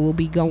 I will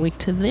be going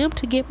to them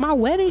to get my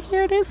wedding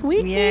hair this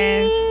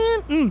weekend.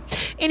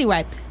 Yes.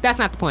 Anyway, that's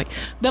not the point.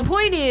 The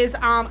point is,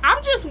 I'm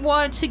just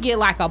want to get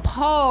like a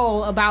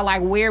poll about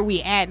like where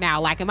we at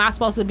now. Like, am I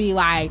supposed to be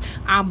like,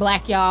 I'm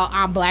black y'all,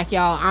 I'm black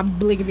y'all, I'm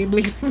blickety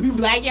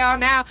black y'all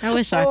now? I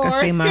wish I could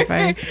see my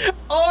face.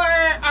 Or,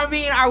 I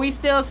mean, are we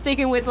still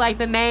sticking with like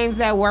the names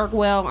that work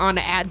well on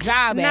the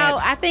job apps? No,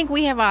 I think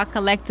we have all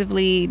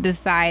collectively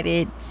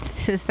decided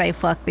to say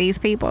fuck these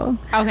people.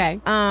 Okay.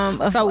 A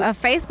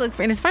Facebook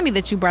friend. It's funny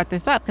that you brought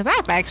this up, because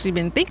I've actually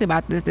been thinking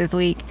about this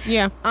week.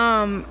 Yeah.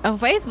 A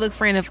Facebook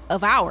friend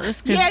of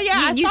ours.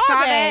 Yeah. You saw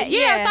that.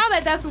 Yeah, I saw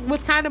that. That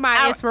was kind of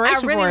my inspiration.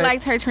 I really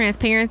liked her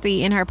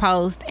transparency in her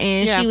post,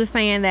 and she was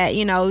saying that,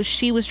 you know,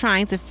 she was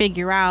trying to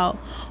figure out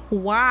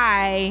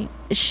why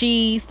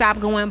she stopped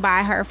going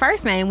by her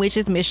first name, which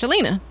is Miss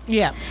Shalina.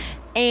 Yeah.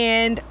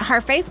 And her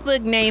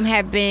Facebook name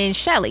had been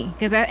Shelly,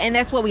 and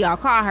that's what we all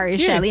call her,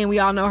 is Shelly, and we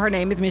all know her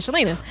name is Miss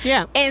Shalina.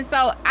 Yeah. And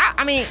so I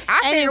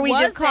figured we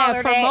just call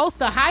her for that most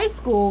of high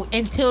school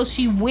until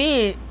she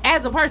went.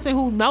 As a person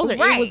who knows her,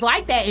 it was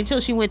like that until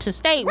she went to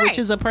state, which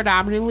is a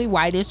predominantly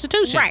white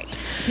institution. Right.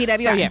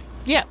 PWI. So,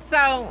 yeah.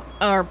 So,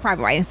 or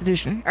private white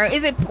institution, or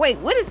is it? Wait,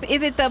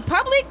 is it the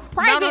public,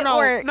 private,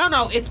 or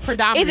no? It's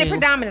predominantly. Is it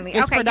predominantly?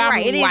 It's okay,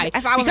 predominantly you're right. white. It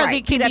is, I was because right.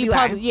 it can be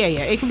public. Yeah,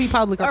 it can be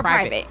public or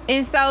private.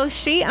 And so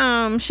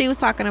she was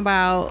talking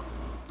about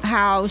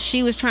how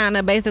she was trying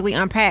to basically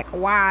unpack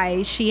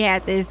why she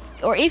had this,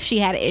 or if she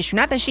had an issue.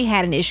 Not that she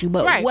had an issue,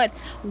 but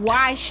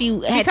why she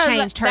had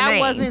changed her name. That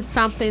wasn't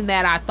something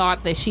that I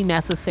thought that she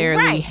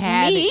necessarily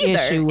had an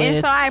issue with.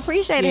 And so I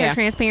appreciated her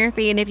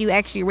transparency. And if you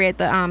actually read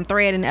the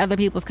thread and other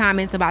people's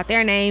comments about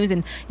their names,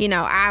 and, you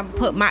know, I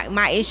put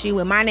my issue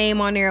with my name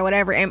on there or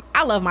whatever. And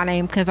I love my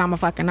name because I'm a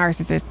fucking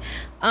narcissist.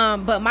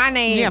 But my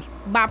name,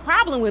 my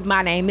problem with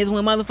my name is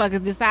when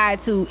motherfuckers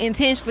decide to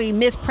intentionally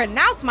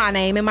mispronounce my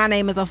name, and my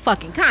name is a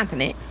fucking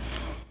continent.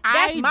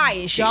 That's my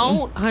issue. I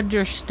don't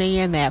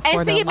understand that for the life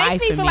of me. And see, it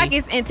makes me feel like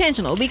it's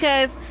intentional,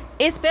 because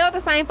it's spelled the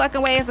same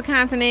fucking way as the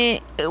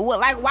continent.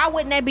 Like, why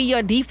wouldn't that be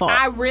your default?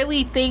 I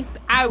really think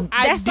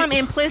that's some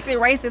implicit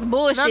racist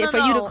bullshit for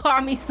you to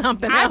call me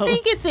something else. I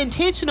think it's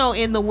intentional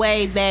in the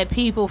way that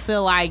people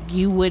feel like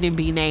you wouldn't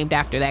be named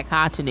after that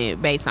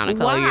continent based on the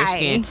color of your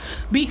skin.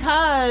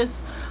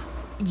 Because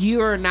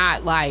you're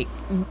not like,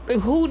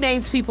 who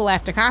names people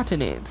after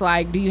continents?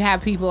 Like, do you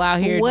have people out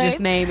here just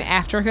named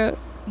Africa?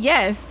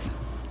 Yes.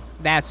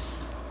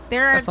 That's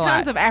There are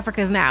tons of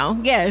Africas now.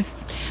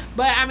 Yes.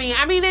 But I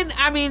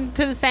mean,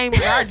 to the same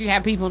regard, you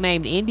have people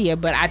named India,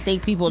 but I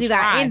think people you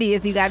got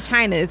Indias, you got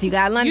Chinas, you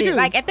got London.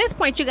 Like at this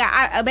point, you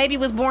got a baby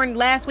was born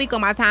last week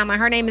on my timeline.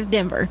 Her name is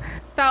Denver.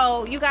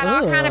 So you got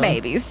all kind of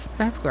babies.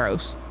 That's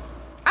gross.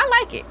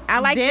 I like it. I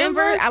like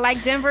Denver. I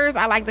like Denver's.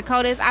 I like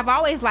Dakotas. I've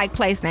always liked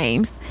place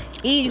names.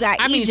 You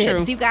got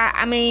Egypt. You got.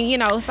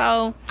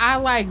 So I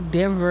like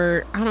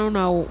Denver. I don't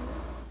know.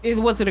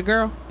 Was it a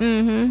girl?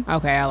 Mm-hmm.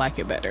 Okay, I like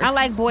it better. I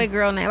like boy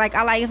girl name. Like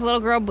I like this little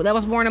girl that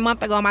was born a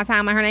month ago on my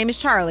timeline. Her name is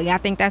Charlie. I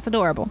think that's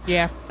adorable.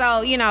 Yeah.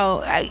 So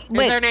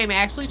is her name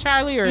actually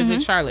Charlie or is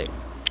it Charlotte?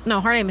 No,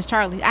 her name is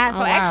Charlie.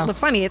 Actually, what's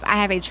funny is I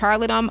have a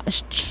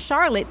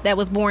Charlotte that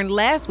was born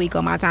last week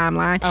on my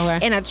timeline,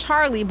 and a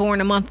Charlie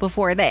born a month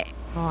before that.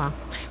 Oh, wow.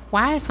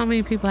 Why are so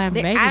many people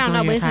having babies? I don't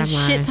know, but it's a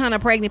shit ton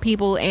of pregnant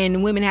people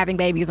and women having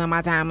babies on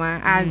my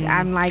timeline.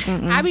 I'm like,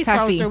 I be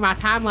scrolling through my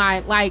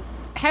timeline like.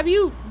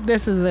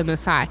 This is an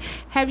aside,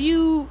 have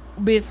you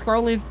been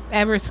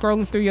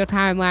scrolling through your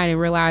timeline and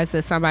realize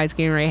that somebody's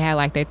getting ready to have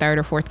like their third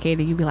or fourth kid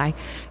and you be like,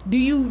 do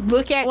you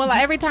look at... Well,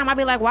 every time I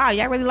be like, wow,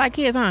 y'all really like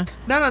kids, huh?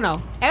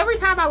 No. Every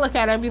time I look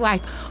at it, I be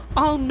like,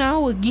 oh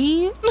no,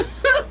 again?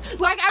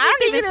 Like I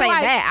don't even say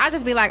that. I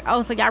just be like,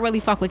 oh, so y'all really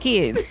fuck with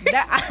kids.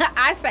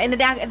 I say, and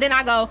then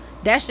I go,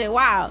 that shit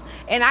wild,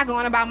 and I go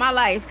on about my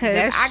life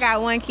because I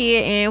got one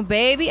kid and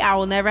baby, I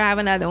will never have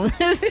another one.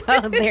 So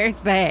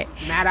there's that.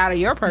 Not out of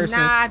your person.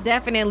 Nah,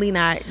 definitely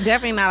not.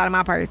 Definitely not out of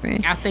my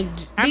person. I think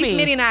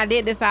Smitty and I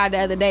did decide the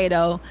other day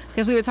though,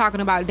 because we were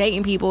talking about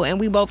dating people, and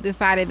we both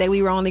decided that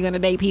we were only going to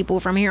date people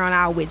from here on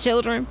out with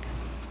children.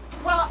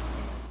 Well,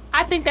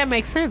 I think that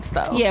makes sense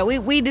though. Yeah,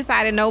 we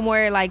decided no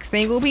more like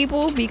single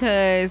people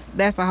because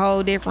that's a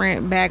whole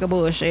different bag of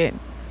bullshit.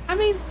 I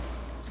mean,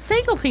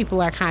 single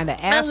people are kind of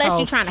assholes. Unless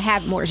you're trying to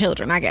have more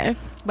children, I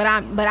guess. But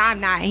I'm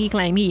not. He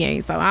claimed he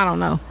ain't, so I don't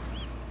know.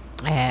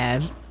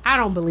 And I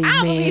don't believe men. I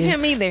don't believe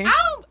him either.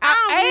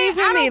 I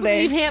don't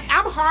believe him.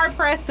 I'm hard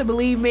pressed to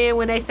believe men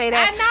when they say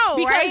that. I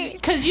know, right?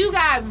 Because you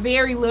got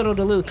very little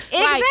to lose.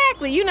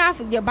 Exactly.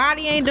 Your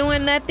body ain't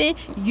doing nothing.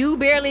 You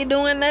barely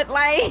doing nothing.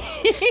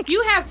 Like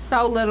you have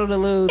so little to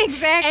lose.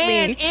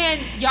 Exactly.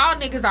 And y'all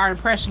niggas are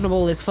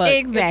impressionable as fuck.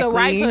 Exactly. If the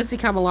right pussy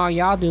come along,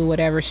 y'all do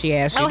whatever she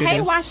asks you to do. Oh,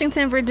 hey,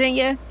 Washington,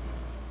 Virginia.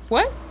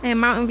 What? And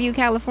Mountain View,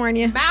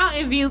 California. That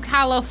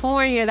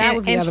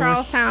was the other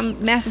Charlestown,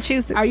 one.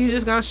 Massachusetts. Are you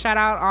just gonna shout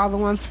out all the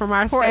ones from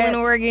our Portland,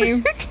 stats?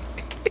 Oregon.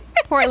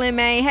 Portland,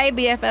 Maine. Hey,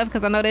 BFF,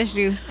 because I know that's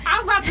you. I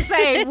was about to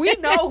say, we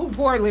know who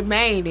Portland,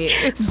 Maine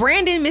is.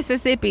 Brandon,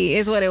 Mississippi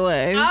is what it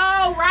was.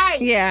 Oh,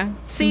 right. Yeah.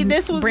 See,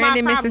 this was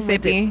Brandon, my problem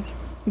Mississippi.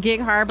 Gig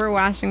Harbor,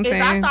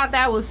 Washington. I thought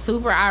that was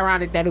super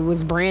ironic that it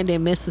was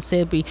Brandon,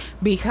 Mississippi,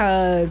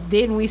 because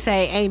didn't we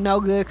say ain't no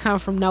good come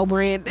from no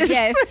Brandon?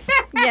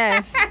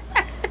 Yes.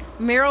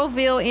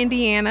 Merrillville,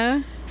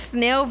 Indiana.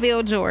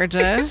 Snellville,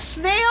 Georgia.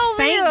 St.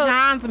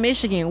 John's,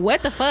 Michigan.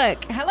 What the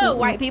fuck? Hello,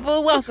 white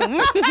people. Welcome.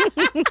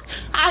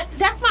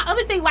 That's my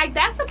other thing. Like,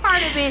 that's the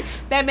part of it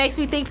that makes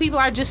me think people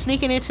are just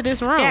sneaking into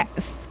this room.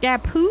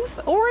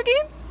 Scappoose,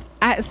 Oregon?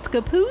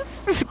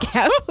 Scappoose?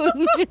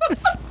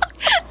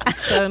 I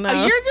don't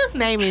know. You're just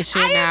naming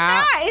shit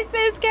now. I am not. It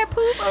says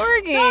Scappoose,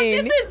 Oregon.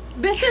 No,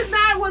 this is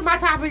not what my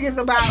topic is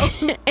about.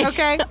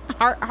 Okay?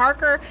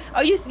 Harker.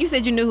 Oh, you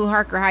said you knew who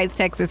Harker Heights,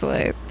 Texas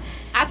was.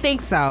 I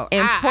think so.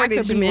 And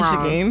Portage,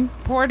 Michigan.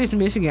 Portage,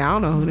 Michigan. I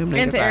don't know who them niggas are.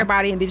 And to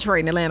everybody in Detroit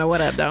and Atlanta,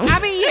 what up, though?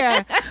 I mean,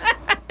 yeah.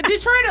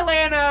 Detroit,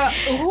 Atlanta,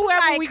 whoever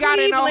like we got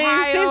Cleveland, in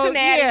Ohio,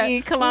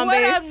 Cincinnati, Columbus.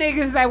 What up,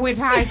 niggas that went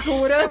to high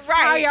school with us?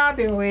 Right. How y'all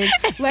doing?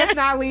 Let's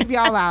not leave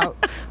y'all out.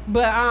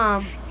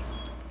 But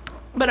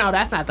no,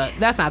 that's not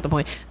the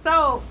point.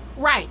 So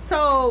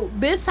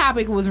this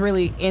topic was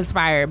really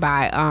inspired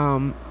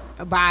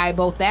by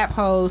both that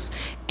post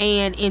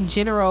and in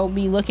general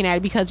me looking at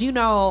it, because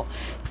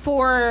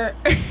for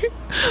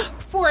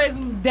as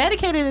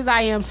dedicated as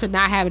I am to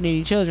not having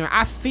any children,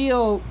 I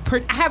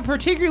have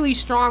particularly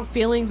strong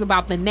feelings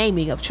about the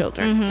naming of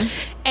children.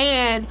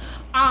 And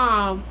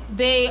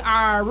they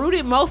are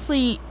rooted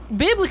mostly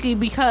biblically,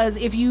 because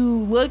if you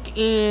look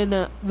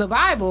in the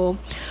Bible,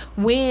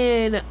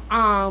 when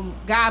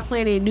God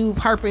planted new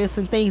purpose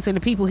and things in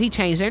the people, he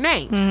changed their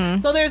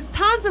names. So there's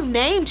tons of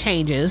name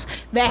changes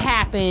that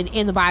happen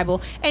in the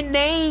Bible, and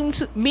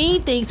names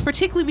mean things,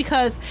 particularly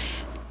because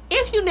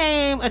if you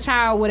name a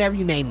child whatever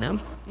you name them,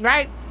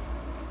 right,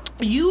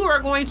 you are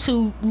going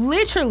to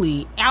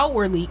literally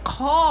outwardly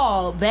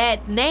call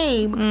that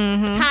name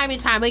time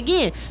and time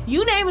again.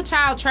 You name a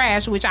child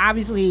Trash, which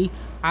obviously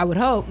I would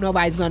hope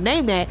nobody's going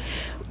to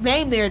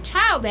name their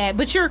child that,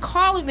 but you're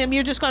calling them,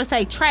 you're just going to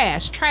say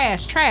Trash,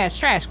 Trash, Trash,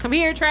 Trash. Come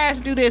here, Trash,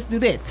 do this, do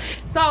this.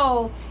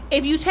 So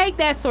if you take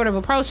that sort of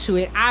approach to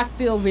it, I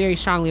feel very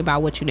strongly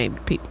about what you name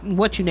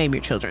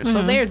your children.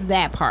 So there's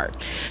that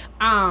part.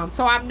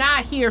 So I'm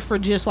not here for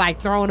just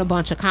like throwing a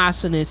bunch of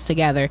consonants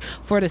together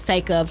for the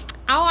sake of,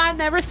 oh, I've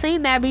never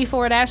seen that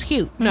before, that's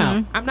cute.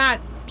 No, I'm not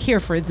here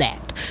for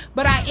that.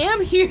 But I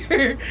am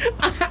here.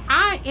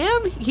 I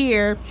am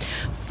here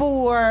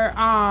for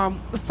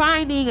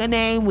finding a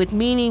name with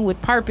meaning,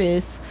 with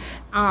purpose,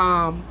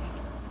 and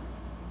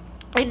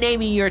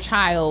naming your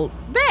child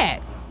that.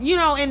 You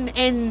know,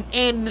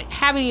 and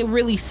having it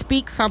really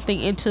speak something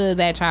into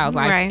that child's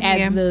life, right,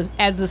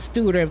 as the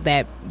steward of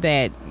that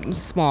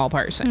small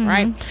person,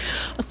 right?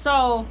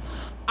 So,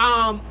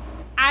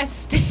 I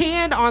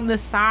stand on the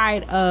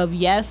side of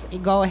yes,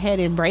 go ahead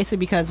and embrace it,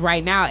 because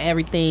right now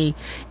everything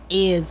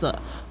is,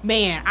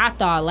 man, I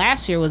thought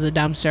last year was a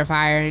dumpster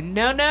fire.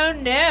 No,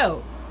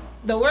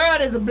 the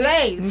world is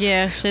ablaze.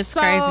 Yeah, shit's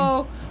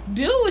crazy.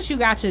 Do what you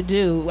got to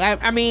do.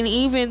 I mean,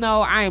 even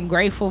though I am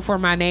grateful for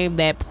my name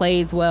that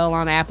plays well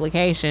on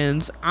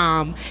applications,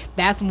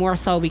 that's more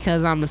so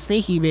because I'm a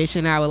sneaky bitch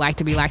and I would like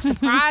to be like,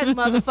 surprise,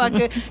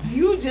 motherfucker,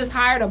 you just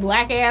hired a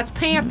black ass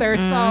Panther,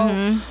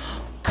 so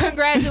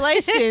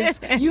congratulations,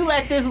 you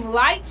let this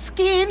light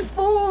skin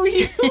fool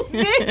you,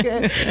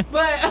 nigga.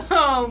 But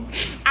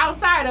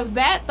outside of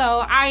that,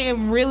 though, I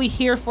am really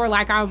here for,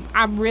 like,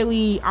 I'm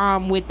really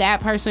with that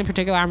person in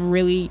particular. I'm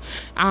really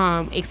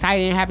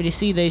excited and happy to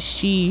see that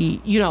she,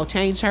 you know,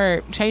 changed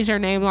her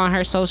name on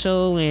her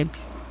social, and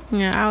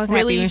yeah, I was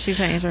really happy when she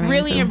changed her name.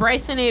 Really too.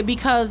 Embracing it,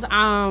 because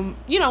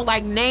you know,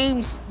 like,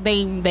 names,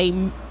 they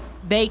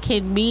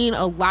can mean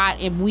a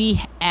lot, and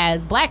we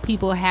as black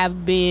people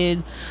have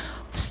been.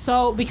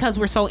 So, because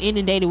we're so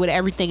inundated with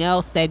everything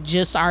else that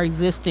just our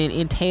existence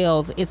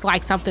entails, it's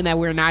like something that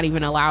we're not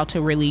even allowed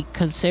to really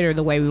consider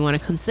the way we want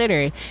to consider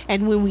it.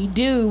 And when we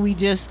do, we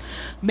just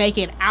make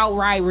it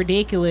outright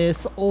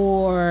ridiculous.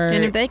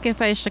 And if they can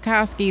say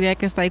Tchaikovsky, they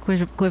can say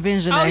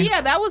Quivinjane. Oh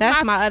yeah,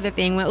 that's my other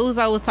thing. When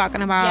Uzo was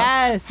talking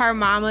about her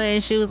mama,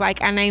 and she was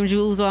like, I named you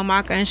Uzo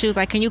Amaka, and she was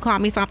like, can you call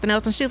me something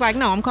else? And she's like,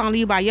 no, I'm calling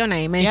you by your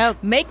name.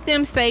 And make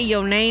them say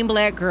your name,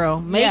 black girl.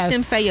 Make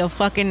them say your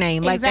fucking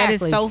name. Like, that is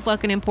so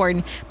fucking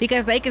important.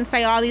 Because they can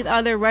say all these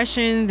other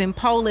Russians and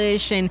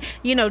Polish and,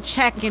 you know,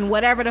 Czech and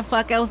whatever the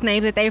fuck else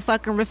names that they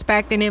fucking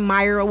respect and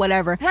admire or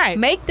whatever. Right.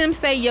 Make them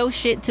say your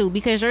shit too,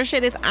 because your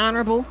shit is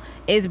honorable,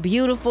 it's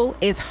beautiful,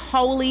 it's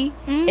holy,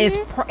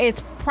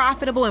 it's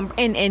profitable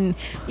and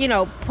you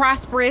know,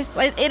 prosperous.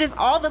 It is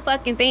all the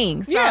fucking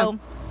things. So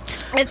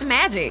it's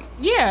magic.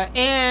 Yeah,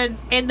 and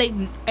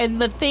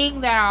the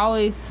thing that I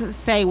always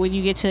say when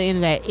you get to the end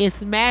of that,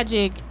 it's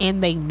magic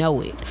and they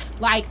know it.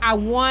 Like, I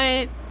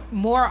want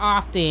more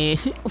often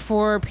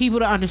for people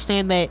to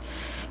understand that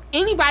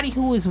anybody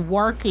who is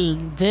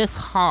working this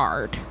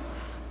hard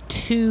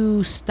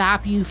to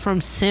stop you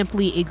from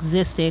simply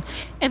existing,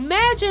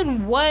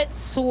 imagine what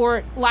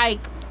sort, like,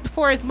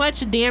 for as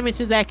much damage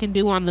as that can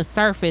do on the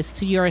surface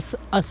to your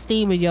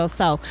esteem of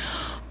yourself.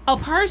 A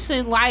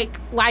person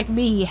like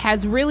me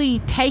has really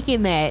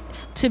taken that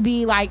to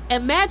be like,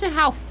 imagine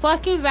how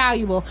fucking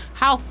valuable,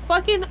 how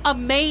fucking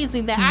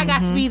amazing that I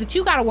got to be, that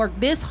you got to work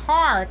this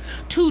hard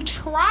to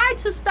try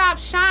to stop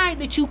shine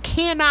that you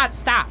cannot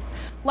stop.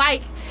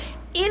 Like,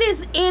 it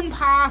is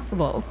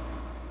impossible.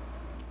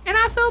 And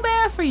I feel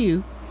bad for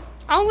you.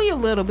 Only a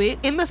little bit.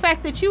 In the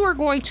fact that you are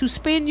going to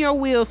spin your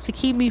wheels to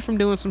keep me from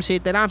doing some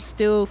shit that I'm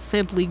still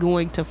simply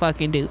going to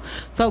fucking do.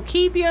 So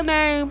keep your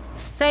name,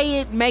 say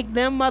it, make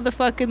them those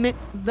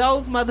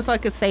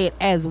motherfuckers say it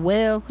as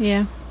well.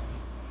 Yeah.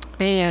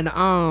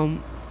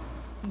 And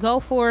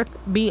go forth,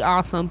 be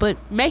awesome, but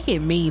make it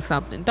mean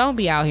something. Don't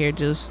be out here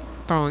just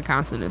throwing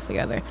consonants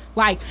together.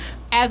 Like,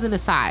 as an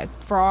aside,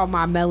 for all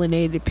my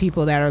melanated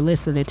people that are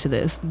listening to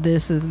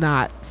this is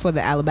not for the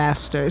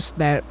alabasters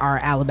that are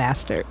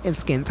alabaster in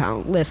skin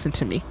tone. Listen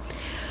to me.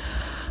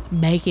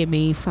 Make it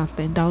mean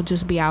something. Don't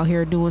just be out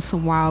here doing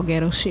some wild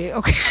ghetto shit,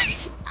 okay?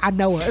 I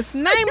know us.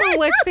 Name them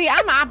what. See,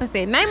 I'm the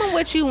opposite. Name them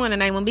what you want to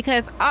name them,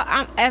 because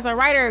I'm, as a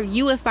writer,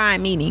 you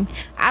assign meaning.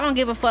 I don't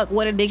give a fuck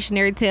what a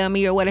dictionary tell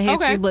me or what a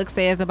history book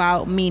says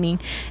about meaning.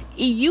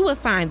 You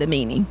assign the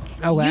meaning.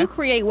 Okay. You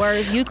create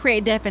words. You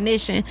create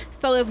definition.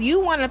 So if you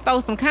want to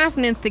throw some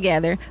consonants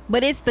together,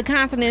 but it's the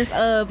consonants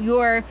of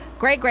your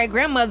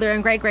great-great-grandmother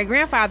and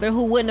great-great-grandfather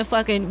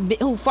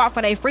who fought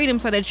for their freedom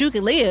so that you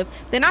could live,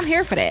 then I'm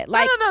here for that.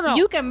 Like, no.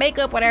 You can make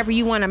up whatever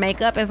you want to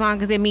make up as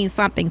long as it means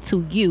something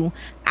to you.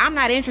 I'm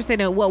not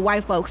interested in what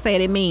white folks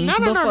said it means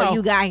before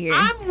you got here.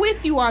 I'm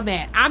with you on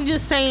that. I'm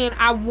just saying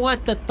I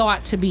want the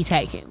thought to be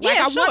taken. Like,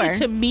 I want it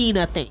to mean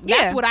a thing.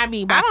 That's what I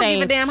mean by saying. I don't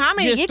give a damn how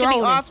many. It could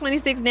be all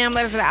 26 damn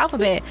letters of the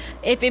alphabet.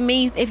 If it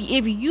means, if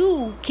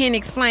you can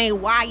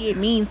explain why it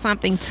means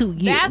something to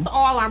you. That's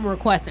all I'm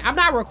requesting. I'm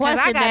not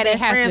requesting that it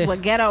has friends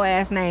with ghetto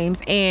ass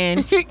names, and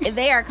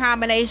they are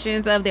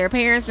combinations of their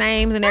parents'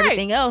 names and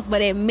everything else,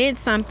 but it meant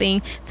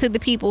something to the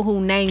people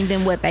who named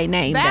them what they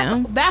named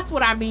them. That's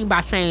what I mean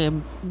by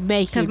saying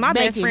make it. Because my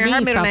best friend,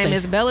 her middle name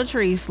is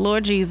Bellatrix,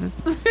 Lord Jesus.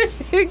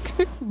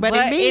 but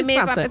it means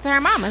something to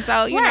her mama.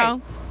 So you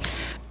know.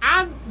 I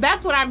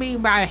That's what I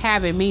mean by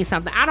having mean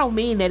something. I don't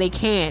mean that it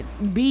can't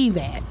be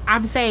that.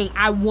 I'm saying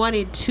I want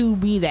it to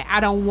be that. I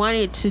don't want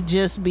it to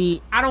just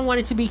be. I don't want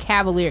it to be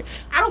cavalier.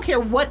 I don't care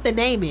what the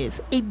name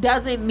is. It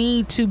doesn't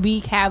need to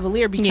be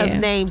cavalier because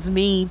names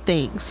mean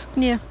things.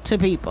 Yeah. To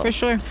people. For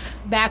sure.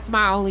 That's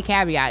my only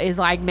caveat. Is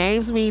like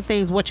names mean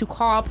things. What you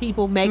call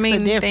people makes a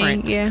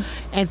difference. Yeah.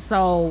 And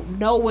so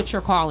know what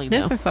you're calling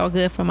them. This is so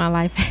good for my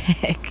life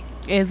hack.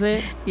 Is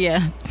it?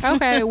 Yes.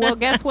 Okay, well,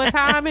 guess what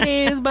time it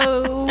is,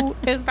 boo?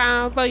 It's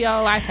time for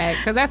your life hack,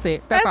 because that's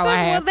it. That's all I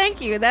have. Well,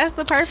 thank you. That's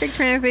the perfect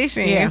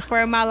transition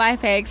for my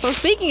life hack. So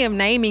speaking of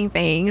naming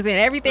things and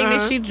everything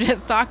that she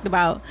just talked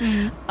about,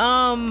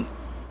 I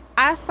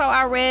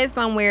read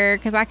somewhere,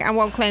 because I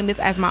won't claim this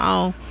as my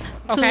own,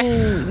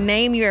 to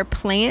name your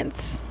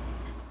plants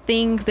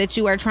things that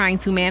you are trying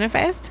to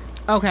manifest.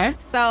 Okay.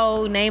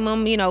 So name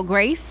them,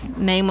 grace,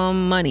 name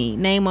them money,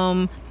 name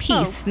them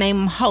peace, name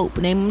them hope,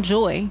 name them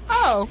joy.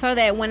 Oh. So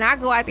that when I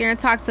go out there and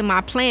talk to my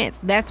plants,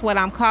 that's what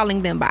I'm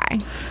calling them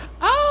by.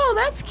 Oh,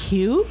 that's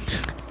cute.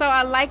 So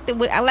I like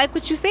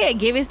what you said.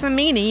 Give it some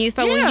meaning.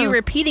 So when you're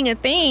repeating a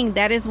thing,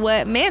 that is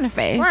what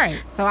manifests.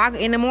 Right. So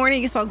in the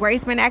morning, so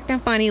Grace been acting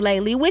funny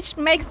lately, which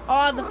makes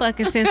all the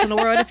fucking sense in the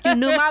world if you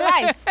knew my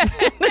life.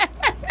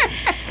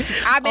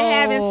 I've been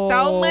having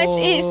so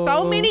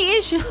many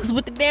issues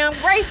with the damn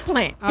Grace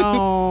plant.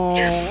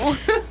 Oh.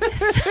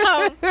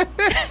 So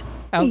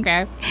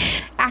okay.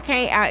 I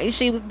can't.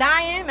 She was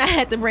dying. I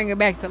had to bring her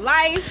back to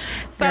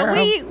life. So Girl.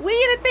 we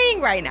in a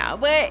thing right now,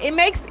 but it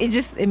makes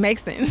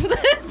sense.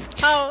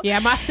 So, yeah,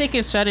 my sick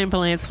and shut-in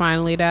plants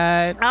finally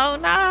died. Oh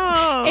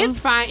no, it's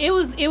fine. It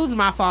was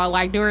my fault.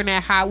 Like during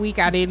that hot week,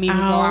 I didn't even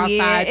go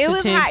outside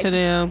to tend to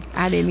them.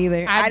 I didn't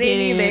either. I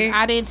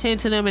didn't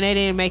tend to them, and they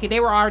didn't make it. They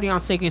were already on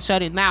sick and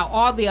shut-in. Now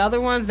all the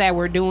other ones that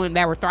were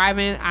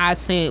thriving, I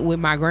sent with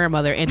my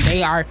grandmother, and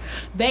they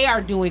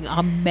are doing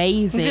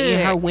amazing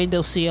in her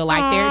windowsill.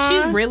 Like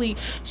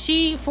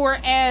she's for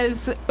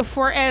as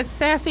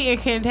sassy and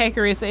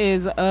cantankerous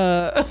as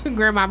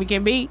grandmommy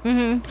can be.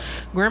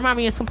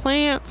 Grandmommy and some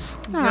plants.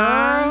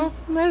 Girl,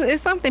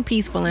 it's something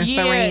peaceful and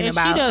serene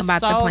about the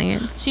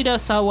plants. She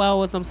does so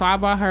well with them. So I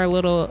bought her a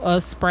little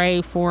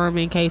spray for them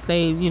in case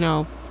they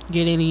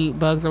get any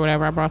bugs or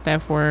whatever. I brought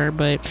that for her,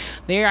 but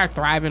they are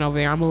thriving over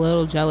there. I'm a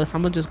little jealous.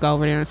 I'm gonna just go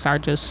over there and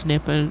start just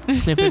snipping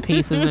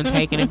pieces and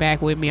taking it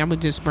back with me. I'm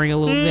gonna just bring a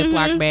little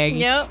Ziploc bag.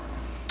 Yep.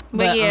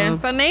 But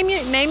so name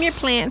your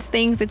plants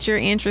things that you're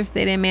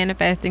interested in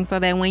manifesting, so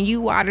that when you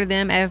water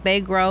them as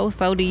they grow,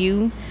 so do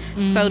you.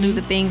 So do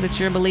the things that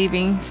you're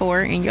believing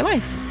for in your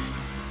life.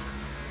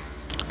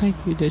 Thank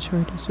you,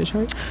 Detroit.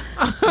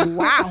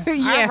 Wow.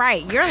 Yeah. All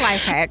right, your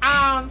life hack.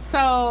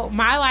 So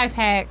my life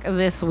hack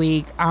this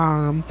week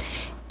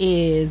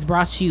is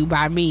brought to you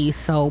by me,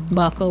 so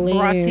buckle in.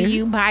 Brought to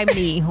you by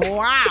me.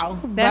 Wow.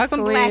 That's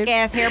some black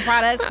ass hair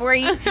product for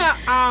you.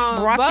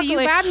 Brought to you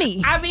by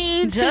me. I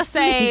mean to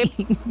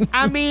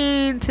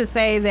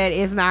say that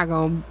it's not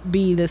gonna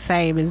be the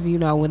same as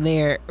when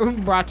they're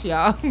brought to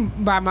y'all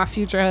by my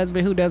future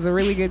husband, who does a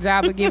really good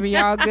job of giving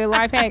y'all good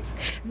life hacks.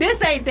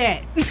 This ain't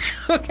that.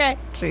 Okay.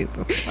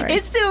 Jesus Christ.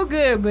 It's still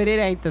good, but it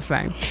ain't the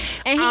same.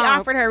 And he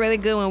offered her really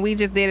good one. We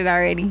just did it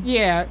already.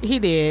 Yeah, he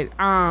did. So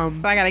I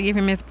gotta give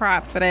him his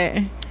props for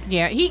that.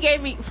 Yeah, he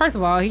gave me, first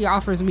of all, he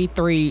offers me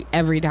 3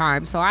 every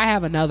time, so I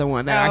have another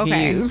one that I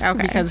can use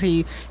because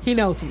he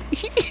knows me.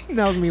 He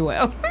knows me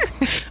well.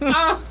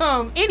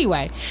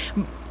 Anyway,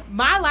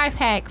 my life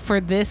hack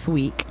for this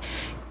week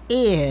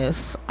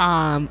is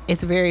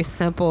it's very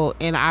simple,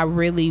 and I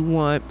really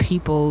want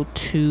people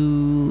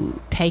to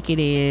take it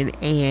in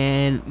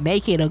and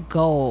make it a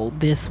goal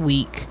this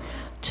week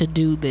to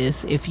do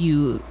this if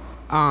you're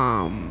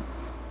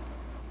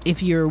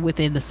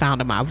within the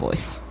sound of my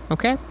voice.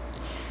 Okay?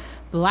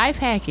 The life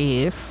hack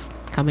is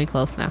coming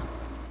close now.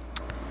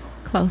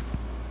 Close.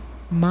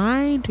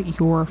 Mind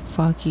your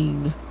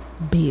fucking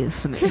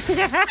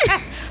business.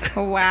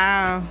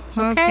 Wow.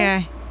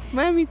 Okay.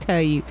 Let me tell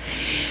you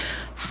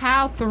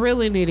how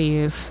thrilling it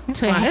is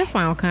that's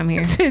why I'll come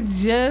here to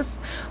just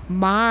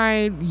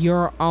mind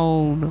your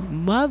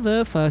own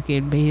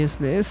motherfucking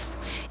business.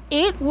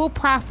 It will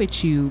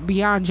profit you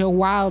beyond your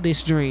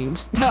wildest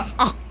dreams to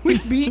only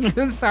be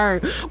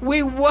concerned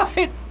with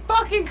what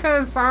fucking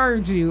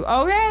concerns you.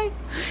 Okay,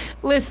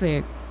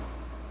 listen,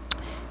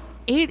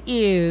 it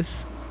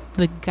is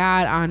the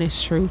God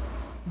honest truth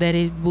that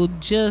it will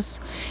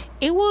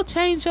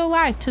change your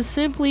life to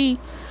simply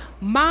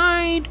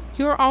mind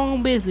your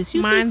own business.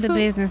 Mind the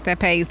business that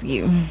pays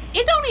you.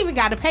 It don't even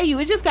got to pay you.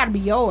 It just got to be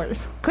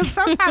yours, because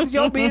sometimes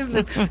your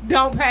business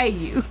don't pay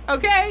you.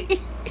 Okay.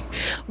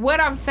 What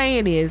I'm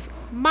saying is,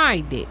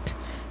 mind it,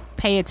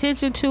 pay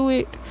attention to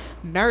it,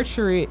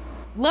 nurture it,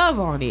 love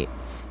on it,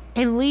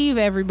 and leave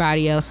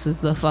everybody else's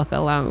the fuck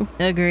alone.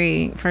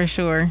 Agreed, for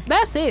sure.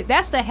 That's it.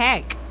 That's the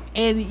hack.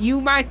 And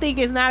you might think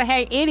it's not a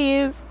hack. It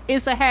is.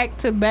 It's a hack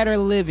to better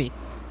living.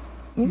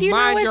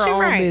 Mind your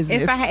own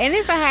business.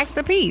 It's a hack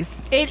to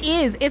peace. It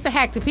is. It's a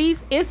hack to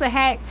peace. It's a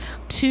hack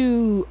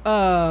to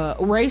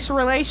race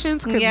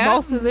relations, because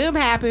most of them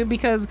happen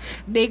because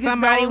niggas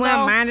somebody don't went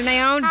know minding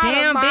their own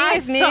damn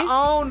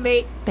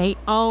business. They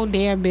own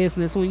damn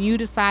business. When you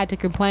decide to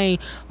complain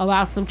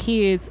about some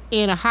kids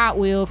in a Hot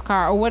Wheels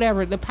car or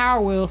whatever, the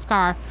Power Wheels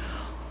car,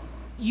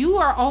 you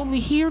are only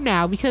here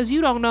now because you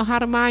don't know how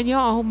to mind your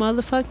own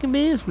motherfucking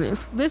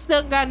business. This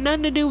doesn't got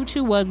nothing to do with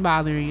you. Wasn't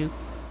bothering you.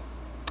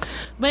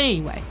 But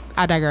anyway,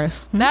 I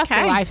digress. That's the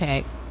life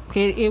hack.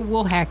 It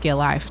will hack your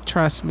life.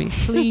 Trust me.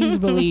 Please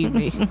believe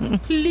me.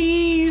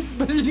 Please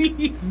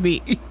believe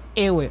me.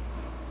 It will.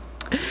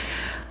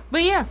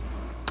 But yeah.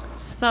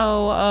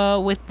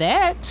 So with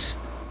that,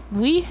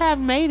 we have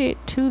made it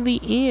to the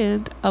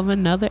end of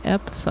another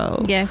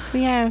episode. Yes,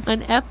 we have.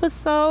 An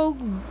episode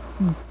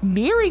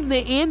nearing the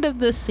end of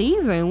the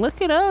season.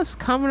 Look at us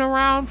coming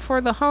around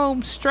for the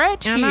home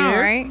stretch here. I know,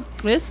 right?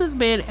 This has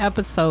been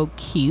episode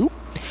Q.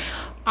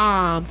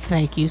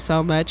 Thank you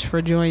so much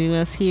for joining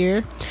us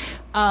here.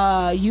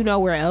 You know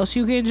where else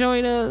you can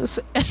join us?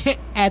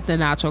 At the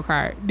Nacho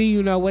Cart. Do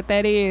you know what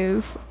that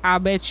is? I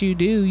bet you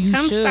do. You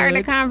come should. Start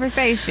a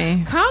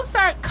conversation. Come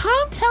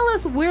tell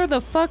us where the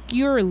fuck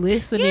you're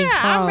listening from.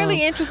 I'm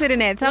really interested in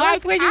that. Tell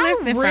us where you're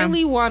listening from. I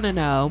really want to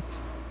know.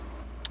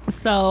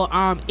 So,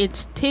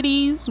 it's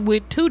Titties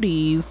with 2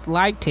 Ds,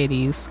 like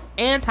titties,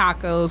 and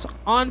tacos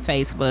on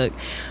Facebook.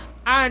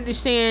 I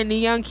understand the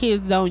young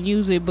kids don't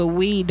use it, but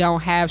we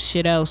don't have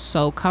shit else.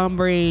 So come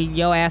bring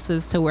your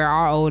asses to where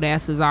our old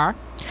asses are.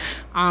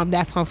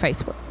 That's on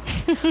Facebook.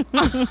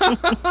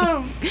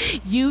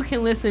 You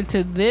can listen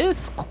to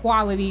this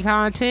quality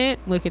content.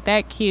 Look at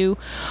that Q.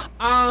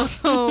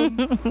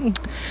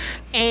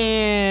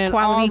 And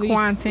quality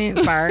content.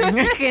 Sorry,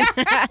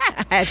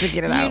 I had to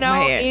get it out. You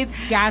know,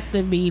 it's got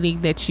the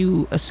meaning that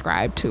you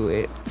ascribe to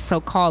it.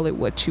 So call it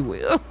what you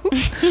will.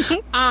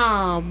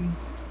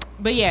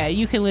 But yeah,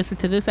 you can listen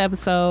to this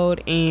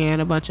episode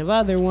and a bunch of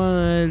other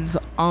ones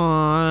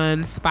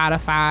on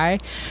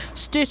Spotify,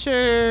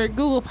 Stitcher,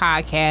 Google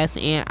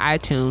Podcasts, and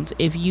iTunes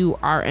if you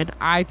are an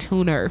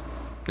iTuner.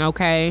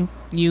 Okay?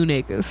 You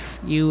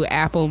niggas. You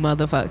Apple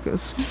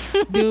motherfuckers.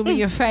 Do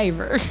me a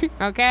favor.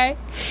 Okay?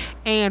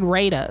 And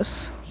rate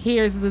us.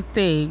 Here's the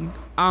thing.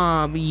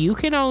 You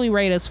can only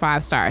rate us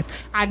 5 stars.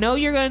 I know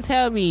you're going to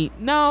tell me,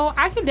 no,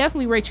 I can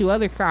definitely rate you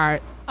other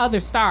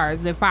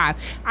stars than 5.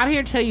 I'm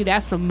here to tell you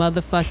that's a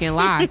motherfucking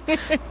lie.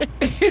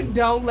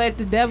 Don't let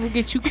the devil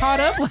get you caught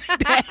up like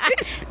that.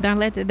 Don't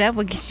let the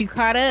devil get you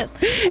caught up.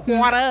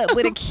 Water up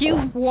with a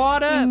Q.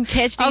 Water.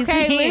 Catch these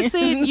hands.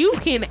 Listen, you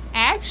can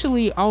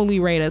actually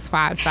only rate us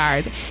 5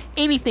 stars.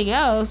 Anything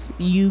else,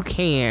 you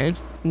can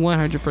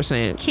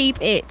 100%.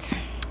 Keep it.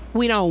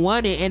 We don't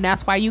want it, and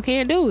that's why you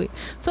can't do it.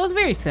 So it's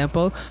very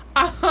simple.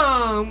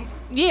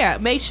 Yeah,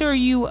 make sure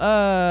you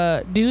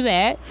do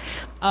that.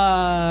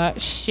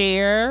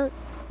 Share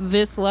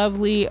this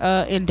lovely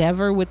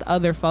endeavor with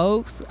other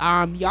folks.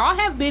 Y'all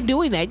have been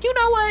doing that. You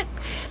know what?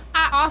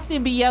 I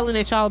often be yelling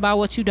at y'all about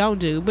what you don't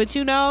do, but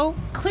you know,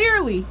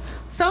 clearly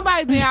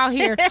somebody's been out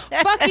here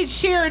fucking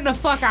sharing the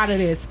fuck out of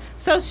this.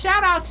 So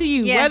shout out to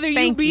you, whether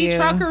you be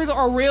truckers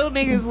or real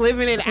niggas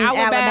living in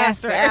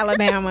Alabaster,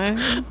 Alabama,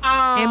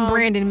 and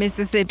Brandon,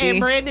 Mississippi.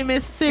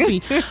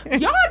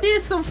 Y'all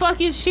did some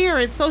fucking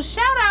sharing. So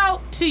shout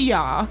out to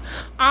y'all.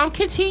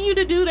 Continue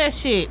to do that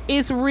shit.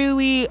 It's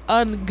really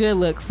a good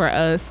look for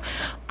us.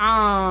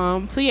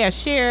 So yeah,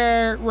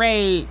 share,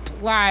 rate,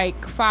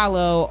 like,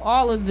 follow,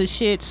 all of the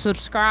shit.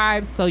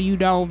 Subscribe so you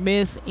don't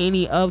miss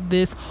any of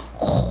this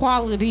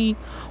quality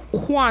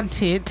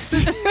content.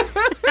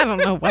 I don't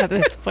know why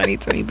that's funny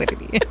to me, but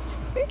it is.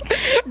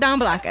 Don't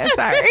block us.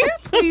 Sorry.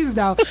 Please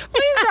don't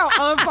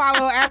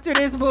unfollow after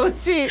this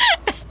bullshit.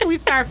 We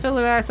start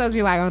feeling ourselves.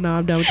 You're like, oh no,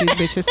 I'm done with these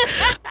bitches.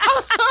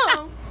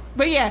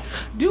 But yeah,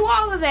 do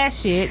all of that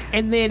shit,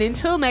 and then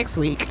until next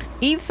week,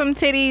 eat some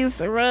titties,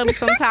 rub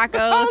some tacos.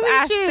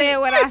 I said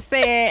what I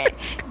said.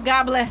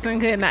 God bless and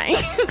good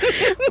night.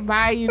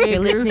 Bye, you niggas. You're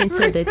listening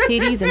to the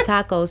Titties and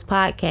Tacos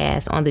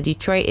podcast on the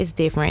Detroit is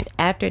Different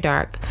After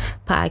Dark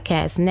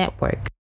Podcast Network.